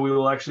 So we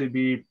will actually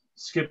be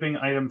skipping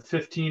item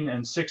 15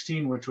 and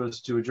 16, which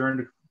was to adjourn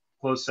to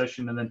closed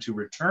session and then to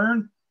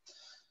return.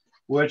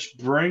 which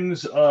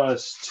brings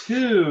us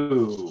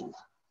to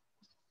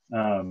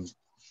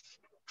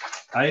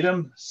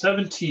item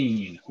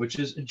 17, which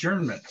is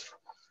adjournment.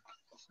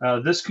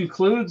 This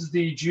concludes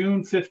the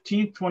June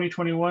 15th,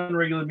 2021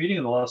 regular meeting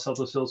of the Los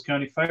Altos Hills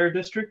County Fire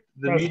District.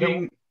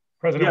 President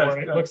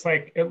Warren,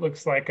 it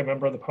looks like a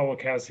member of the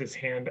public has his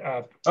hand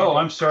up. Oh,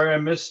 I'm sorry, I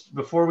missed,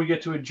 before we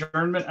get to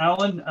adjournment,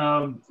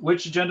 Alan,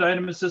 which agenda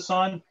item is this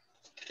on?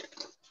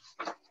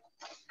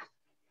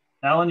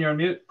 Alan, you're on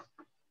mute.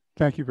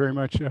 Thank you very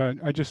much.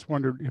 I just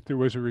wondered if there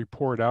was a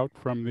report out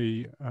from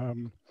the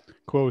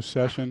closed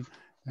session.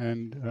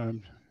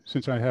 And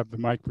since I have the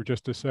mic for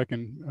just a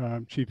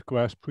second, Chief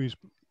Glass, please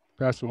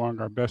pass along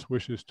our best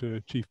wishes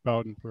to Chief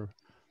Bowden for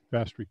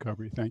fast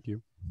recovery. Thank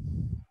you.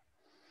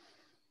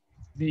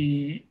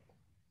 Mr.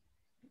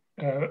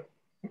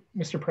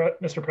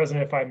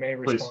 President, if I may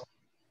respond.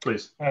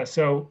 Please.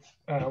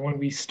 When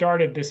we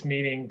started this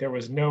meeting, there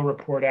was no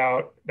report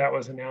out that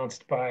was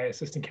announced by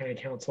Assistant County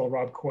Counsel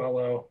Rob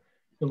Coelho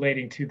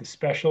relating to the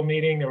special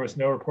meeting. There was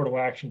no reportable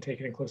action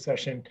taken in closed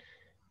session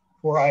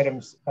for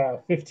items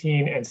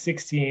 15 and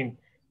 16.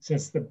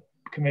 Since the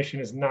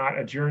commission is not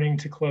adjourning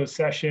to closed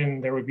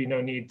session, there would be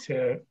no need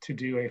to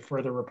do a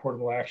further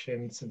reportable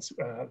action, since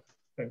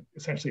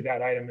essentially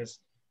that item is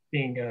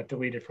being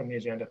deleted from the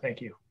agenda. Thank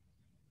you.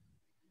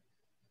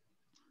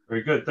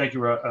 Very good. Thank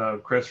you,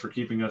 Chris, for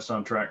keeping us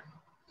on track.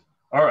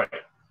 All right.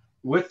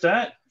 With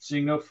that,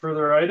 seeing no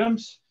further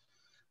items,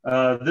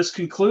 this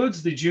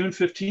concludes the June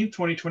 15th,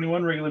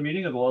 2021 regular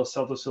meeting of the Los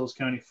Altos Hills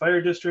County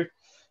Fire District.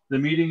 The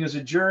meeting is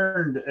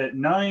adjourned at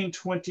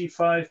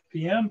 9:25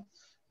 p.m.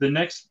 The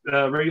next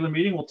regular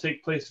meeting will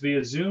take place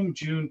via Zoom,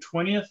 June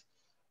 20th,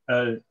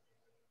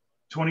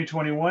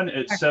 2021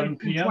 at 7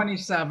 p.m.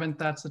 27th,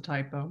 that's a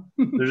typo.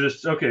 There's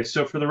just, okay,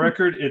 so for the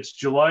record, it's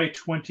July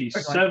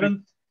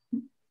 27th,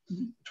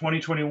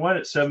 2021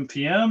 at 7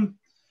 p.m.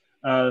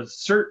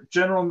 CERT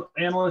General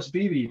Analyst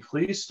Beebe,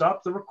 please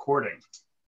stop the recording.